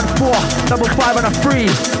 double 14 double 5 and a 3.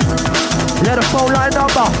 Yeah, the phone line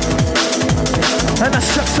number.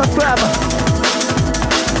 MSXFM.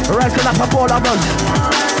 Rising up a ball of us.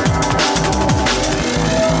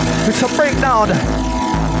 It's a breakdown.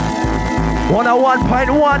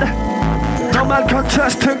 101.1. No man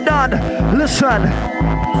contesting none. Listen.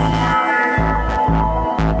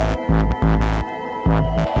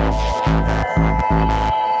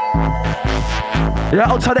 Yeah,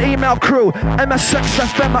 out to the email crew,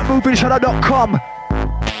 msxfm@movieshadow.com.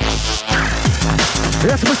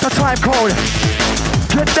 Yes, Mr. Time Code.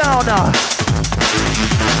 Get down now.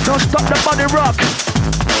 Don't stop the body rock.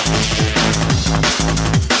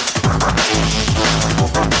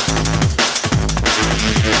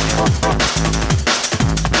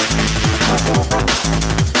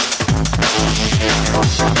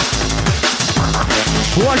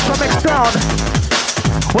 Watch the mix down.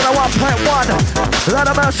 101.1. Lot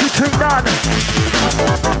of mercy to none.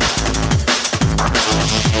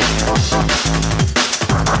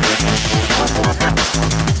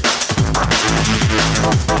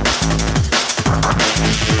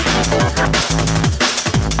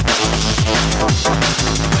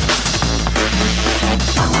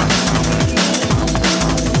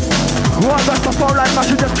 One back the phone line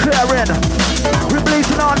messages clearing. We're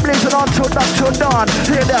blazing on till dusk till dawn.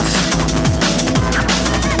 Hear this.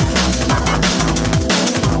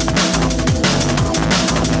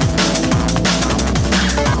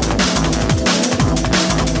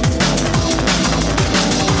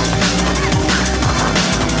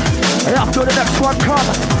 After the next one come.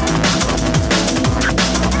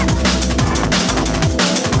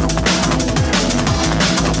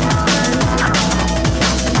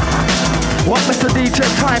 What Mr. DJ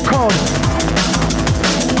Time Code?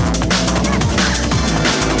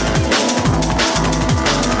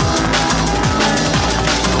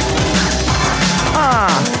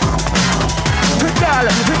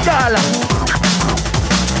 Vidal.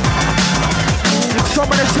 So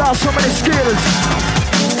many styles, so many skills.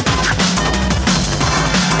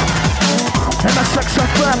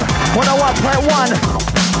 MSXFM 101.1.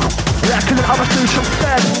 Yeah, killing other station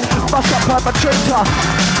dead. Bust up perpetrator.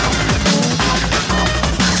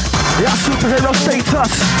 Yeah, superhero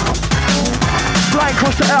status. Flying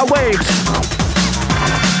across the airwaves.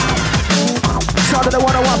 Sound of the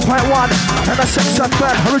 101.1.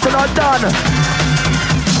 MSXFM, original done.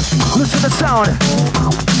 Listen to the sound.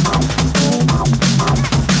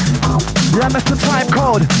 Yeah, Mr. Time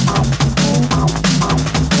Code.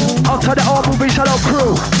 Out to the old movie shadow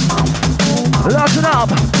crew. Listen up.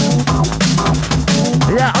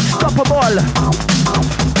 Yeah, unstoppable.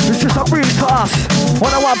 This is a breeze to us.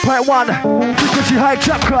 101.1 frequency high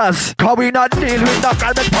chakras. Cause we not deal with the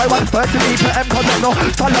garment boy 130 BPM. Cause I know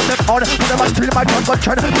some of them on. But they must steal my gun gun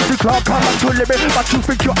trend. Music clock come back to limit. But you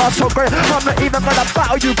think you are so great. I'm not even gonna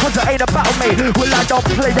battle you cause it ain't about me. Well, I don't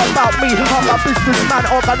play about me. I'm a businessman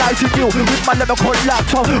organizing you with my lyrical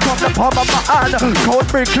laptop from the palm of my hand. Code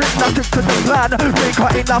breaking, nothing to the plan. Breaker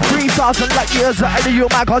in the 3,000 light years ahead of you,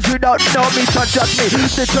 man. Cause you don't know me, so just me.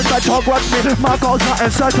 This is my talk with me. My goals are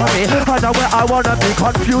inside of me. I know where I wanna be.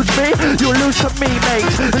 Confuse me, you lose to me, mate.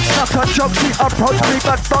 It's not a joke, see, approach me,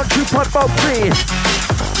 but don't you provoke me.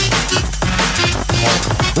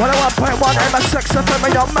 101.1 MSXFM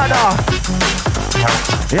in your manner.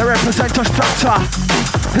 You represent your structure.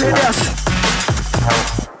 Hear this.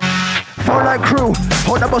 Phone line crew,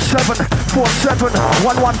 phone number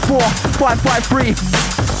 747-114-553.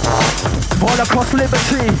 All across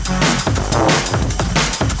Liberty.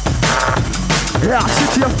 Yeah,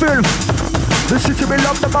 city of filth. The city we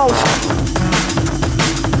love the most.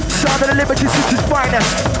 Sound of the Liberty City's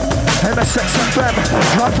finest. MSXFM,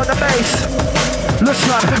 drums on the bass.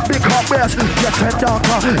 Listen, big hot bass. Getting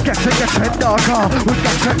darker, getting darker. We're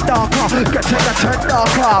getting darker, getting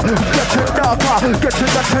darker.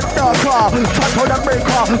 Getting darker. Time for the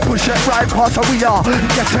maker, push it right past where we are.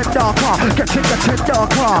 Getting darker, getting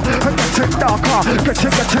darker. Getting darker,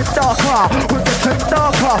 getting darker. We're getting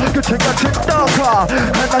darker, getting darker.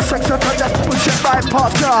 MSXFM, just push it right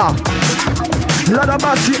past ya. Lot of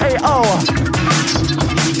mercy, AO.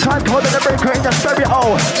 Time for the maker in the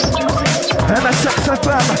stereo.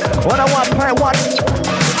 MSXFM 101.1.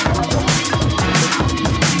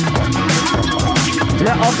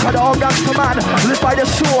 Yeah, outside all gangster man, live by the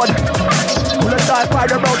sword. Will die by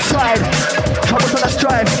the roadside. Troubles on the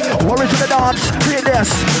strife, worries in the dance. Hear this.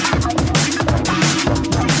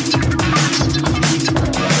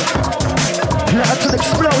 Yeah, it's an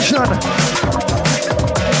explosion.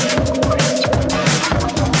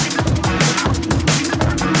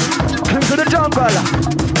 King to the jungle.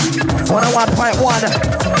 101.1.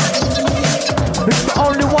 It's the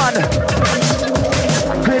only one.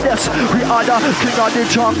 Hear this. We are the king of the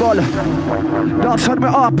jungle. Dance on me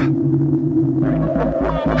up.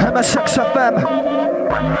 MSXFM.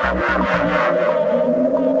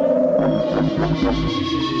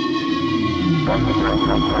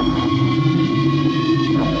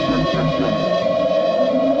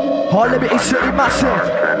 All Liberty City massive.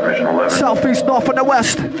 Southeast, north and the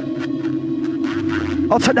west.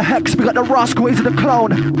 I'll take the hex, we got the rascal, he's the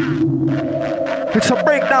clone. It's a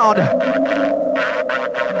breakdown.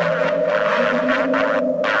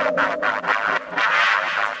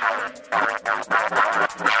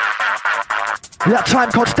 Yeah,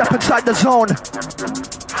 time code, step inside the zone.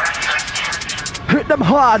 Hit them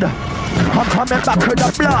hard. I'm coming back with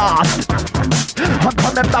a blast. I'm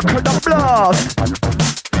coming back with a blast.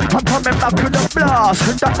 I'm coming back with a blast.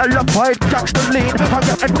 Hit that elephant, that's the lean. I'm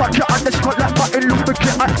getting vodka on the spot like Martin Luther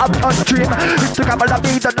King. I have a dream. Instagram will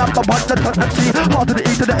be the number one, the ton and C. R to the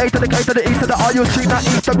E to the A to the K to the E to the R. You see that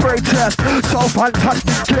he's the greatest. So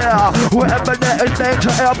fantastic, yeah. Wherever there is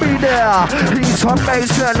danger, I'll be there. He's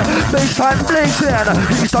amazing. Baseline blazing.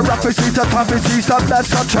 He's the roughest, he's the toughest, he's the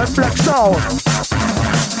best. Such a flex now.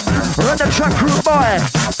 Run the track crew, boy.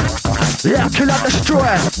 Yeah, kill and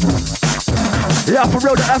destroy. Yeah, for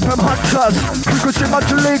real, the FM hunters, frequency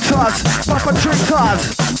modulators,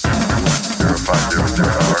 perpetrators.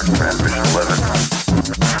 0500 transmission 11.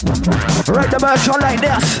 Write the merch on like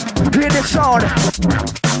this, hear this sound.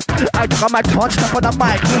 I took on my tongue, step on the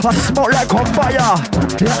mic, I smoke like on fire.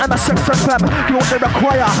 Yeah, I'm a sex FM, you what they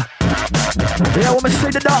require. Yeah, when we see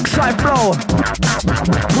the dark side flow.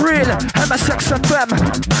 Real, MSX FM,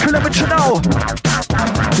 kill it, you know.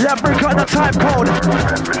 Yeah, break out the time code.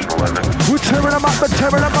 We're tearing them up, we're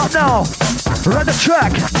tearing them up now. Run the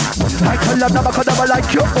track. I tell them never gonna never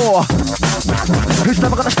like you more. He's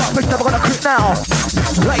never gonna stop, he's never gonna quit now.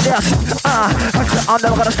 Like this, I said I'm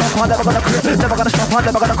never gonna stop, I'm never gonna quit. Never gonna stop, I'm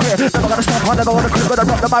never gonna quit. Never gonna stop, I'm never gonna quit. Gonna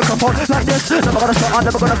drop the microphone like this. Never gonna stop, I'm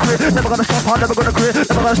never gonna quit. Never gonna stop, I'm never gonna quit.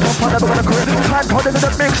 Never gonna stop, I'm never gonna quit. Time code in the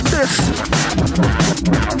mix this.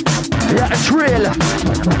 Yeah, it's real.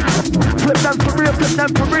 Flip them for real, flip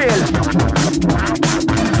them for real.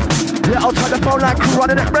 Yeah, I'll turn the phone line crew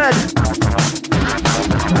running it red.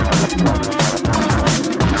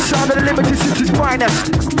 Sound of the Liberty City's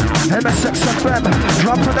finest. MSX FM,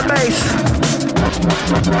 drum from the bass.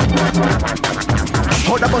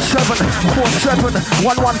 Code number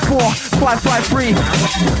 747-114-553.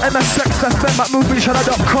 MSX FM at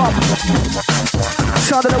moviechannel.com.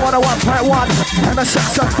 Sound of the 101.1.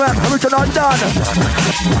 MSX FM, original done.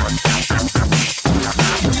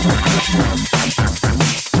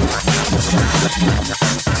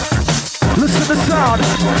 Listen to the sound.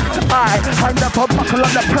 I never buckle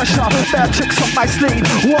under pressure. Bare tricks up my sleeve.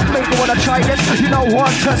 What made me wanna try this? You know what,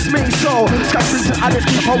 test me. So, scratches and Alice,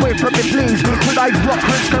 keep away from me, please. When I rock,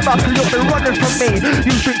 risk about to you'll be running from me.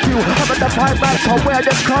 You think you have enough high rights or where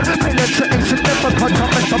this come? Feeling to insignificant, I'm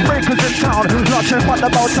Mr. Breakers in town. Launching on the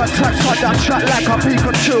boat attacks on that track like a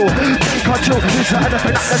Pikachu. Pikachu, is there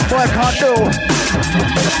anything that this boy can't do?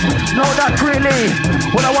 No, not really.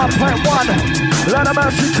 101.1. Lot of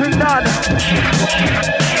mercy to none.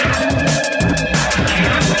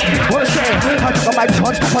 What I say? I took on my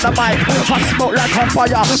tongue, step on the mic. I smoke like on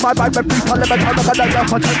fire. My mind with people limit. I'm gonna let them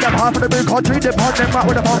take them half of the big country. Depending right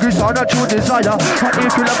with the funky sound, a true desire. And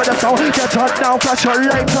if you love the sound, get turned down, flash it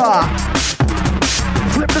later.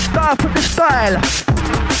 Flip the style, flip the style.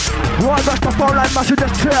 One rush the phone line, massive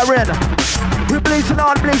just tearing. We're blazing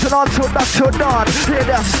on till dusk till dawn. Hear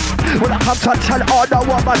this. When I come to tell all the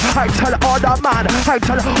woman, I tell all the man, I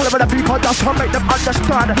tell all of the people that's to make them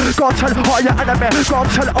understand. Go tell all your enemy, go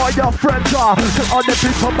tell all your friends. Tell all the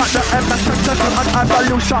people about the MSX and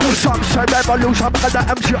evolution. Some say revolution, but the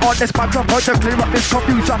MC on this microphone to clear up this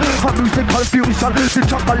confusion. I'm losing confusion, the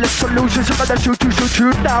jungle is solution. So I'm gonna shoot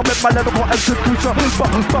you down with my lyrical execution.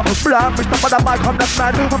 Blah, Mr. Man, I'm like, I'm the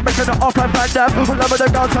man. I'm making it off and band them. All over the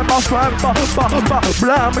girls and my friend.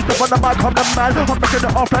 Blah, Mr. Man, I'm like, I'm the man. I'm making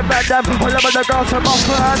it off and band them. All over the girls and my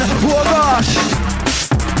friend. Oh gosh.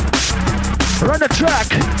 Run the track.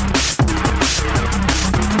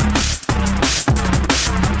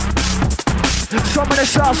 So many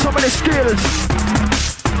sounds, so many skills.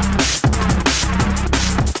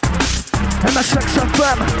 MSX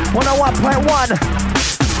FM 101.1.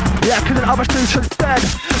 Yeah, killing other stations dead.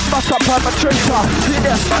 Must up perpetrator. See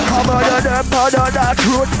this. Come murder that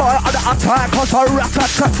truth boy on the attack. Cause I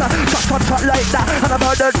rat-tat-tat-tat like that. And I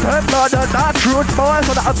murder that truth boy on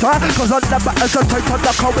the attack. Cause I never hesitate on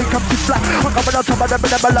the car we come to flat. I'm coming on top of the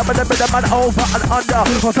rhythm and over and under.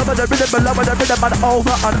 On top of the rhythm and over and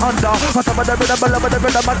under. On top of the rhythm and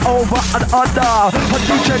over and under. On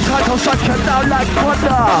DJ title such a now like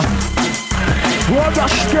thunder. We're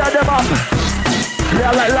gonna scare them up. Yeah,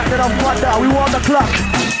 like lightning on thunder. We want the clock.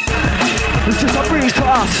 It's just a breeze to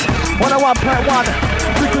us. 101.1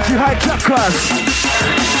 frequency hijackers.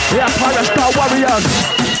 Yeah, pirate star warriors.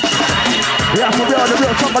 Yeah, for real, the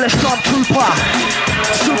real jungle is stormtrooper.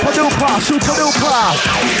 Super duper.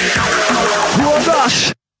 Oh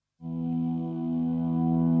gosh.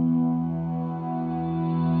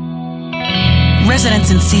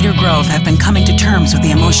 Residents in Cedar Grove have been coming to terms with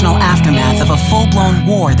the emotional aftermath of a full-blown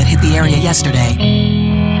war that hit the area yesterday.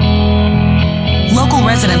 Local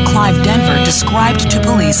resident Clive Denver described to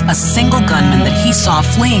police a single gunman that he saw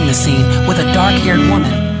fleeing the scene with a dark-haired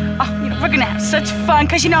woman. We're gonna have such fun,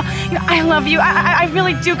 cause you know, I love you. I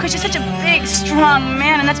really do, cause you're such a big, strong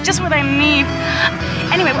man, and that's just what I need.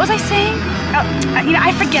 Anyway, what was I saying?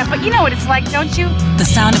 I forget, but you know what it's like, don't you? The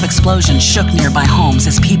sound of explosions shook nearby homes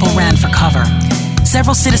as people ran for cover.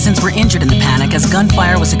 Several citizens were injured in the panic as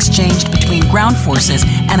gunfire was exchanged between ground forces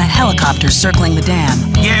and a helicopter circling the dam.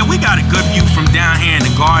 Yeah, we got a good view from down here in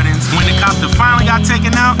the gardens. When the copter finally got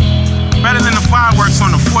taken out, better than the fireworks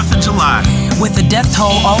on the 4th of July. With the death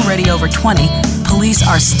toll already over 20, police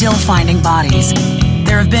are still finding bodies.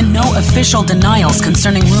 There have been no official denials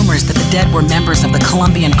concerning rumors that the dead were members of the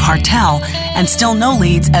Colombian cartel, and still no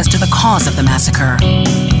leads as to the cause of the massacre.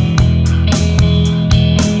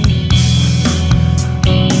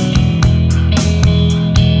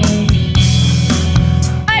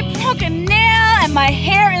 I broke a nail and my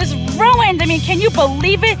hair is ruined. I mean, can you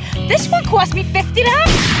believe it? This one cost me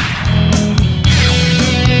 $50.